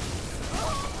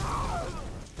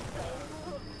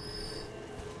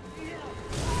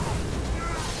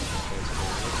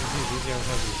 These guys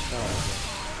have these spells.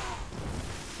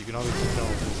 You can obviously tell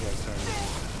if these guys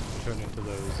turn into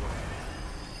those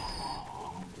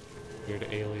weird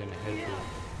alien head.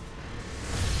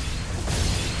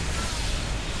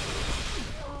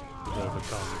 They'll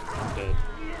become undead.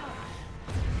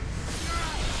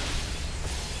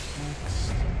 Next.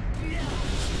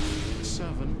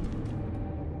 7.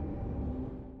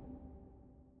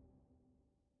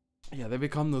 Yeah, they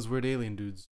become those weird alien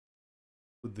dudes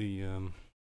with the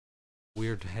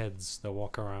weird heads that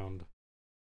walk around.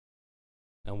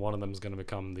 And one of them is going to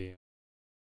become the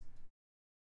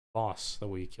boss that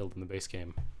we killed in the base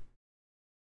game.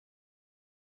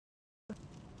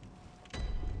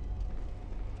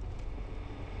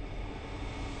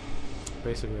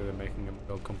 Basically, they're making him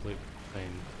go completely insane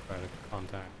to try to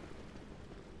contact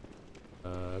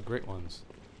great ones.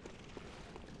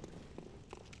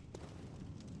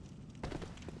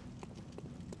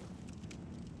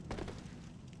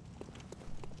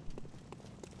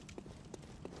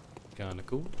 kind of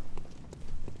cool.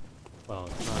 Well,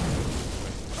 it's not.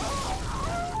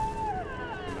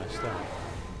 You messed up.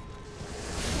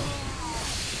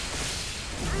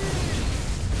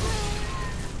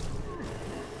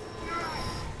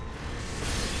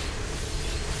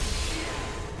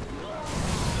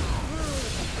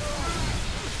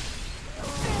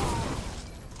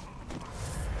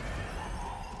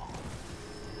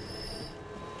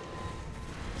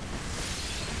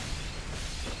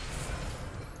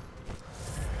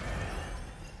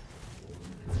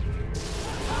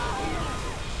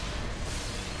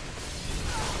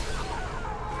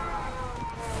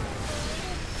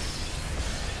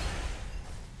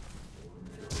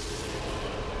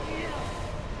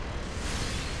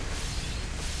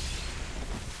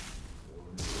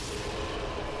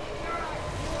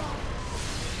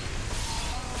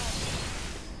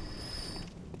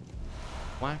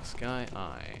 Black Sky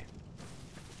Eye.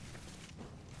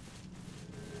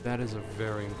 That is a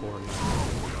very important item.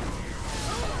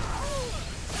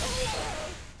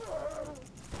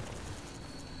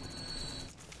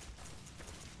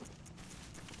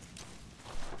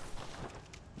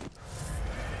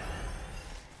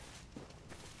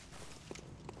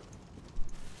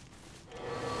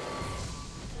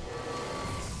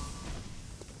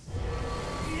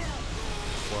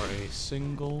 For a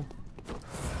single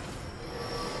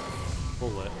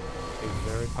bullet, a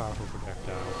very powerful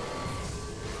projectile.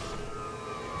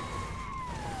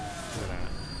 Look at that.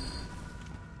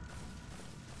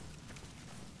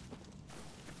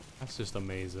 That's just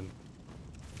amazing.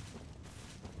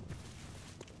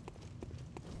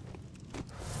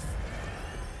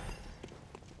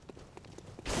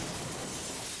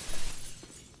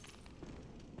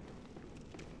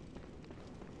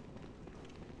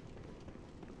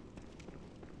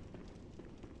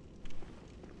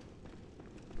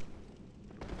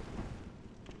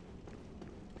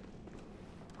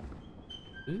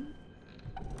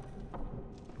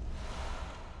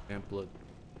 Pamphlet.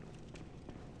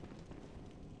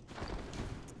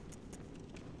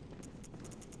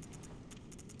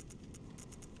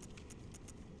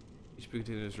 Each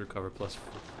potato is recover plus.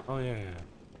 Oh yeah, yeah.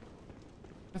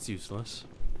 That's useless.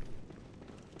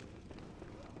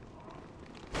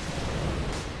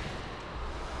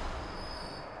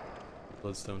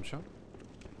 Bloodstone shop.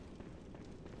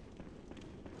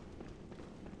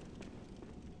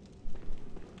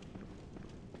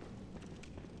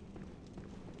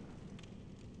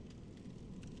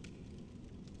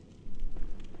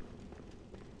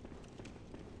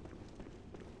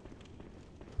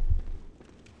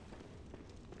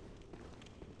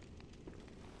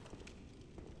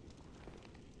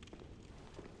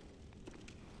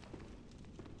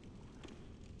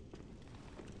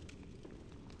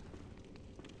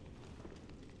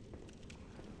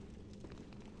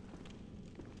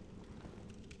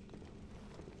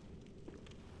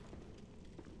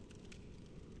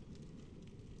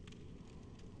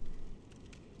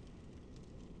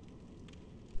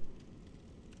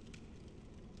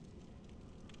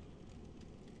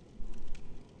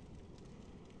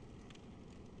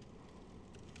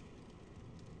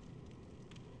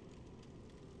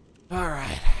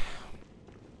 Alright.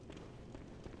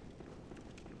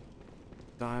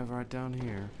 Dive right down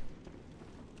here.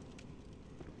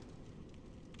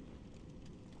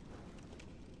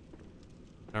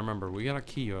 I remember, we got a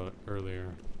key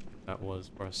earlier. That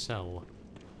was for a cell.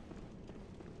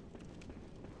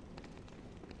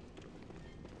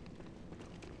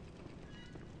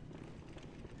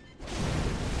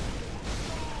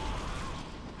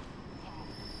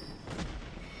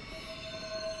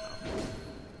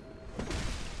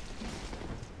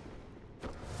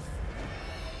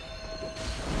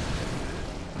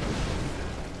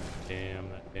 Damn,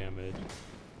 that damage.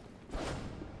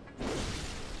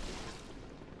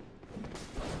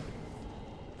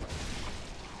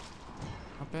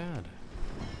 Not bad.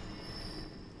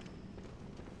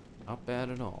 Not bad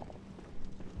at all.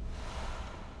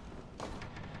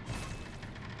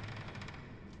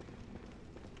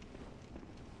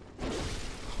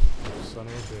 Son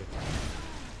of a bitch.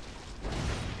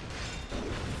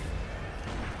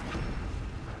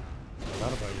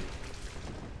 Forgot about you.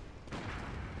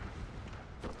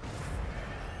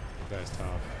 This guy's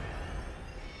tough.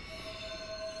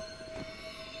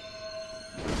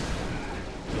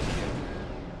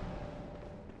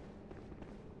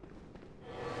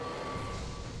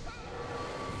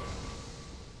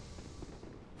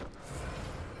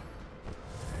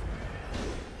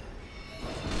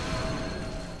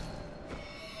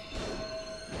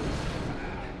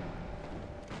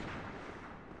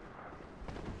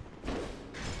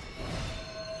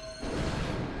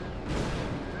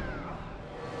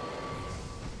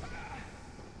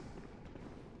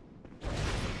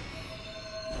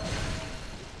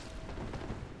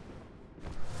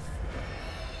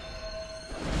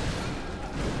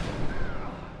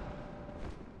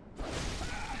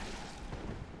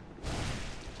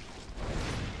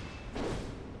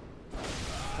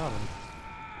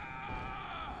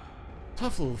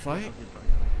 Tough little fight. Surrounded by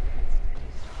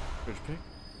steady stride. Bridge pick.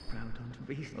 Proud on to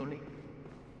be only.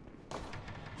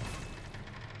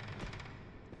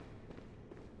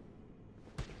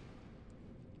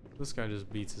 This guy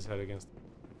just beats his head against.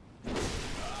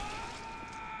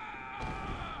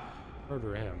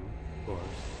 Murder him, of course.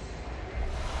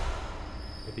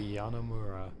 With the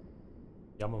Yamamura,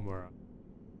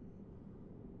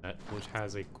 which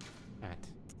has a hat.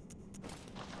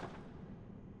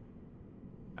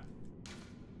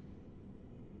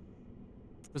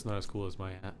 It's not as cool as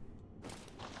my hat.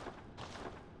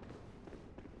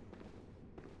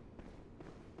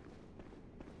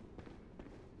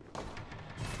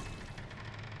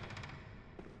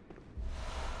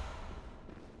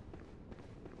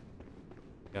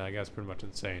 Yeah, that guy's pretty much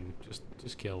insane.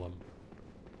 Just kill him.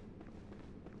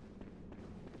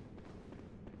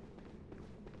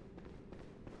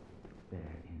 There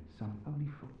in some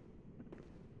only fool.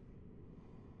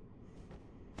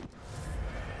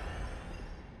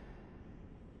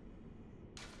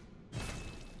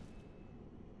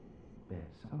 There's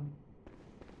only.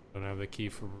 Don't have the key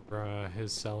for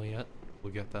his cell yet.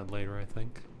 We'll get that later, I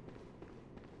think.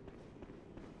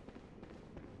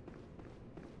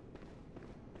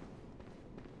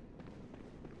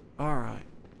 Alright.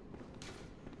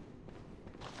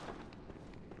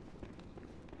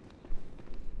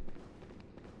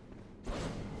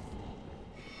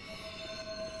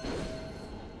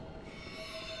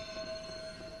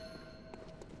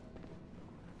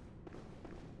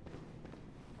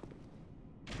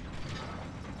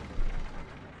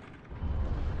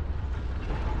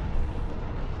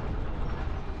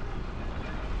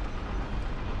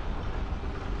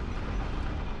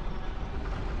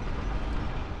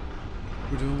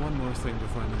 We're doing one more thing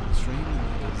before I end the stream,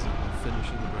 and that is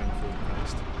finishing the Brainfield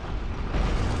quest.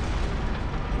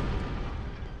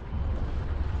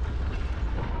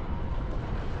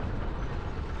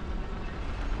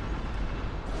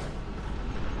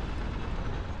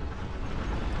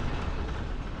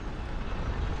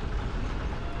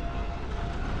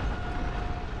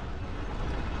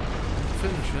 To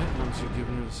finish it, once you've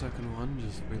given her the second one,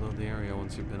 just reload the area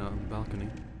once you've been out on the balcony.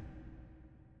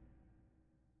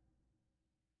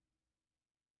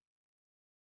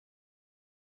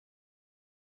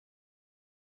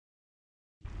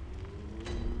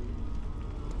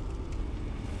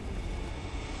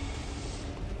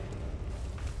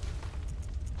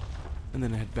 And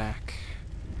then head back.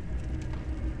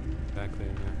 Back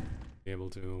there. Be able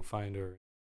to find her,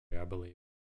 I believe.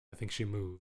 I think she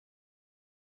moved.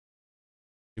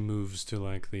 She moves to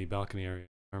like the balcony area,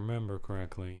 if I remember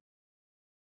correctly.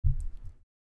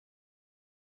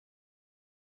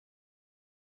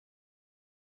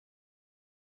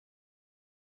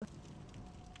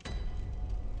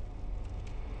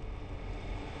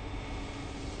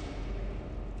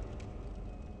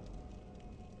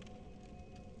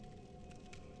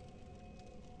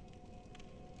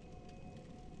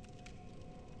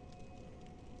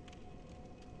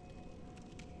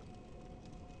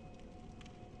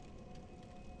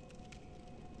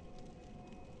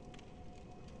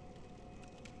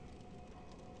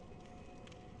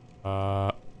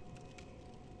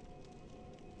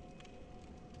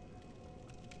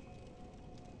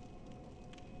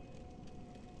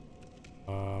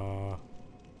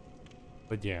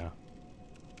 But yeah.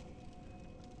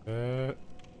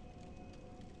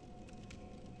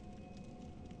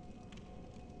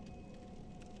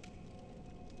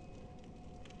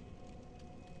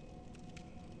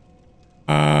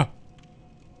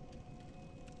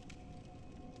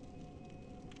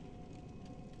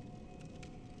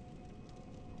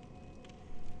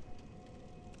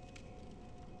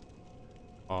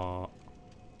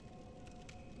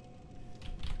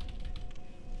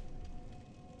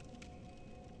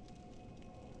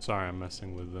 Sorry, I'm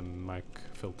messing with the mic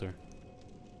filter.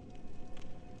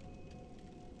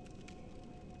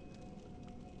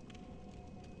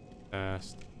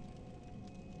 Fast.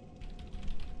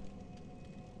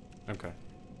 Okay.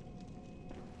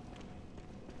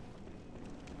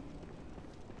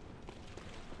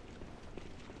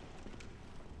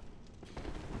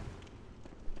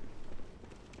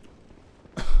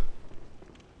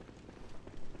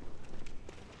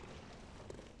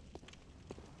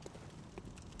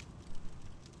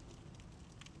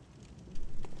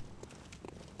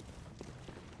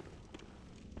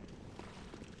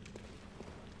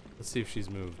 Let's see if she's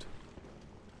moved.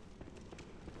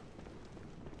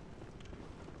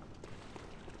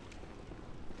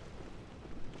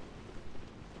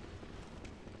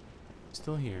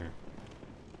 Still here.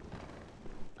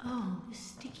 Oh, the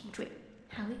sticky drip.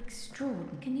 How extraordinary.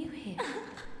 Can you hear?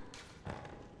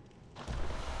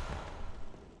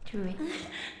 to it.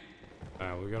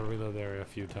 Alright, we gotta reload the area a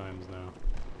few times now.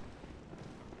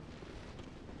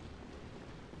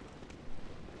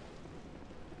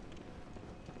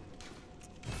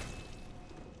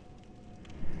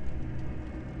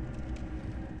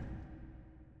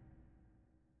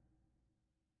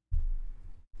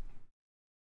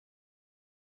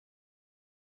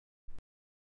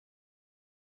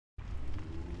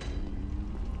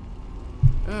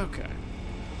 Okay.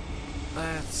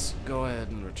 Let's go ahead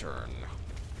and return.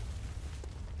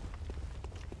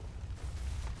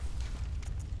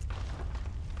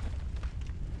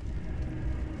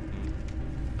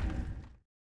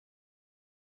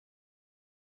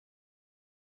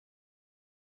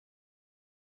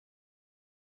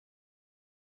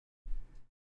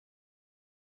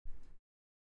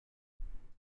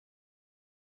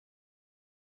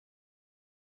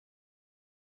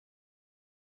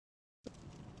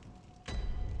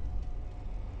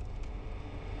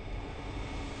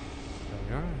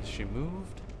 Has she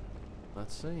moved?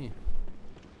 Let's see.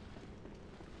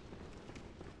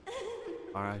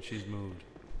 Alright, she's moved.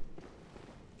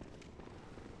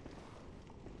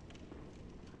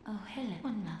 Oh, Helen,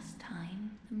 one last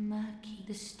time. The murky,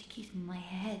 the stickies in my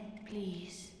head,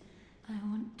 please. I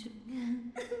want to...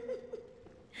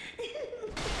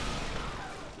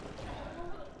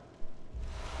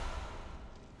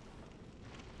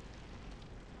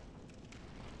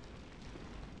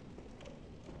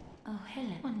 Oh,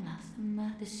 Helen, one last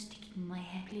the stick in my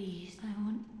head, please. I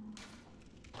want...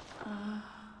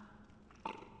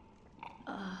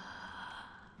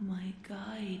 my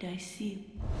guide, I see.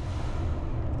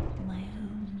 My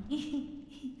own.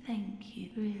 Thank you,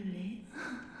 really.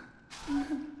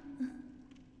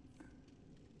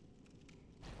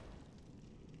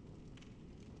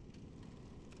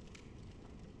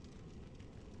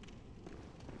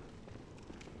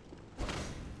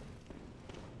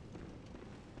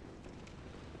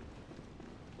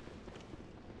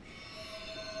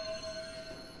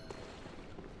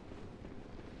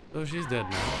 Oh, she's dead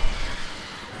now.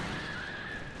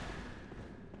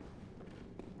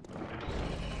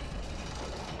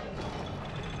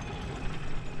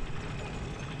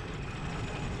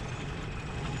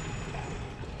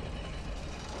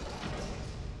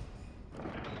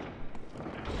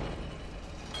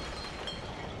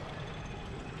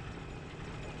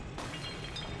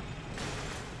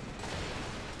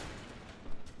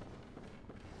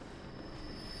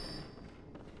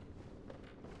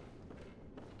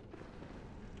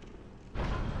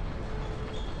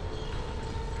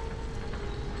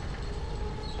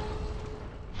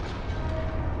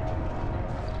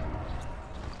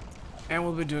 And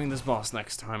we'll be doing this boss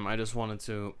next time. I just wanted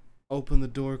to open the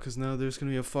door because now there's going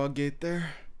to be a fog gate there.